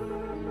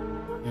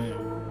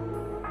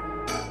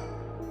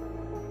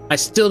 I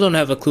still don't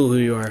have a clue who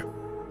you are.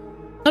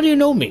 How do you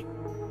know me?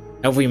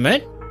 Have we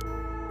met?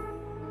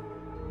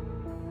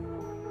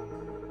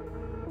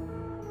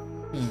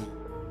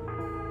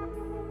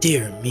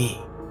 Dear me.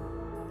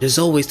 It is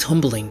always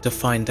humbling to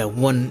find that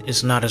one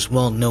is not as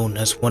well known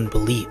as one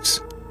believes.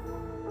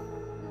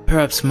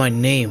 Perhaps my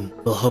name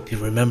will help you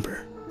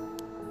remember.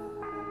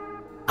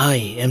 I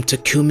am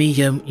Takumi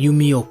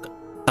Yumioka.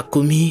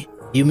 Takumi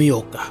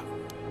Yumioka.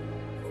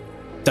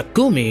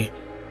 Takumi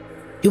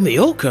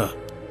Yumioka?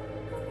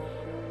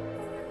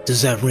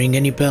 Does that ring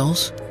any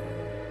bells?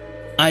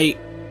 I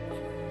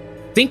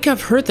think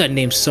I've heard that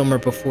name somewhere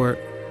before.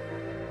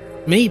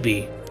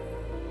 Maybe.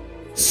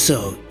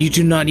 So, you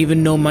do not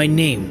even know my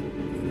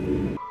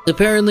name.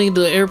 Apparently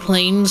the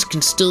airplanes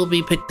can still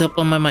be picked up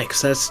on my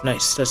mics. That's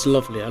nice. That's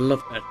lovely. I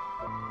love that.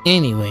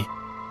 Anyway.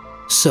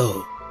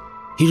 So,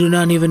 you do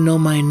not even know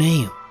my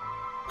name.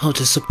 How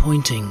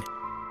disappointing.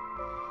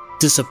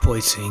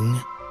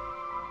 Disappointing.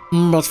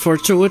 But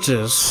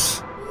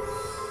fortuitous.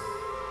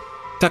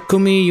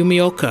 Takumi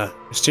Yumioka,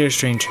 mysterious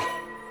stranger.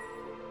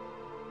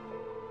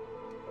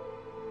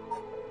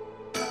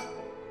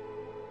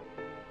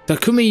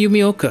 Takumi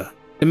Yumioka,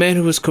 the man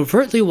who was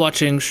covertly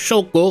watching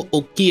Shoko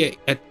Okie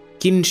at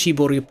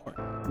Kinshibori Park.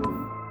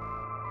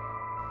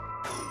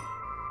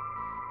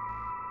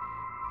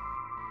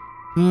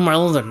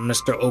 Well then,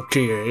 Mr.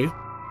 Okie,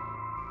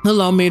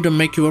 allow me to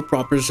make you a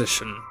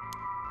proposition.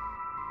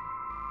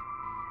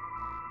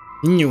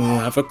 You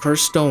have a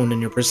cursed stone in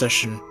your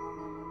possession.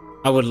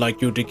 I would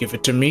like you to give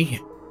it to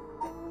me.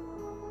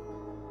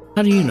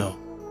 How do you know?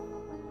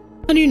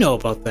 How do you know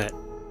about that?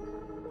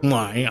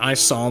 Why, I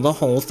saw the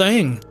whole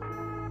thing.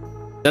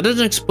 That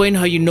doesn't explain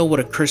how you know what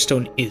a cursed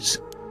stone is.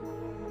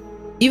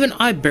 Even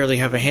I barely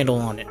have a handle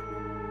on it.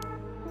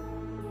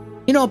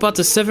 You know about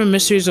the 7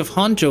 mysteries of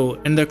Honjo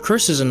and their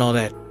curses and all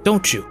that,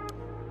 don't you?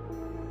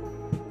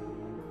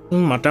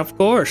 But of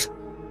course.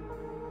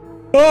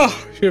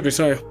 Oh, excuse me,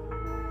 sorry.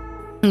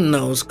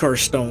 Those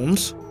cursed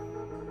stones.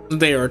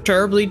 They are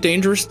terribly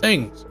dangerous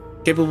things,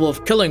 capable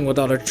of killing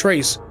without a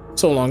trace,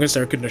 so long as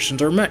their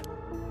conditions are met.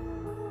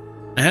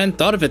 I hadn't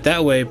thought of it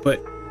that way,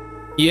 but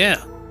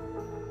yeah.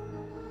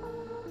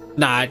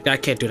 Nah, I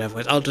can't do that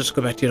voice. I'll just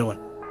go back to the other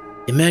one.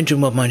 Imagine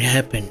what might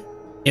happen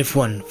if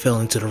one fell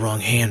into the wrong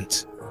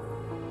hands.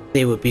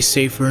 They would be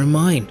safer in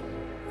mine.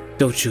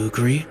 Don't you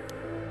agree?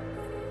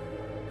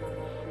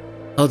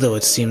 Although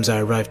it seems I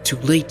arrived too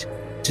late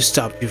to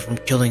stop you from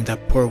killing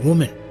that poor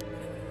woman.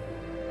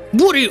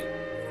 What are you?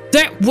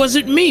 That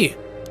wasn't me!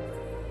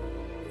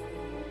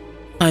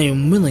 I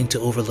am willing to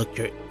overlook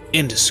your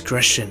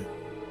indiscretion,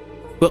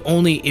 but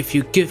only if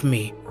you give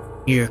me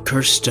your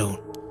curse stone.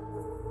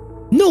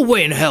 No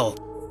way in hell!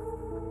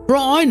 For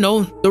all I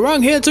know, the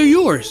wrong hands are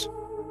yours.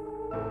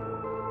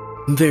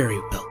 Very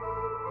well.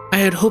 I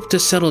had hoped to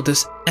settle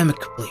this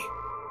amicably,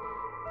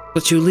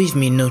 but you leave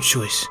me no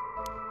choice.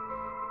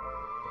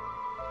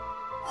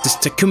 This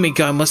Takumi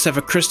guy must have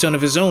a curse stone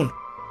of his own.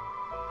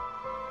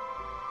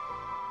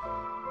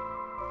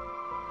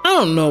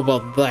 I don't know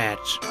about that.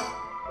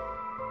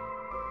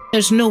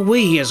 There's no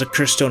way he has a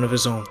curse stone of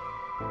his own.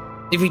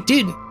 If he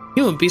did,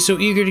 he wouldn't be so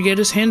eager to get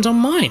his hands on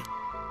mine.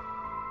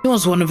 He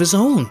wants one of his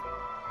own.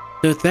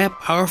 They're that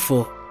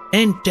powerful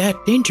and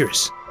that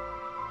dangerous.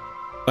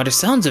 By the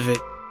sounds of it,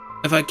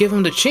 if I give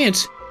him the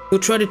chance, he'll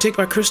try to take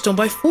my curse stone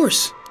by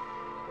force.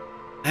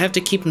 I have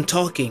to keep him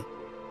talking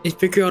and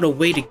figure out a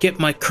way to get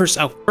my curse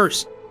out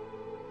first.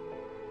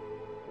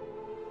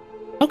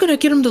 How can I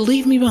get him to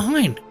leave me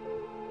behind?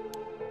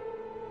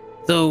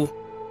 Though,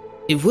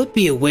 it would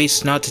be a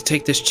waste not to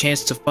take this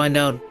chance to find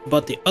out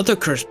about the other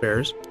curse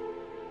bearers.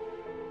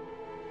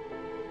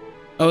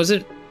 Oh, is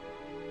it?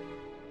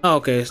 Oh,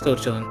 okay, still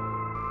chilling.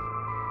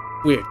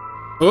 Weird.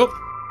 Oh,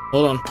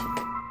 hold on.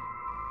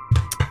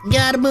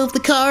 Gotta move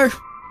the car.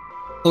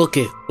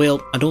 Okay,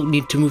 well, I don't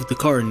need to move the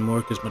car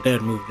anymore because my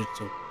dad moved it,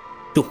 so...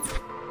 Go.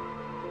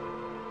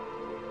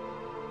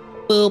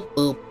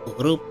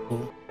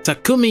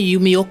 Takumi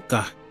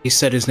Yumioka, he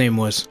said his name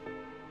was.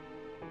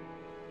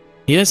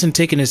 He hasn't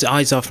taken his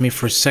eyes off me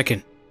for a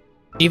second.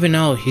 Even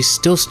now, he's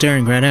still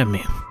staring right at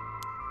me.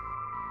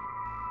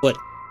 What? Do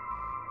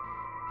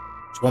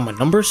you want my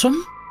number or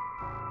something?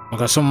 I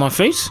got something on my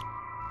face?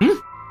 Hmm?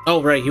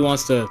 Oh, right, he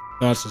wants the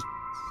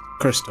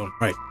curse stone,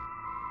 right.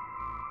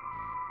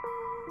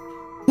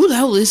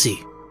 hell is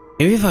he?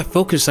 Maybe if I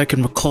focus, I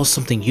can recall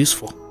something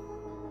useful.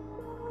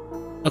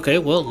 Okay,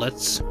 well,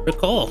 let's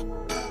recall.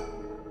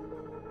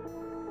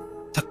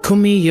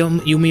 Takumi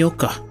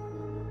Yumioka.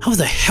 How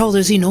the hell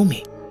does he know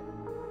me?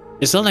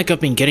 It's not like I've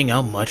been getting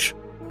out much.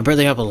 I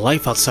barely have a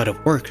life outside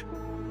of work.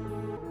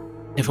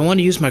 If I want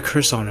to use my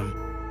curse on him,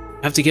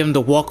 I have to get him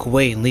to walk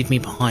away and leave me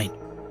behind.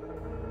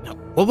 Now,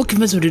 what would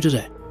convince him to do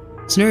that?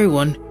 Scenario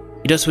 1,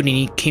 he does what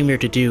he came here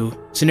to do.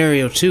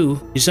 Scenario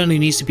 2, he suddenly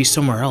needs to be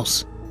somewhere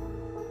else.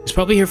 He's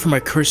probably here for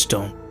my curse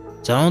stone,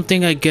 so I don't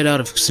think I get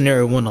out of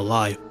Scenario 1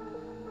 alive.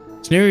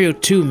 Scenario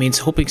 2 means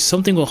hoping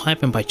something will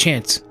happen by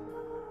chance,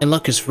 and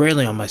luck is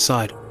rarely on my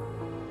side.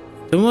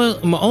 So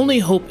my only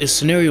hope is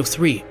Scenario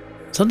 3.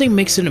 Something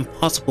makes it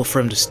impossible for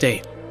him to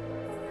stay.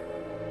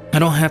 I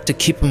don't have to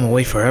keep him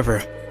away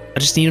forever. I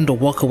just need him to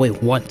walk away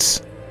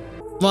once.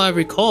 Well, I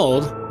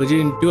recalled, but you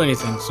didn't do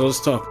anything, so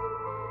let's talk.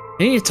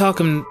 I need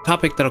to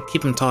topic that'll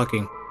keep him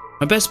talking.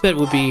 My best bet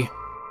would be...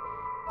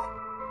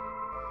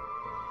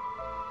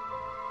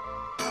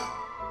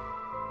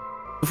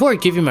 Before I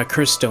give you my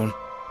curse stone,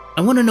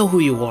 I want to know who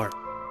you are.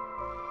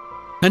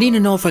 I need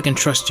to know if I can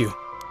trust you.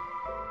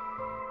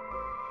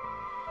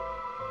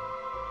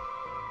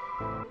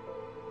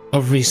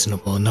 A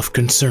reasonable enough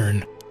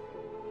concern.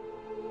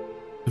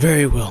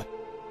 Very well.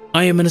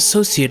 I am an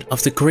associate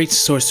of the great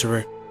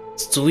sorcerer,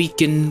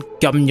 Suiken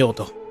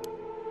Gamyodo.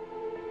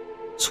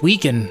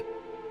 Suiken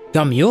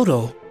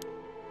Gamyodo?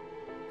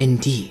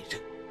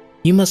 Indeed.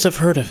 You must have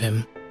heard of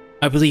him.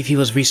 I believe he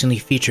was recently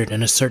featured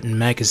in a certain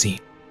magazine.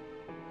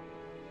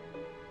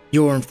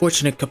 Your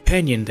unfortunate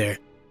companion there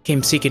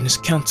came seeking his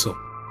counsel.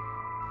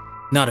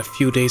 Not a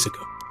few days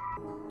ago.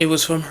 It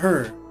was from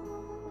her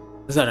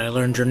that I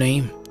learned your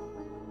name.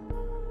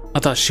 I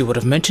thought she would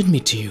have mentioned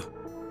me to you,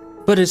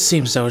 but it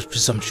seems that was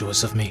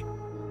presumptuous of me.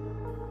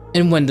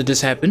 And when did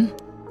this happen?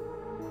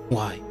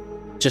 Why,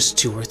 just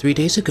 2 or 3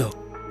 days ago.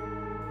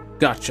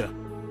 Gotcha.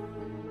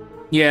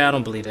 Yeah, I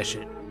don't believe that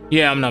shit.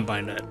 Yeah, I'm not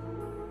buying that.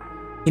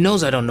 He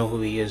knows I don't know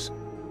who he is.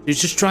 He's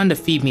just trying to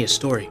feed me a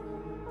story.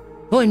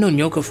 I've only known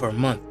Yoko for a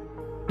month,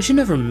 but she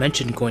never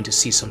mentioned going to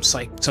see some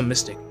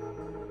mystic.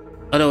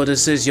 Although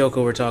this is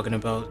Yoko we're talking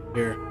about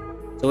here,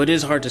 so it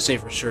is hard to say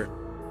for sure.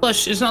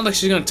 Plus, it's not like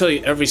she's gonna tell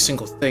you every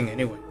single thing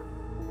anyway.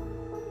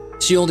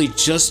 She only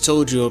just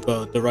told you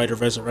about the Rite of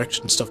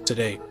Resurrection stuff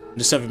today,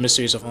 the 7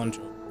 Mysteries of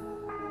Honjo.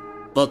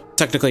 Well,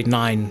 technically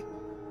 9.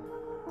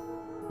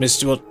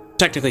 Well,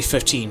 technically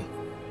 15.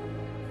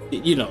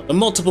 You know, the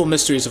multiple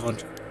Mysteries of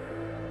Honjo.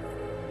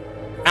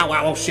 Ow,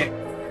 ow, oh shit.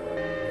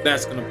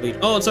 That's gonna bleed.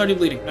 Oh, it's already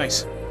bleeding.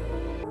 Nice.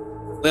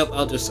 Well,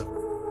 I'll just...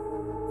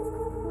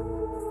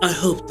 I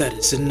hope that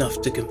is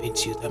enough to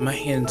convince you that my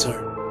hands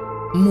are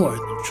more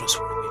than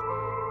trustworthy.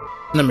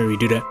 Let me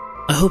redo that.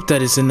 I hope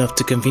that is enough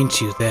to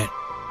convince you that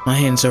my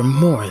hands are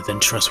more than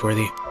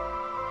trustworthy.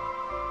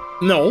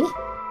 No.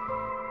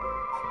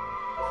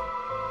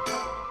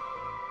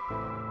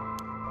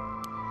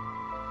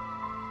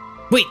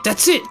 Wait,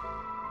 that's it!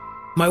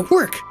 My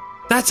work!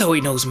 That's how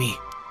he knows me.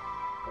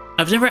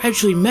 I've never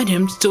actually met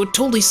him, so it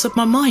totally slipped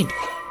my mind.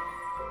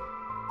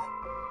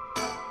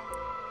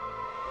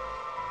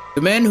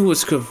 The man who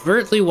was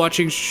covertly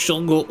watching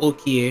Shungo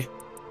Okie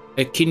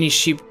at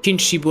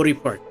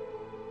Kinshibori Park.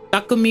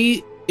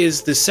 Takumi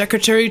is the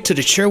secretary to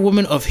the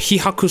chairwoman of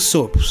Hihaku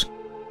Soaps,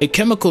 a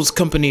chemicals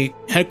company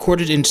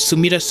headquartered in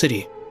Sumida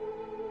City.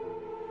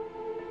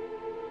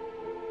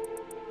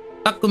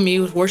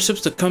 Takumi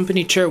worships the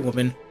company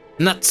chairwoman,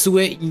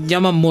 Natsue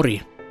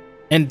Yamamori,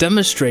 and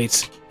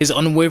demonstrates his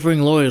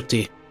unwavering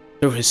loyalty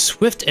through his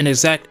swift and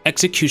exact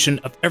execution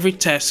of every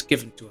task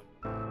given to him.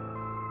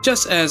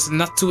 Just as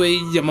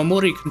Natsue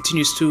Yamamori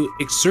continues to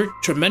exert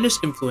tremendous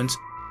influence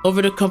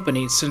over the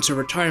company since her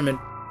retirement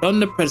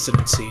from the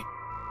presidency,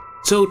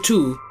 so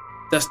too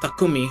does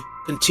Takumi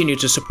continue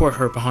to support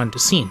her behind the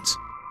scenes.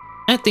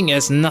 Acting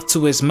as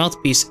Natsue's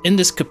mouthpiece in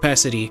this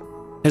capacity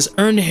has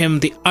earned him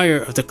the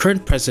ire of the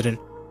current president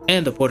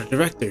and the board of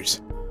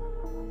directors.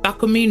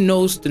 Takumi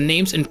knows the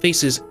names and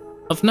faces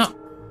of not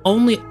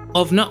only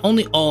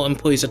all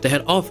employees at the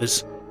head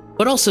office,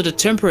 but also the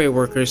temporary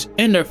workers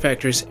in their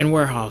factories and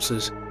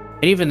warehouses,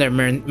 and even their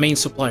main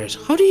suppliers.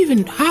 How?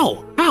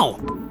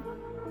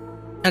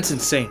 That's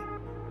insane.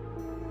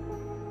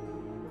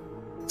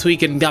 So he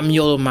can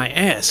Gamyolo my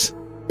ass.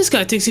 This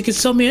guy thinks he can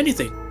sell me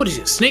anything. What is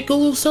he, a snake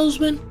oil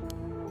salesman?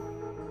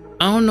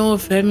 I don't know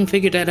if having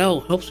figured that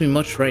out helps me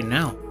much right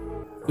now.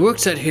 He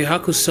works at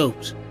Hihaku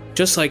Soaps,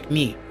 just like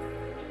me.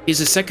 He's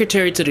the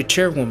secretary to the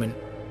chairwoman,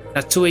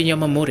 Natsue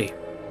Yamamori.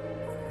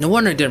 No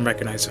wonder I didn't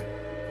recognize him.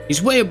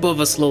 He's way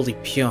above us lowly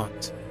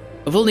peons.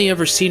 I've only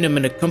ever seen him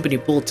in the company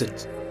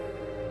bulletins,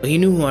 but he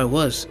knew who I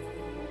was.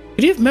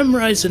 Could he have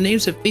memorized the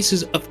names and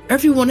faces of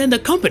everyone in the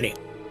company?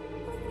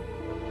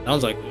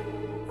 Sounds like it.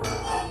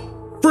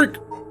 Freak!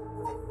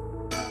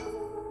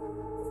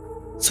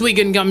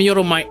 Suigen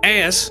Gamyoro my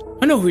ass!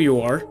 I know who you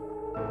are.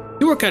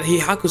 You work at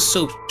Hihaku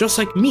Soaps just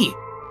like me.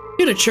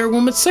 You're the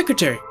chairwoman's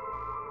secretary.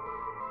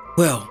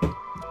 Well,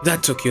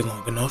 that took you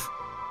long enough.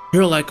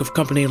 Your lack of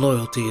company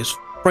loyalty is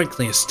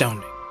frankly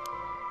astounding.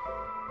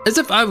 As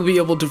if I would be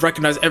able to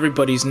recognize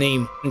everybody's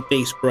name and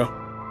face, bro.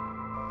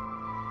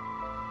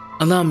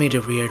 Allow me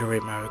to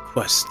reiterate my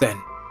request,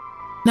 then.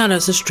 Not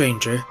as a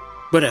stranger,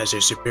 but as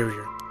your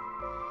superior.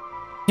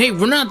 Hey,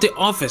 we're not at the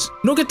office.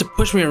 You don't get to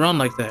push me around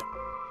like that.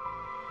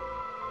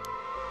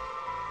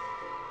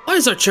 Why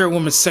is our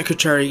chairwoman's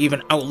secretary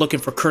even out looking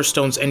for curse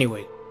stones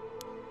anyway?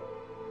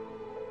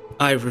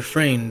 I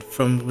refrained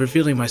from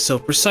revealing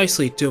myself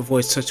precisely to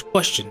avoid such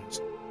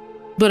questions,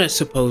 but I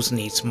suppose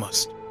needs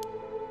must.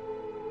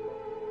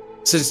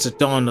 Since the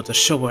dawn of the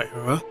Showa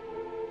era,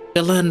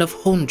 the land of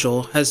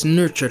Honjo has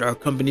nurtured our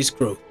company's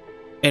growth,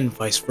 and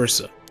vice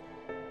versa.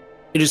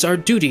 It is our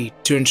duty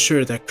to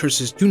ensure that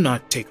curses do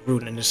not take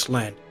root in this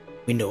land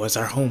we know as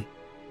our home.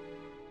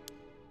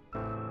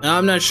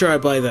 I'm not sure I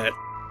buy that.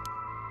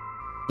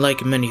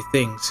 Like many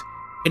things,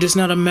 it is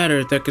not a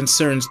matter that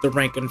concerns the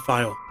rank and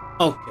file.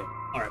 Okay,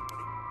 alright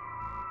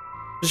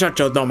buddy. Shut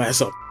your dumb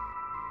ass up.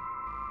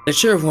 The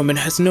chairwoman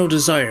has no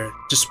desire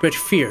to spread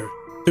fear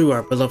through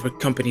our beloved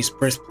company's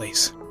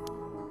birthplace.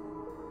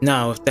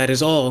 Now, if that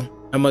is all,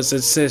 I must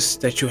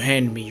insist that you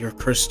hand me your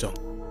curse stone.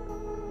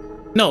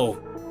 No.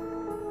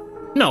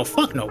 No,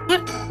 fuck no.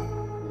 What?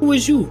 Who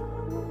is you?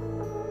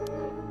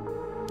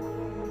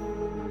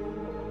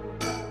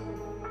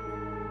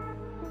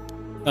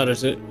 How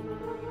does it?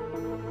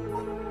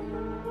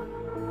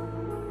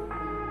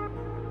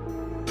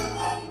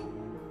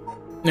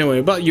 Anyway,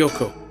 about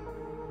Yoko.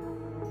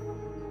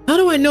 How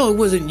do I know it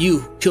wasn't you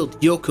who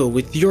killed Yoko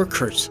with your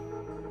curse?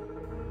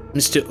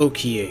 Mr.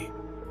 Okie,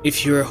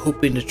 if you are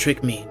hoping to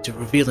trick me into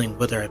revealing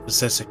whether I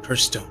possess a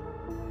curse stone,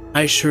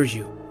 I assure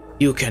you,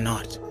 you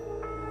cannot.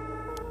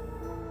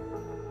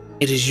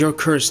 It is your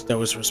curse that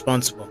was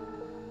responsible,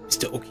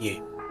 Mr.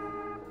 Okie.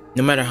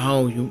 No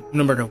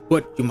matter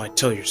what you might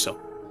tell yourself.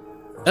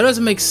 That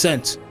doesn't make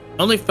sense.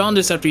 I only found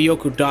this after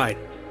Yoko died.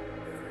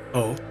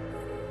 Oh?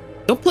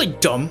 Don't play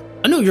dumb.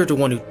 I know you're the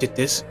one who did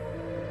this.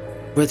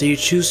 Whether you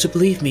choose to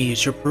believe me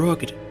is your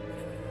prerogative,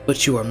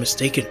 but you are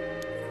mistaken.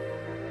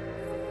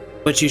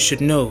 But you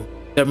should know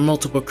that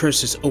multiple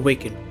curses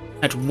awaken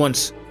at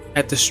once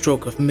at the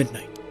stroke of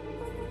midnight.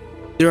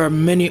 There are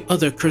many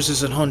other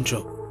curses in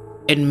Honjo,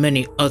 and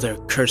many other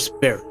curse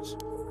bearers.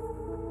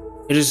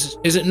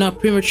 Is it not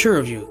premature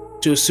of you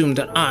to assume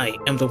that I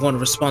am the one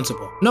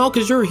responsible? No,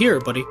 because you're here,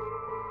 buddy.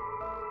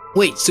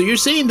 Wait, so you're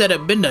saying that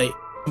at midnight,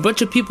 a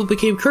bunch of people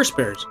became curse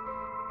bearers?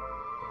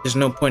 There's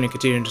no point in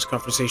continuing this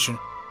conversation.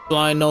 Well,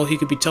 I know he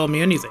could be telling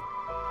me anything.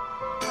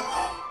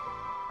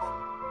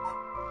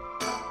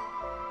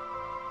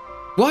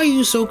 Why are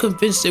you so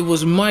convinced it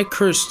was my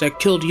curse that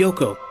killed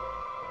Yoko?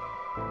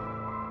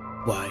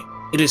 Why,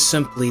 it is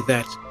simply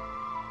that...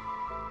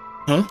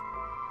 Huh?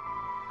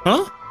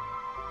 Huh?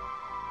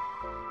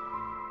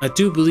 I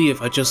do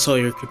believe I just saw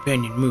your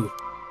companion move.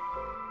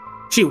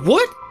 She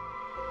what?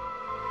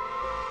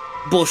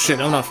 Bullshit,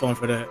 I'm not falling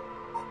for that.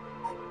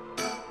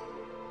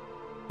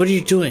 What are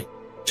you doing?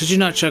 Should you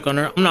not check on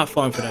her? I'm not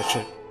falling for that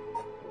shit.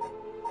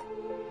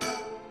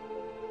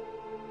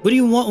 What do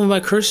you want with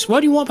my curse? Why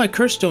do you want my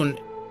curse stone?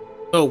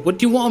 Oh, what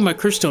do you want with my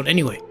curse stone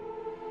anyway?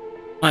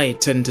 I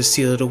intend to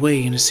seal it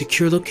away in a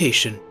secure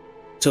location,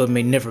 so it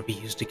may never be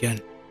used again.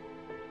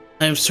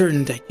 I am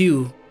certain that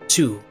you,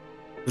 too,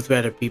 would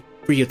rather be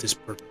free of this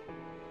burden.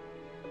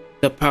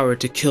 The power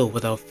to kill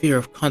without fear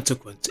of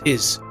consequence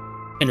is,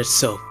 in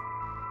itself,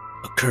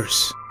 a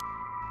curse.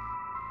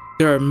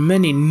 There are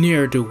many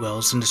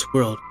ne'er-do-wells in this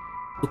world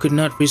who could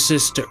not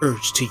resist the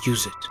urge to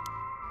use it.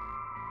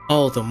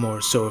 All the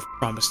more so if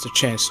promised a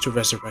chance to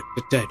resurrect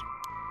the dead.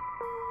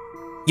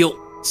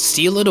 You'll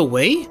seal it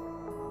away?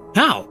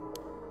 How?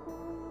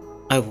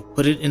 I will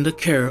put it in the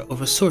care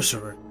of a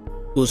sorcerer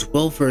who is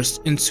well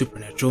versed in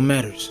supernatural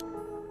matters.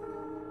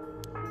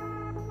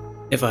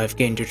 If I have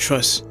gained your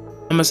trust,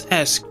 I must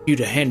ask you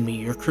to hand me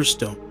your curse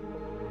stone.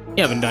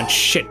 You haven't done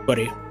shit,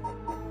 buddy.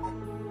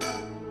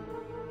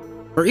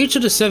 For each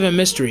of the 7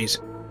 mysteries,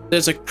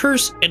 there's a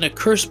curse and a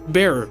curse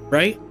bearer,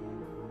 right?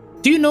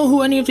 Do you know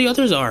who any of the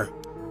others are?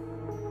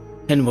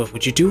 And what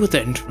would you do with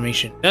that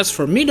information? That's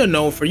for me to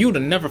know, for you to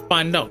never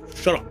find out.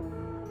 Shut up.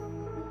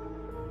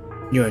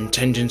 Your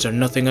intentions are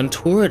nothing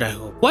untoward, I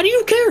hope. Why do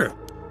you care?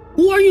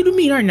 Who are you to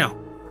me right now?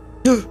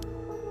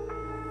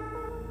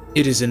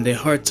 It is in the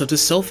hearts of the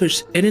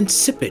selfish and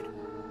insipid,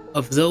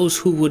 of those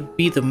who would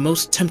be the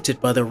most tempted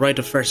by the rite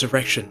of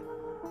resurrection,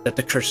 that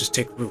the curses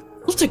take root.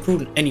 They'll take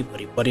root in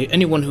anybody, buddy.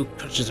 Anyone who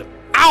touches them.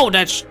 Ow!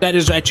 That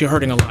is actually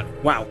hurting a lot.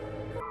 Wow.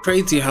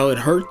 Crazy how it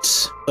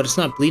hurts, but it's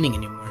not bleeding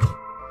anymore.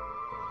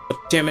 But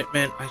damn it,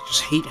 man. I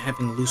just hate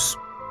having loose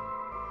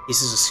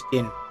pieces of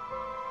skin.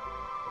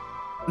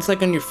 It's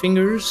like on your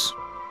fingers.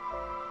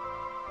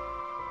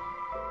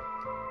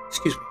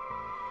 Excuse me.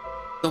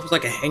 It's almost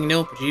like a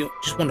hangnail, but you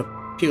just want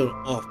to peel it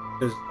off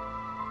because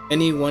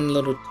any one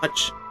little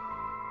touch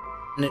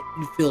and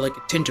you feel like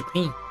a tinge of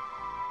pain.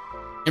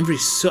 It really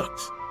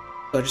sucks.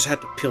 So I just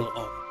had to peel it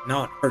off.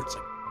 Now it hurts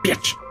like a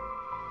bitch.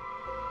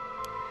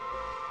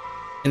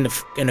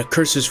 And the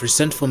curse's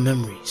resentful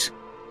memories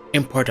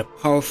impart a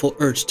powerful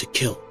urge to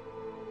kill,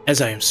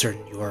 as I am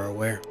certain you are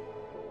aware.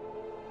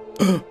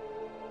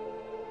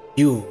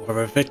 You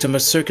are a victim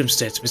of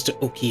circumstance, Mr.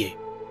 Okie.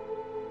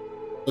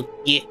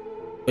 Okie.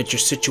 But your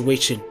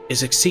situation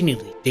is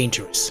exceedingly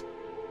dangerous.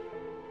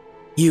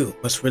 You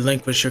must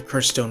relinquish your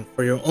curse stone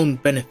for your own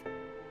benefit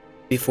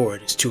before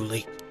it is too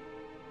late.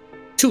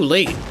 Too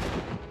late?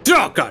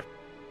 Oh god!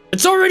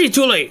 It's already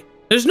too late!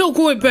 There's no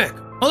going back!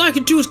 All I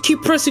can do is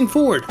keep pressing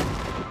forward.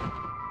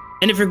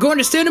 And if you're going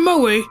to stand in my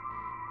way,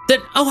 then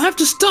I'll have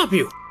to stop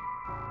you!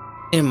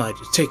 Am I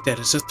to take that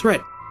as a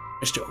threat,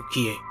 Mr.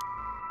 Okie?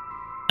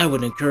 I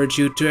would encourage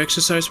you to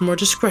exercise more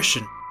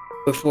discretion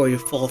before you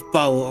fall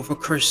foul of a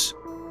curse.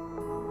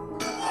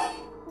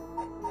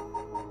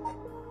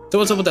 So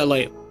what's up with that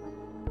light?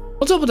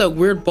 What's up with that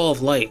weird ball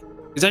of light?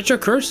 Is that your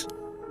curse?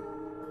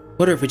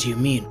 Whatever do you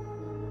mean?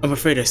 I'm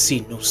afraid I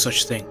see no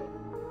such thing.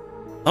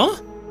 Huh?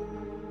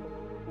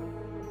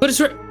 But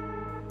it's right.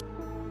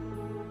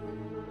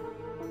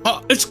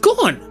 It's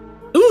gone!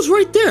 It was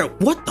right there!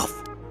 What the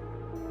f—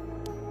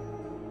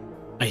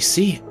 I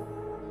see.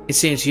 It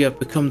seems you have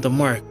become the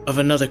mark of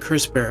another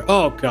curse bearer.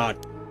 Oh god.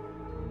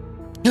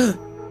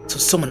 So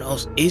someone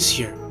else is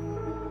here.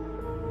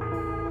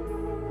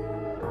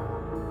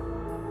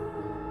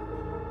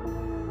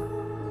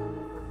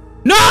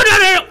 No!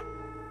 I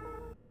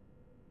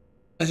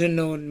didn't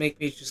know it would make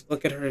me just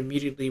look at her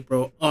immediately,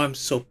 bro. Oh, I'm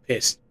so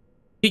pissed.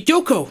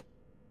 Yoko!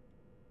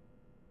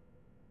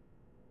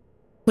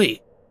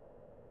 Wait.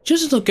 She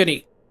doesn't look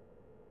any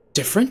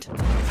different.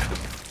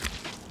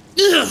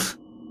 Ugh!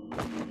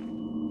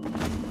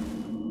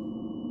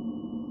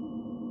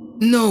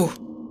 No.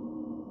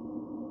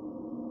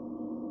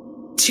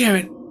 Damn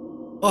it.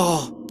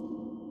 Oh.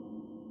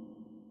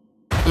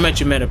 I'm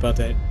actually mad about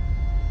that.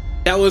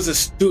 That was a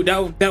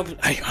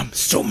I'm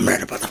so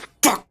mad about the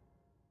fuck.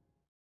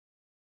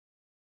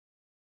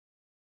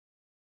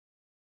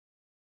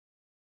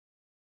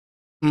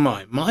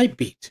 My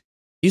beat.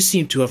 You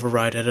seem to have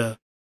arrived at a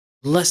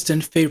less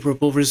than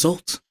favorable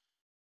result.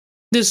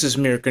 This is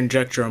mere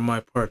conjecture on my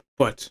part,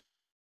 but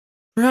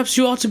perhaps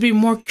you ought to be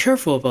more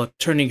careful about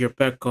turning your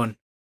back on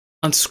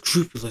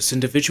unscrupulous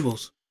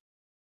individuals.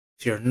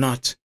 If you're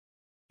not,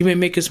 you may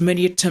make as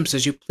many attempts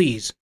as you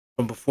please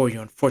from before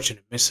your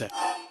unfortunate mishap.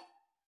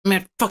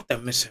 Man, fuck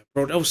that mishap,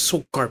 bro. That was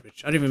so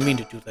garbage. I didn't even mean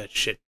to do that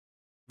shit.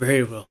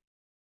 Very well.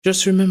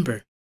 Just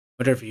remember,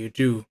 whatever you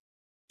do,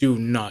 do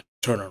not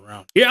turn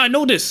around. Yeah, I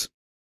know this!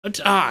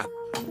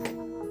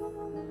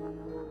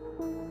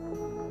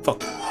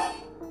 Fuck.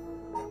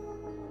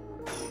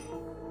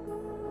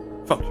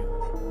 Fuck you.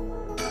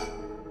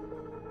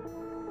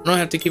 I don't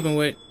have to keep him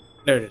wait.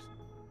 There it is.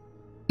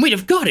 Wait,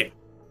 I've got it!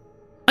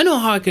 I know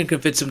how I can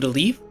convince him to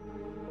leave.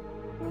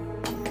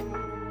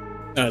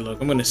 Alright, look,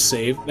 I'm gonna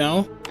save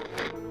now.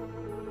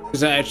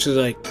 Because that actually,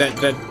 like,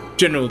 that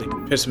generally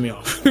pissed me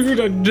off.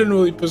 That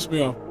generally pissed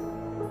me off.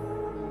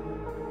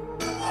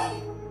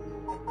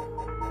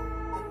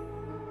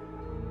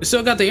 We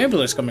still got the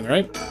ambulance coming,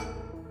 right?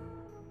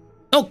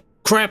 Oh,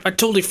 crap, I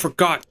totally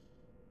forgot.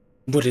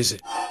 What is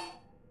it?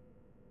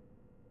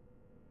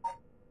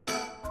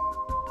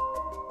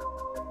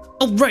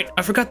 Oh, right,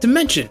 I forgot to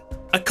mention.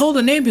 I called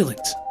an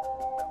ambulance.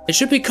 It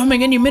should be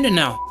coming any minute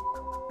now.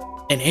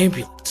 An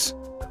ambulance?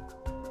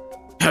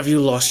 Have you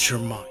lost your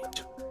mind?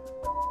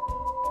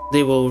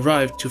 They will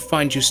arrive to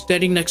find you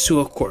standing next to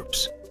a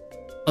corpse,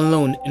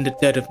 alone in the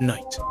dead of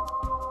night.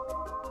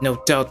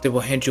 No doubt they will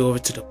hand you over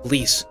to the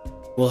police,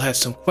 who will have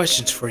some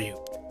questions for you.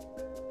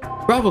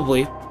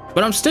 Probably,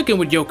 but I'm sticking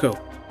with Yoko.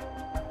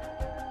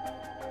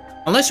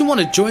 Unless you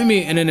want to join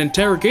me in an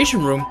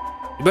interrogation room,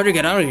 you better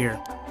get out of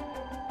here.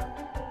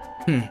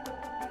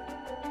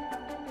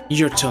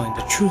 You're telling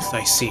the truth,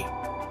 I see.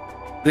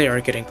 They are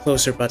getting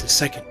closer by the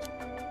second.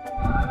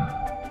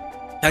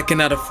 I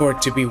cannot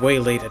afford to be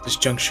waylaid at this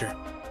juncture.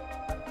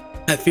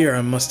 I fear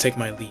I must take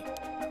my leave.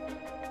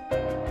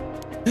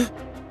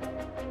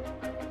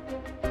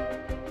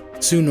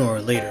 Sooner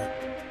or later,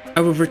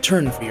 I will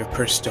return for your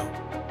cursed stone.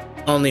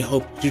 I only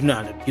hope you do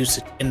not abuse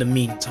it in the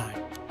meantime.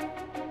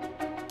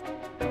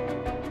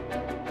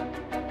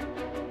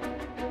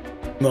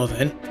 Well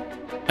then,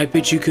 I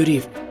bid you good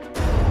evening.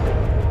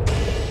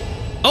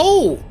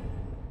 Oh!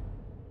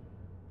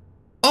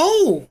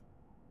 Oh!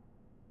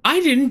 I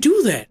didn't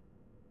do that.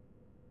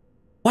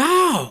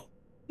 Wow.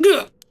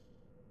 Gah.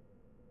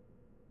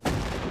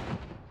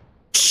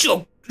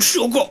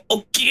 Sugar,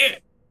 okay.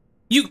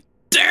 You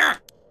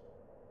there?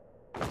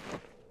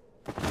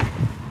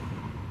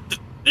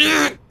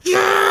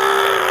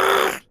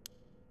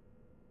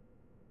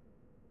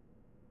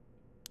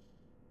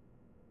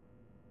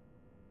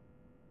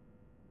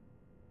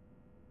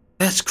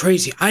 That's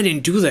crazy. I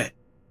didn't do that.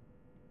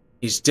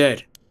 He's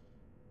dead.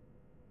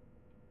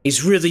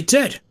 He's really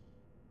dead.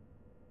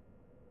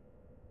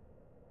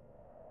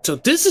 So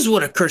this is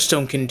what a curse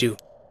stone can do.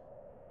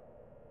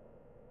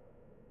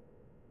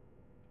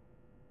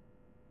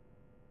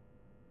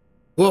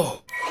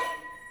 Whoa.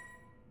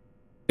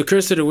 The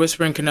curse of the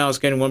Whispering Canal is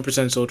getting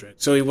 1% soul drink,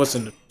 so he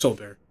wasn't a soul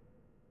bearer.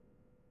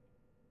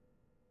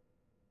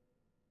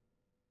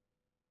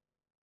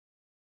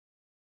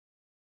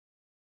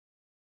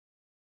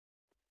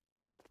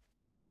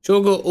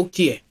 Shogo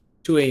Okie.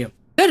 2 a.m.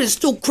 That is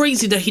still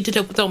crazy that he did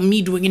that without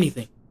me doing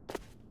anything.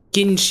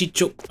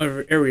 Ginshicho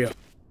area.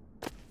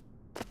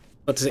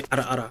 But to say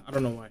ara, I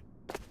don't know why.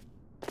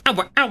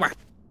 Ow.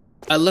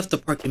 I left the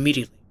park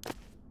immediately.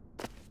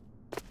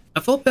 I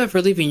felt bad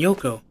for leaving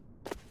Yoko,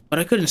 but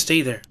I couldn't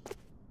stay there.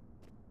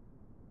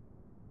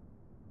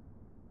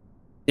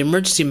 The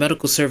emergency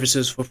medical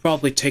services will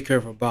probably take care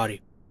of her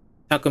body.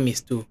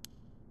 Takami's too.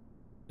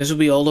 This will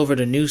be all over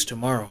the news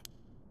tomorrow.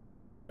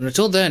 And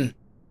until then,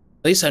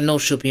 at least I know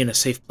she'll be in a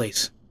safe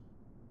place.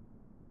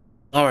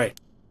 Alright.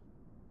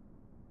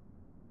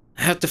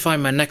 I have to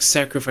find my next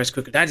sacrifice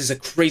quicker. That is a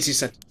crazy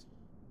sentence.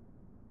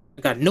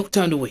 I got no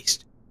time to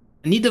waste.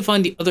 I need to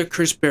find the other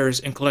curse bearers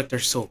and collect their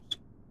souls.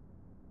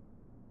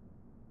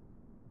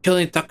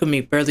 Killing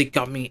Takami barely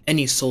got me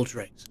any soul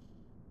dregs.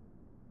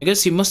 I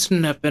guess he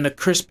mustn't have been a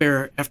curse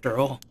bearer after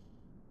all.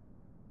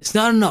 It's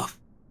not enough.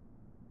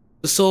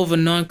 The soul of a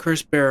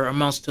non-curse bearer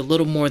amounts to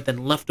little more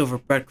than leftover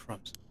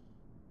breadcrumbs.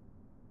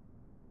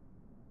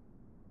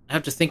 I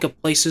have to think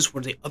of places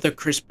where the other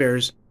curse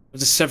bearers of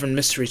the 7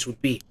 mysteries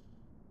would be.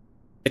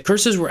 The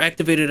curses were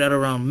activated at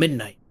around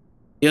midnight.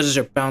 The others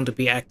are bound to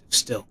be active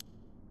still.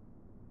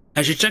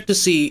 I should check to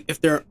see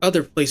if there are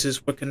other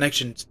places with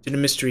connections to the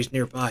mysteries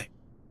nearby.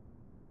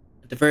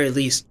 At the very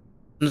least,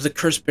 another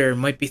curse bearer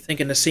might be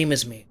thinking the same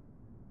as me,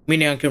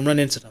 meaning I can run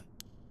into them.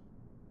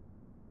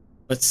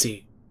 Let's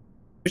see.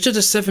 Which of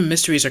the 7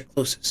 mysteries are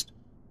closest?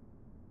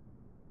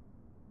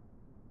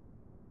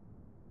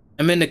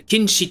 I'm in the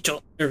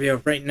Kinshito area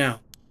right now.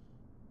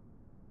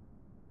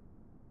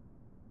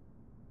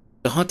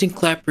 The haunting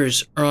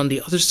clappers are on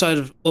the other side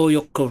of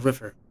Oyoko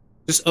River,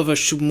 just over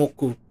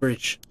Shumoku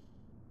Bridge.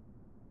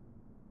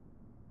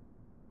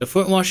 The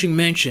foot-washing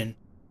mansion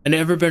and the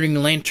ever-burning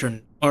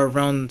lantern are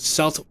around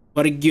South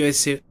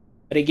Warigese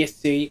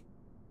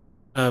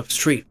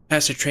Street,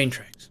 past the train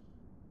tracks.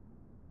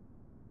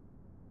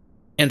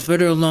 And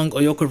further along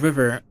Oyoko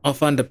River, I'll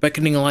find the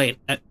beckoning light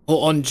at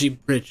Honjo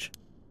Bridge.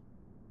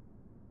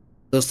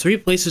 Those 3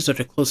 places are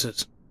the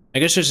closest. I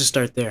guess I should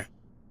start there.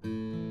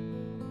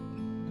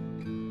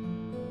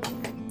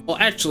 Well,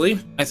 actually,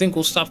 I think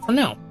we'll stop for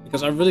now,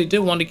 because I really did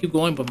want to keep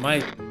going, but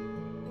my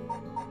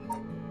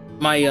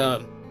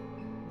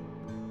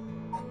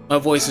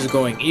voice is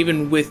going.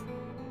 Even with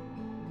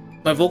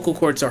my vocal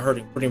cords are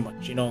hurting pretty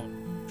much, you know.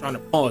 I'm trying to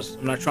pause.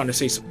 I'm not trying to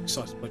say something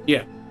sus, but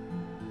yeah.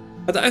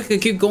 I thought I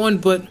could keep going,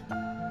 but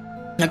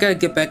I gotta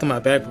get back in my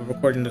bag for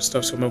recording this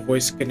stuff so my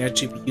voice can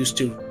actually be used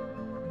to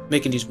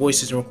making these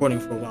voices and recording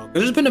for a while.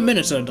 Because it's been a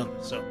minute since I've done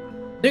this, so.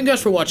 Thank you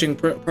guys for watching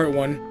part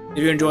 1.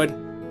 If you enjoyed,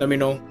 let me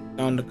know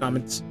down in the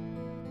comments.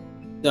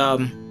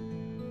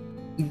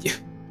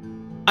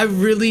 I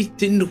really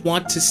didn't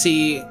want to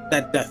see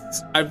that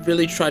death. I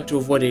really tried to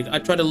avoid it. I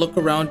tried to look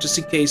around just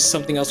in case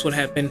something else would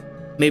happen.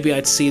 Maybe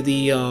I'd see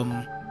the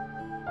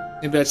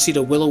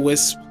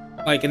will-o-wisp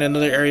like in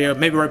another area,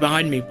 maybe right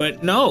behind me.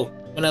 But no,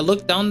 when I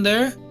looked down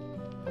there,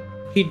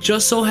 he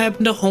just so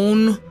happened to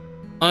hone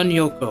on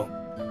Yoko,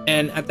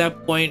 and at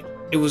that point,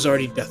 it was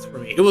already death for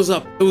me. It was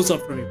up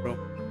for me, bro.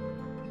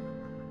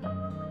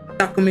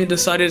 Takumi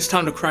decided it's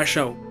time to crash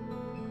out.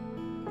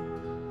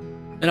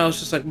 And I was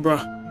just like,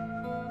 bruh,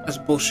 that's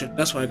bullshit.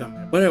 That's why I got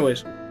mad. But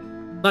anyways,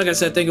 like I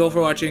said, thank you all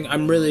for watching.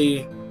 I'm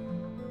really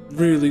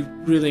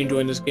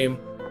enjoying this game.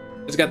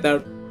 It's got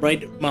that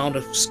right amount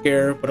of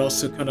scare, but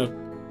also kind of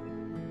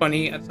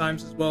funny at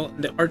times as well.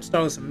 And the art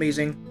style is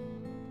amazing.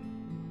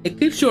 It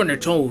keeps you on your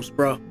toes,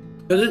 bro.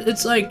 But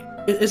it's like,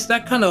 it's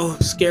that kind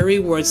of scary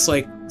where it's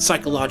like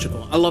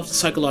psychological. I love the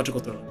psychological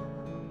thriller.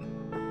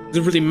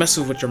 It really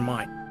messes with your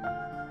mind.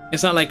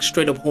 It's not like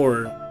straight up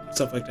horror.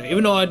 Stuff like that.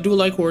 Even though I do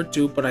like horror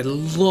too, but I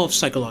love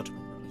psychological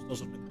horrors.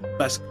 Those are the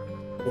best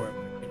horror.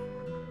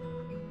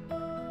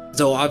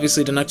 So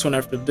obviously the next one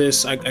after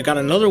this, I got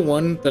another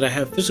one that I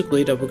have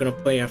physically that we're gonna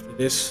play after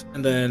this,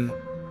 and then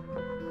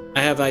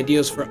I have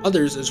ideas for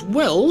others as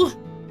well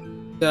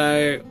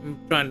that I'm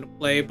trying to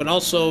play. But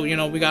also, you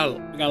know, we got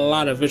a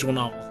lot of visual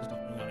novels and stuff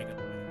we gotta get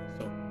to play.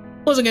 So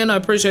once again, I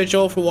appreciate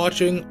y'all for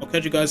watching. I'll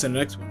catch you guys in the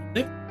next one.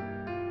 Okay?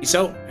 Peace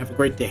out. Have a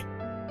great day.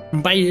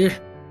 Bye.